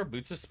 Didn't I give her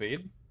Boots of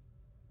Speed?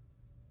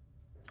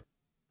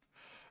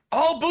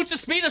 Oh, Boots of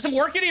Speed doesn't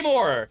work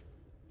anymore!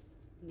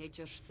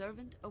 Nature's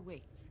servant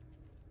awaits.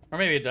 Or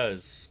maybe it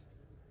does.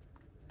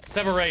 Let's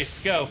have a race.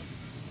 Go.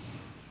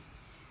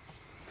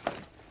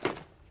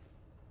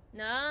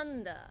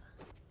 Nanda.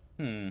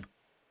 There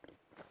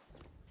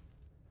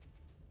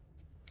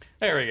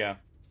we go.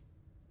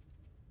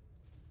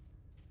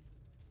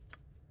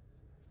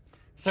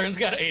 CERN's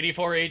got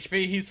 84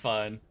 HP. He's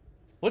fine.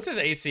 What's his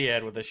AC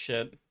at with this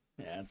shit?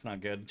 Yeah, it's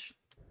not good.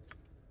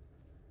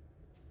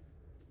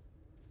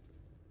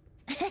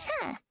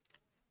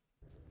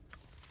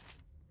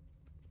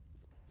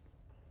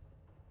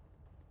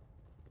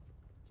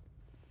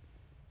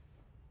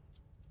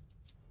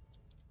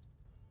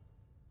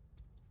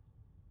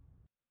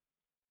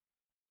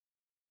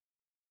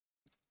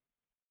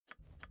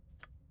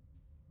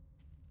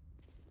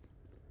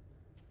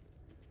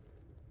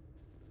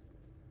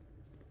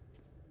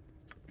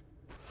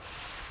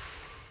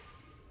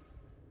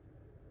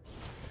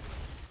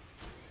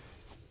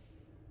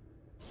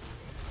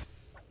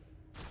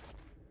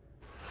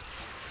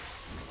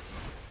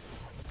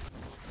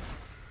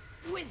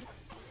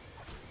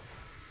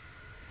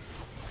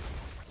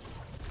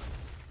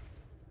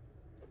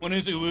 When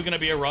is UwU gonna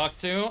be a rock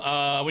too?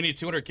 We need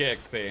 200k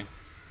XP.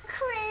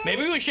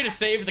 Maybe we should have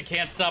saved the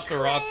Can't Stop the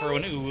Rock for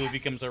when UwU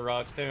becomes a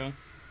rock too.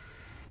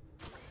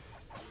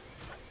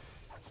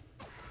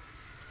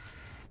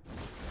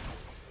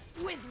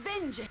 With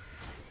vengeance.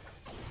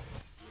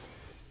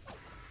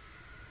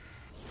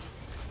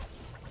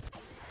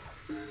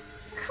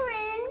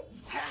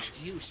 Cringe.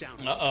 You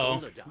sound like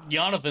Uh-oh.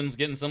 Jonathan's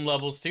getting some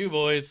levels too,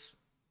 boys.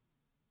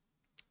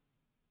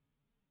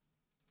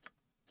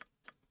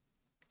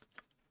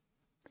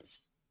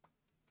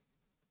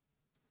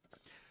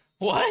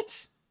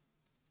 What?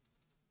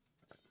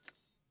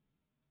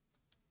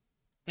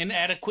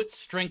 Inadequate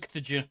strength,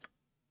 did you?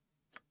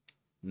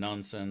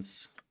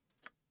 Nonsense.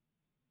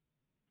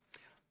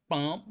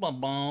 Bum, bum,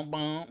 bum,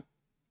 bum.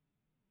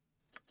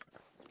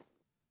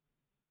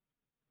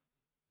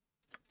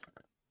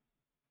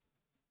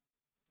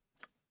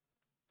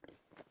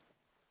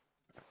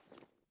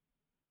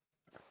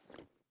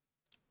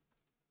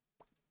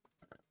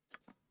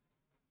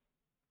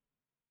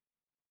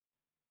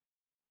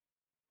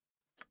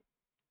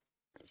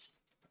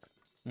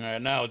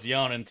 Alright, now it's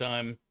yawning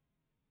time.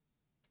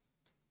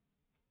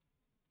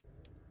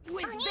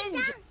 With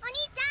vengeance.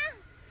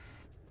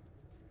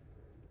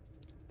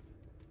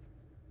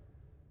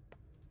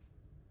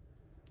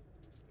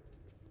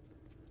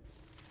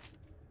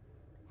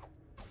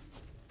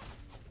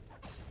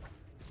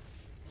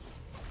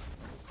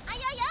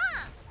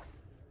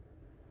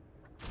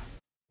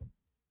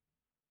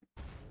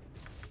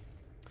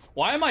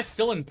 Why am I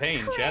still in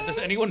pain, chat? Does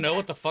anyone know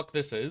what the fuck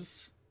this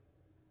is?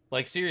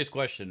 Like, serious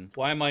question.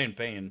 Why am I in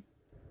pain?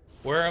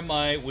 Where are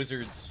my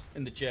wizards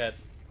in the chat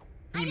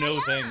who know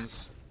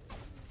things?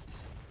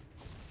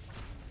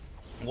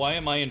 Why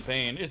am I in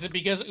pain? Is it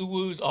because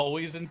UwU's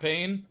always in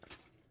pain?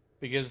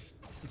 Because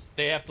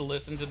they have to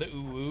listen to the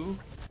UwU?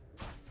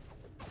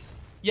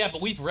 Yeah,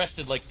 but we've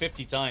rested like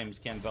 50 times,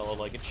 Canbella.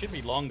 Like, it should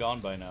be long gone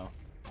by now.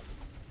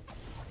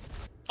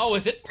 Oh,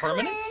 is it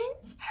permanent?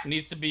 It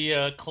needs to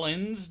be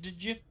cleansed,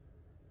 did you?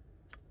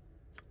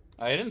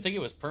 I didn't think it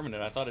was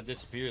permanent. I thought it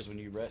disappears when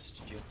you rest,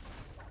 did you?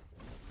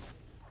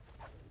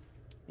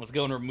 Let's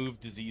go and remove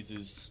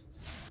diseases.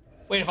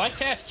 Wait, if I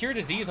cast Cure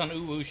Disease on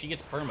UwU, she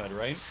gets perma,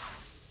 right?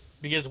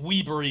 Because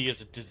weebery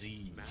is a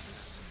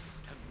disease.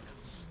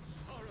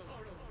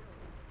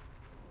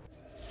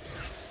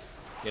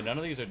 Yeah, none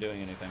of these are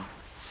doing anything.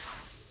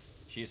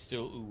 She is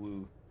still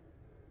UwU.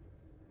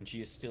 And she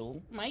is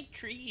still... My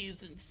tree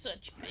is in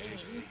such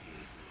pain.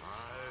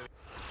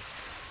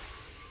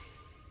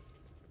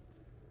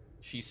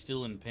 She's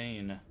still in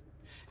pain.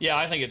 Yeah,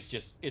 I think it's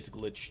just... It's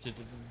glitched.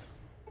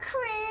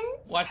 Cringe.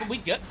 Well, I think we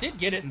did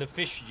get it in the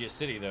Fish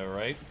City, though,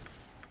 right?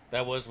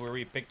 That was where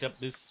we picked up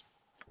this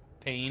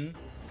pain.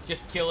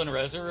 Just kill and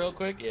res her real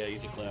quick? Yeah,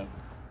 easy clap.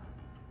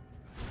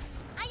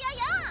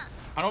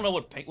 I don't know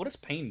what pain... What does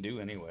pain do,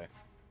 anyway?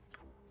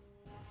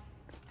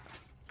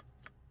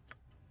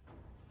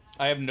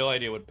 I have no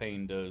idea what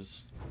pain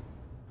does.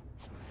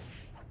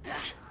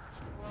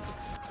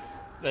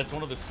 That's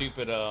one of the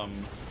stupid,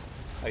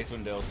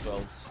 Icewind Dale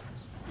spells.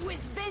 With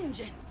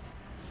vengeance.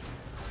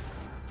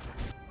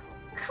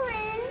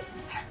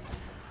 Cringe.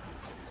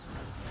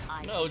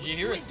 No,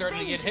 Jahira's starting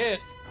to get hit.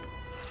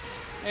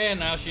 And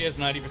now she has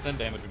 90%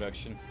 damage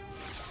reduction.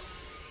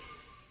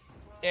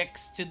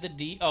 X to the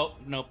D. Oh,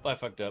 nope, I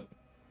fucked up.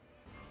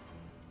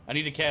 I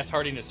need to cast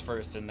Hardiness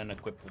first and then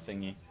equip the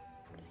thingy.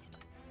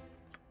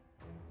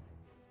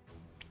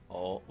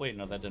 Oh, wait,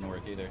 no, that didn't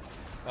work either.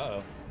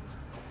 Uh-oh.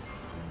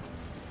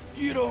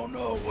 You don't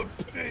know what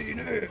pain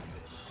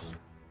is.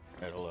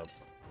 Alright, hold up.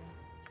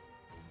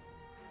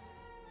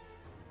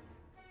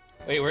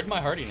 Wait, where'd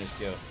my Hardiness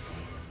go?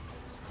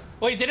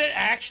 Wait, did it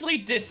actually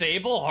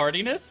disable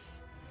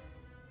Hardiness?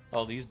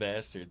 Oh, these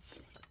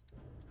bastards.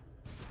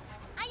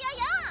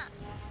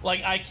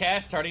 Like, I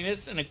cast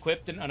Hardiness and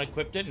equipped and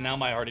unequipped it, and now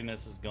my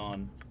Hardiness is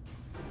gone.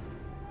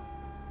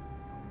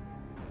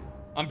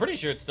 I'm pretty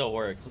sure it still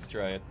works. Let's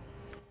try it.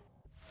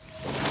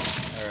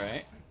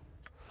 Alright.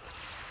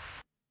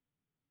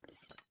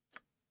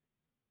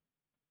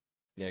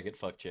 Yeah, get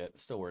fucked, chat. It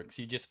still works.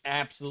 You just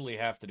absolutely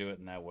have to do it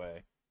in that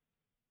way.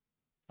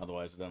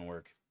 Otherwise, it doesn't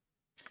work.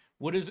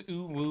 What does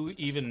UwU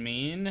even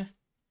mean?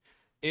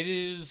 It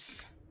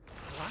is...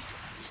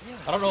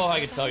 I don't know how I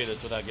can tell you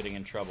this without getting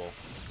in trouble.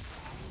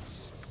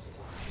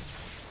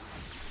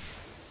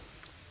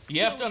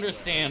 You have to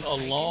understand, a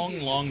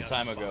long, long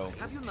time ago,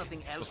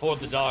 before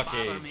the Dark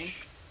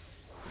Age,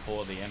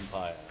 before the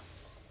Empire,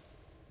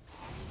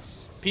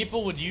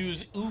 people would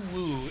use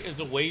UwU as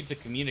a way to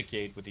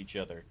communicate with each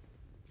other.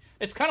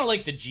 It's kind of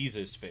like the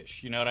Jesus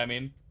fish, you know what I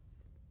mean?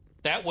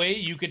 That way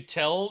you could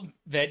tell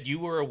that you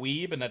were a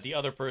weeb and that the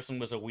other person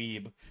was a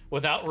weeb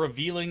without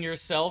revealing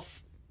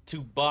yourself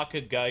to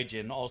Baka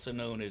Gaijin, also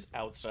known as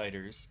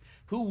outsiders,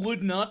 who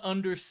would not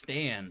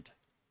understand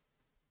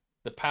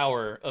the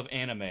power of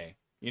anime.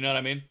 You know what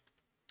I mean?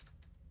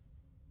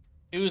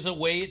 It was a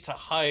way to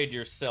hide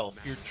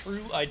yourself, your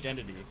true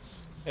identity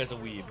as a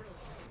weeb,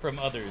 from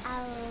others.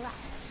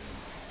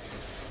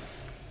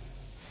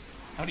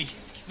 How do you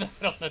guys get that?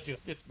 I don't know, dude.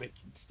 I'm just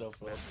making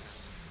stuff up.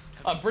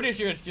 I'm pretty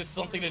sure it's just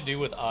something to do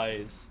with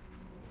eyes.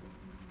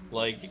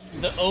 Like,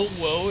 the oh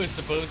whoa is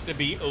supposed to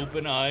be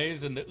open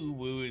eyes, and the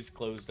UwU is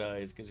closed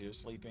eyes because you're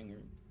sleeping or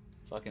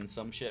fucking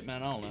some shit,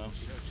 man. I don't know.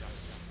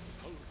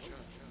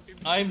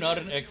 I'm not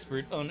an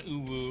expert on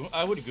UwU.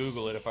 I would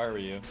Google it if I were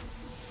you.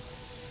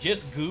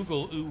 Just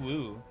Google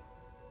UwU.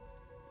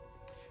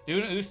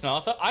 Doing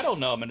Usnatha? I don't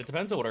know, man. It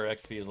depends on what our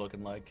XP is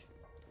looking like.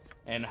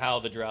 And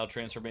how the Drow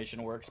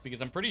transformation works.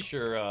 Because I'm pretty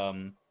sure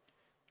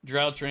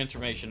Drow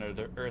transformation of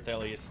the Earth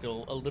Ellie is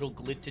still a little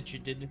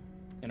glitched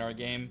in our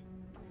game.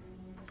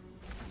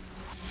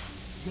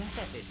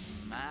 Yes,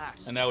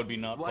 Max. And that would be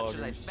not What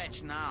should I poggers.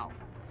 fetch now?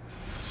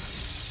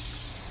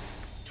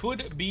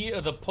 Twould be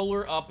the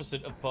polar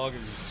opposite of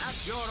poggers.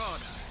 At your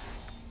order.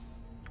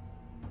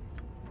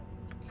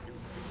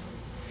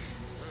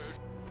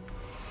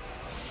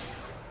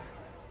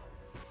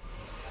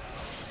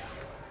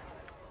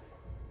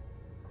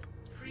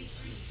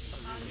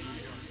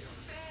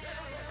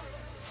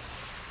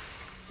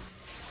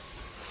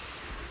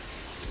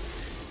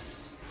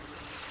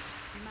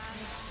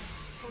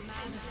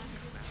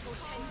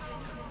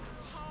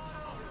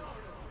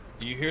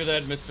 Do you hear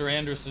that, Mr.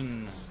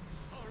 Anderson?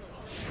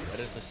 That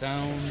is the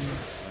sound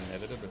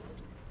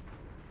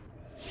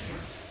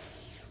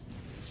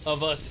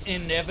of us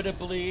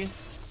inevitably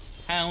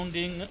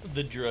pounding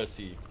the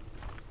Drussy.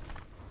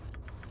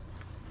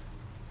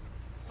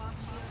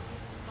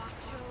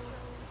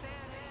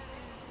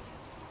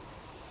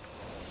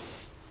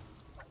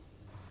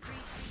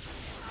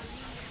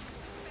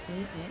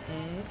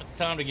 It's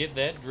time to get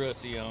that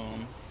Drussy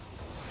on.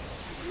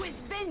 With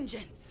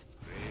vengeance.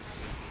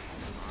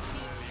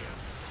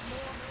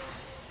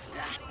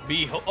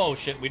 Oh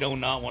shit, we do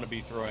not want to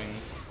be throwing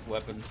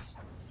weapons.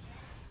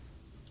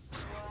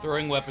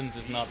 Throwing weapons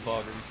is not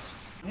poggers.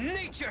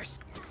 Nature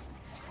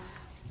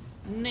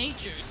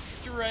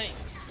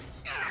strikes.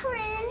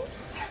 Cringe.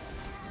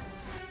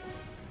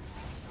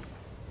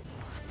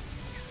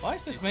 Why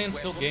is this man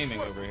still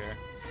gaming over here?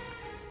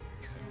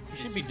 He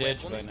should be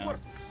dead by now.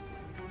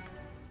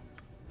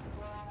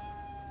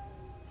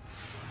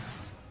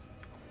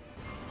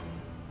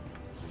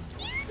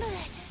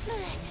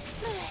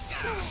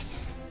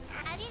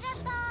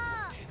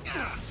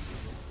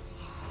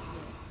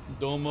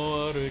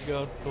 Domo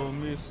arigato,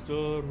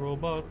 Mr.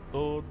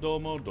 Roboto.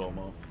 Domo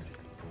domo.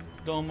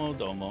 Domo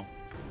domo.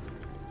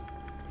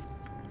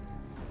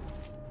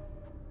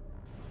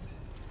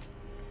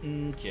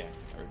 Okay.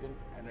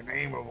 In the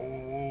name of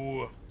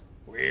UwU,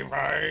 we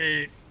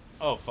fight.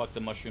 Oh fuck, the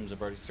mushrooms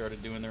have already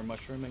started doing their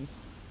mushrooming.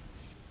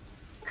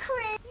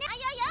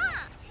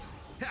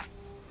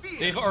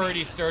 They've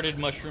already started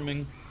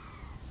mushrooming.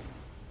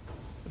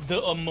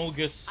 The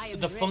amogus,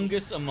 the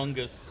fungus among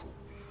us.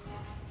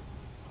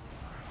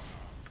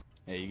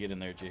 Yeah, you get in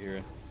there,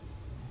 Jahira.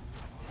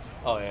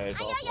 Oh yeah, it's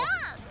awful.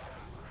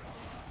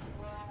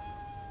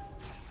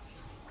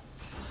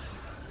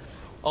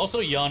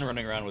 Also, Jan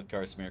running around with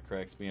car smear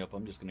cracks me up.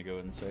 I'm just gonna go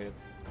ahead and say it.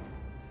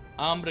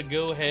 I'm gonna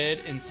go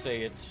ahead and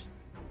say it.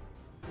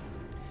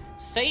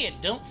 Say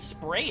it, don't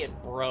spray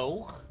it,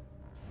 bro.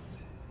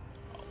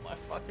 Oh my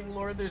fucking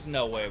lord, there's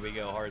no way we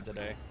go hard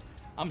today.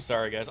 I'm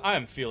sorry, guys. I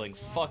am feeling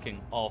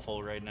fucking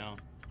awful right now.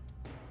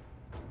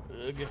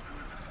 Ugh.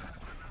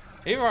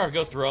 If I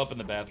go throw up in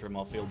the bathroom,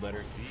 I'll feel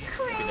better.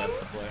 Maybe that's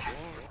the play.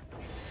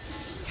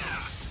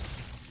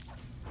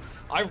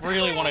 I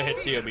really want to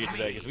hit TOB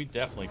today, because we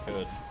definitely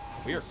could.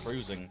 We are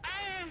cruising.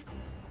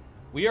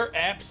 We are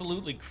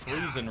absolutely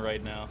cruising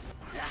right now.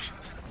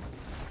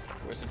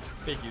 Where's it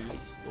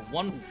figures? The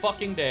one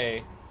fucking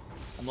day,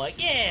 I'm like,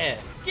 yeah,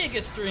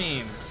 Giga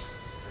Stream.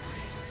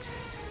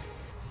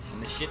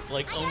 And the shit's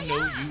like, oh no,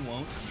 you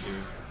won't either.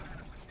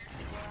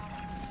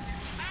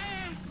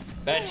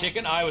 Bad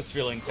chicken, I was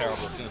feeling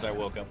terrible as soon as I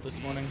woke up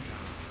this morning.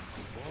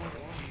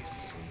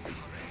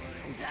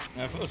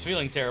 I was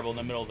feeling terrible in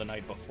the middle of the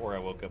night before I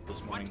woke up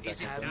this morning,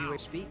 technically. Have you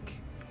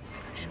speak?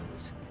 I shall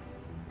listen.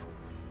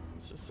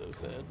 This is so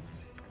sad.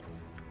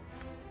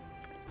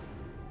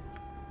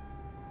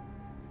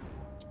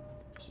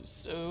 This is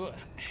so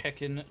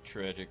heckin'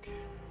 tragic.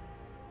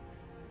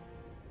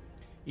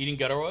 Eating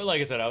gutter oil,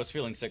 like I said, I was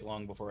feeling sick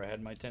long before I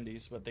had my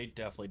tendies, but they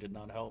definitely did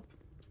not help.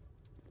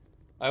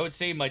 I would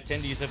say my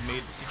tendies have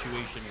made the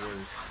situation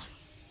worse.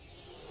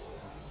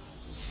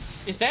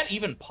 Is that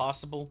even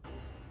possible?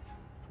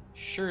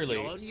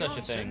 Surely such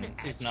a thing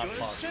is not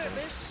possible.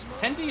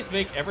 Tendies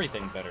make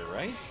everything better,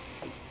 right?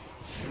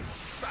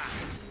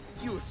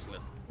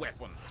 Useless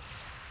weapon.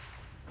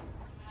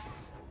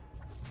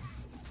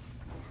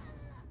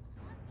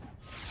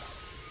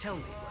 Tell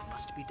me what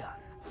must be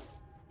done.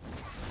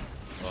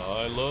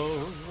 I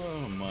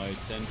love my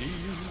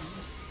tendies.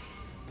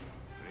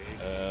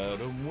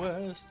 Adam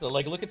West. But,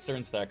 like, look at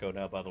Cern Stacko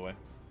now, by the way.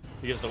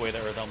 Because of the way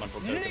that Earth Elemental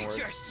token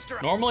works.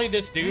 Normally,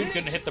 this dude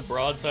couldn't hit the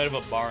broadside of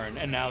a barn,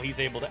 and now he's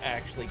able to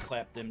actually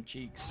clap them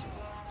cheeks.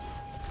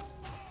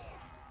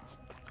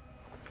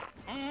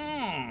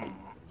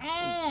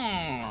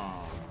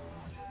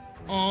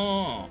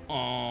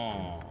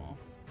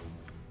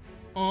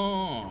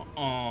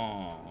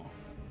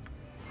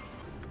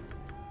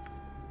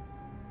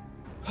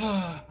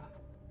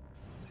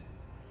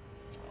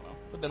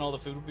 But then all the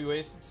food would be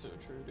wasted. So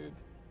true, dude.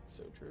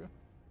 So true.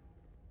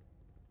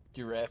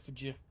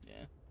 Giraffage,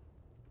 yeah.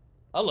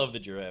 I love the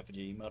Giraffage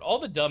emote. All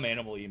the dumb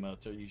animal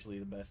emotes are usually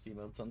the best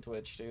emotes on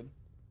Twitch, dude.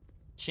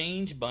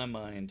 Change my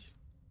mind.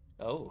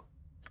 Oh.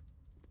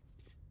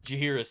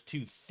 Jahira's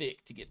too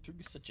thick to get through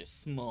such a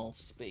small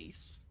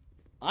space.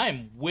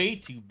 I'm way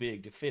too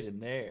big to fit in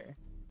there.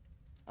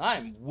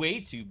 I'm way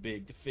too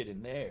big to fit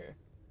in there.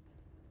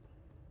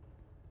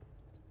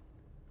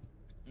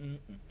 It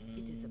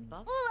is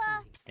above.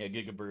 Yeah,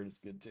 Gigabird is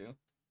good too.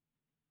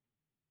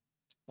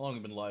 How long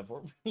have we been live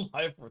for?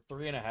 Live for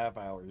 3.5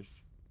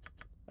 hours.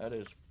 That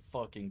is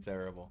fucking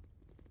terrible.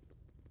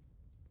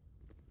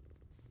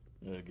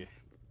 Okay.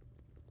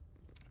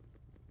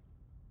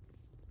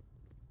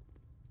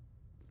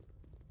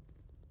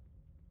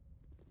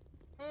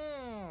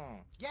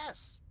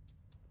 Yes.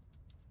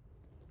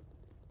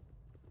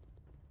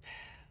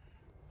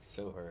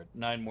 So hard.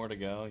 9 more to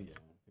go? Yeah,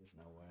 there's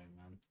no way,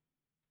 man.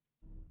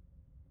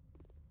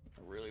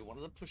 I really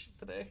wanted to push it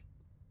today.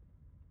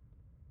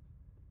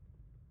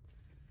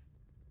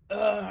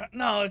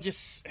 No, it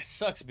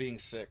sucks being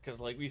sick, because,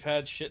 like, we've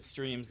had shit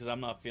streams because I'm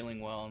not feeling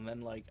well, and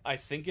then, like, I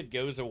think it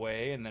goes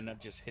away, and then it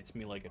just hits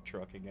me like a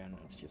truck again.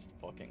 It's just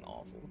fucking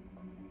awful.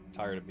 I'm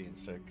tired of being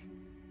sick.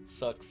 It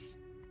sucks.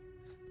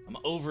 I'm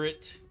over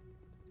it.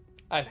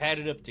 I've had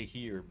it up to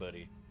here,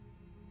 buddy.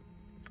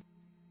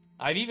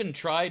 I've even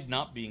tried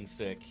not being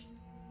sick.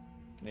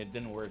 It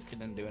didn't work. It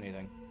didn't do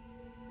anything.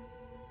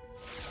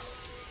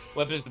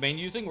 Weapon is the main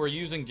using? We're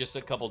using just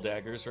a couple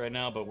daggers right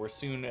now, but we're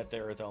soon at the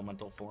Earth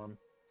Elemental form.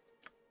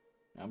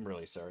 I'm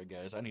really sorry,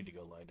 guys. I need to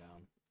go lie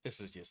down.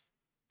 This is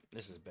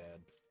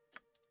bad.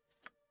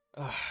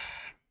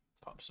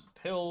 Pop some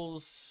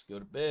pills. Go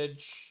to bed.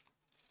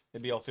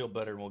 Maybe I'll feel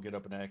better and we'll get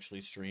up and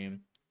actually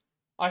stream.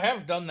 I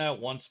have done that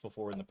once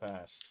before in the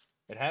past.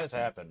 It has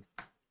happened.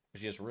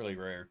 It's just really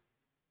rare.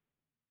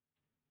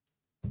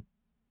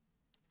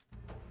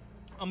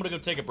 I'm gonna go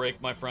take a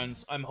break, my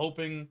friends. I'm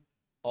hoping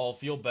I'll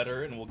feel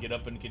better and we'll get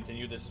up and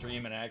continue this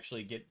stream and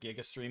actually get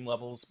Giga stream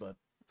levels, but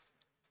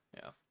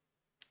yeah.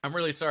 I'm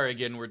really sorry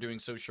again we're doing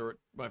so short,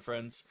 my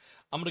friends.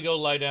 I'm gonna go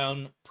lie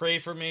down, pray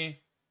for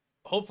me.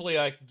 Hopefully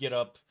I can get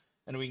up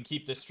and we can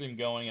keep this stream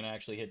going and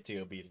actually hit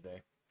TOB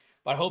today.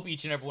 But I hope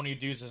each and every one of you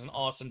dudes has an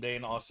awesome day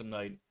and awesome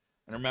night.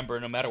 And remember,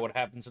 no matter what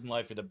happens in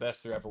life, you're the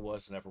best there ever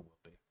was and ever will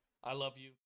be. I love you.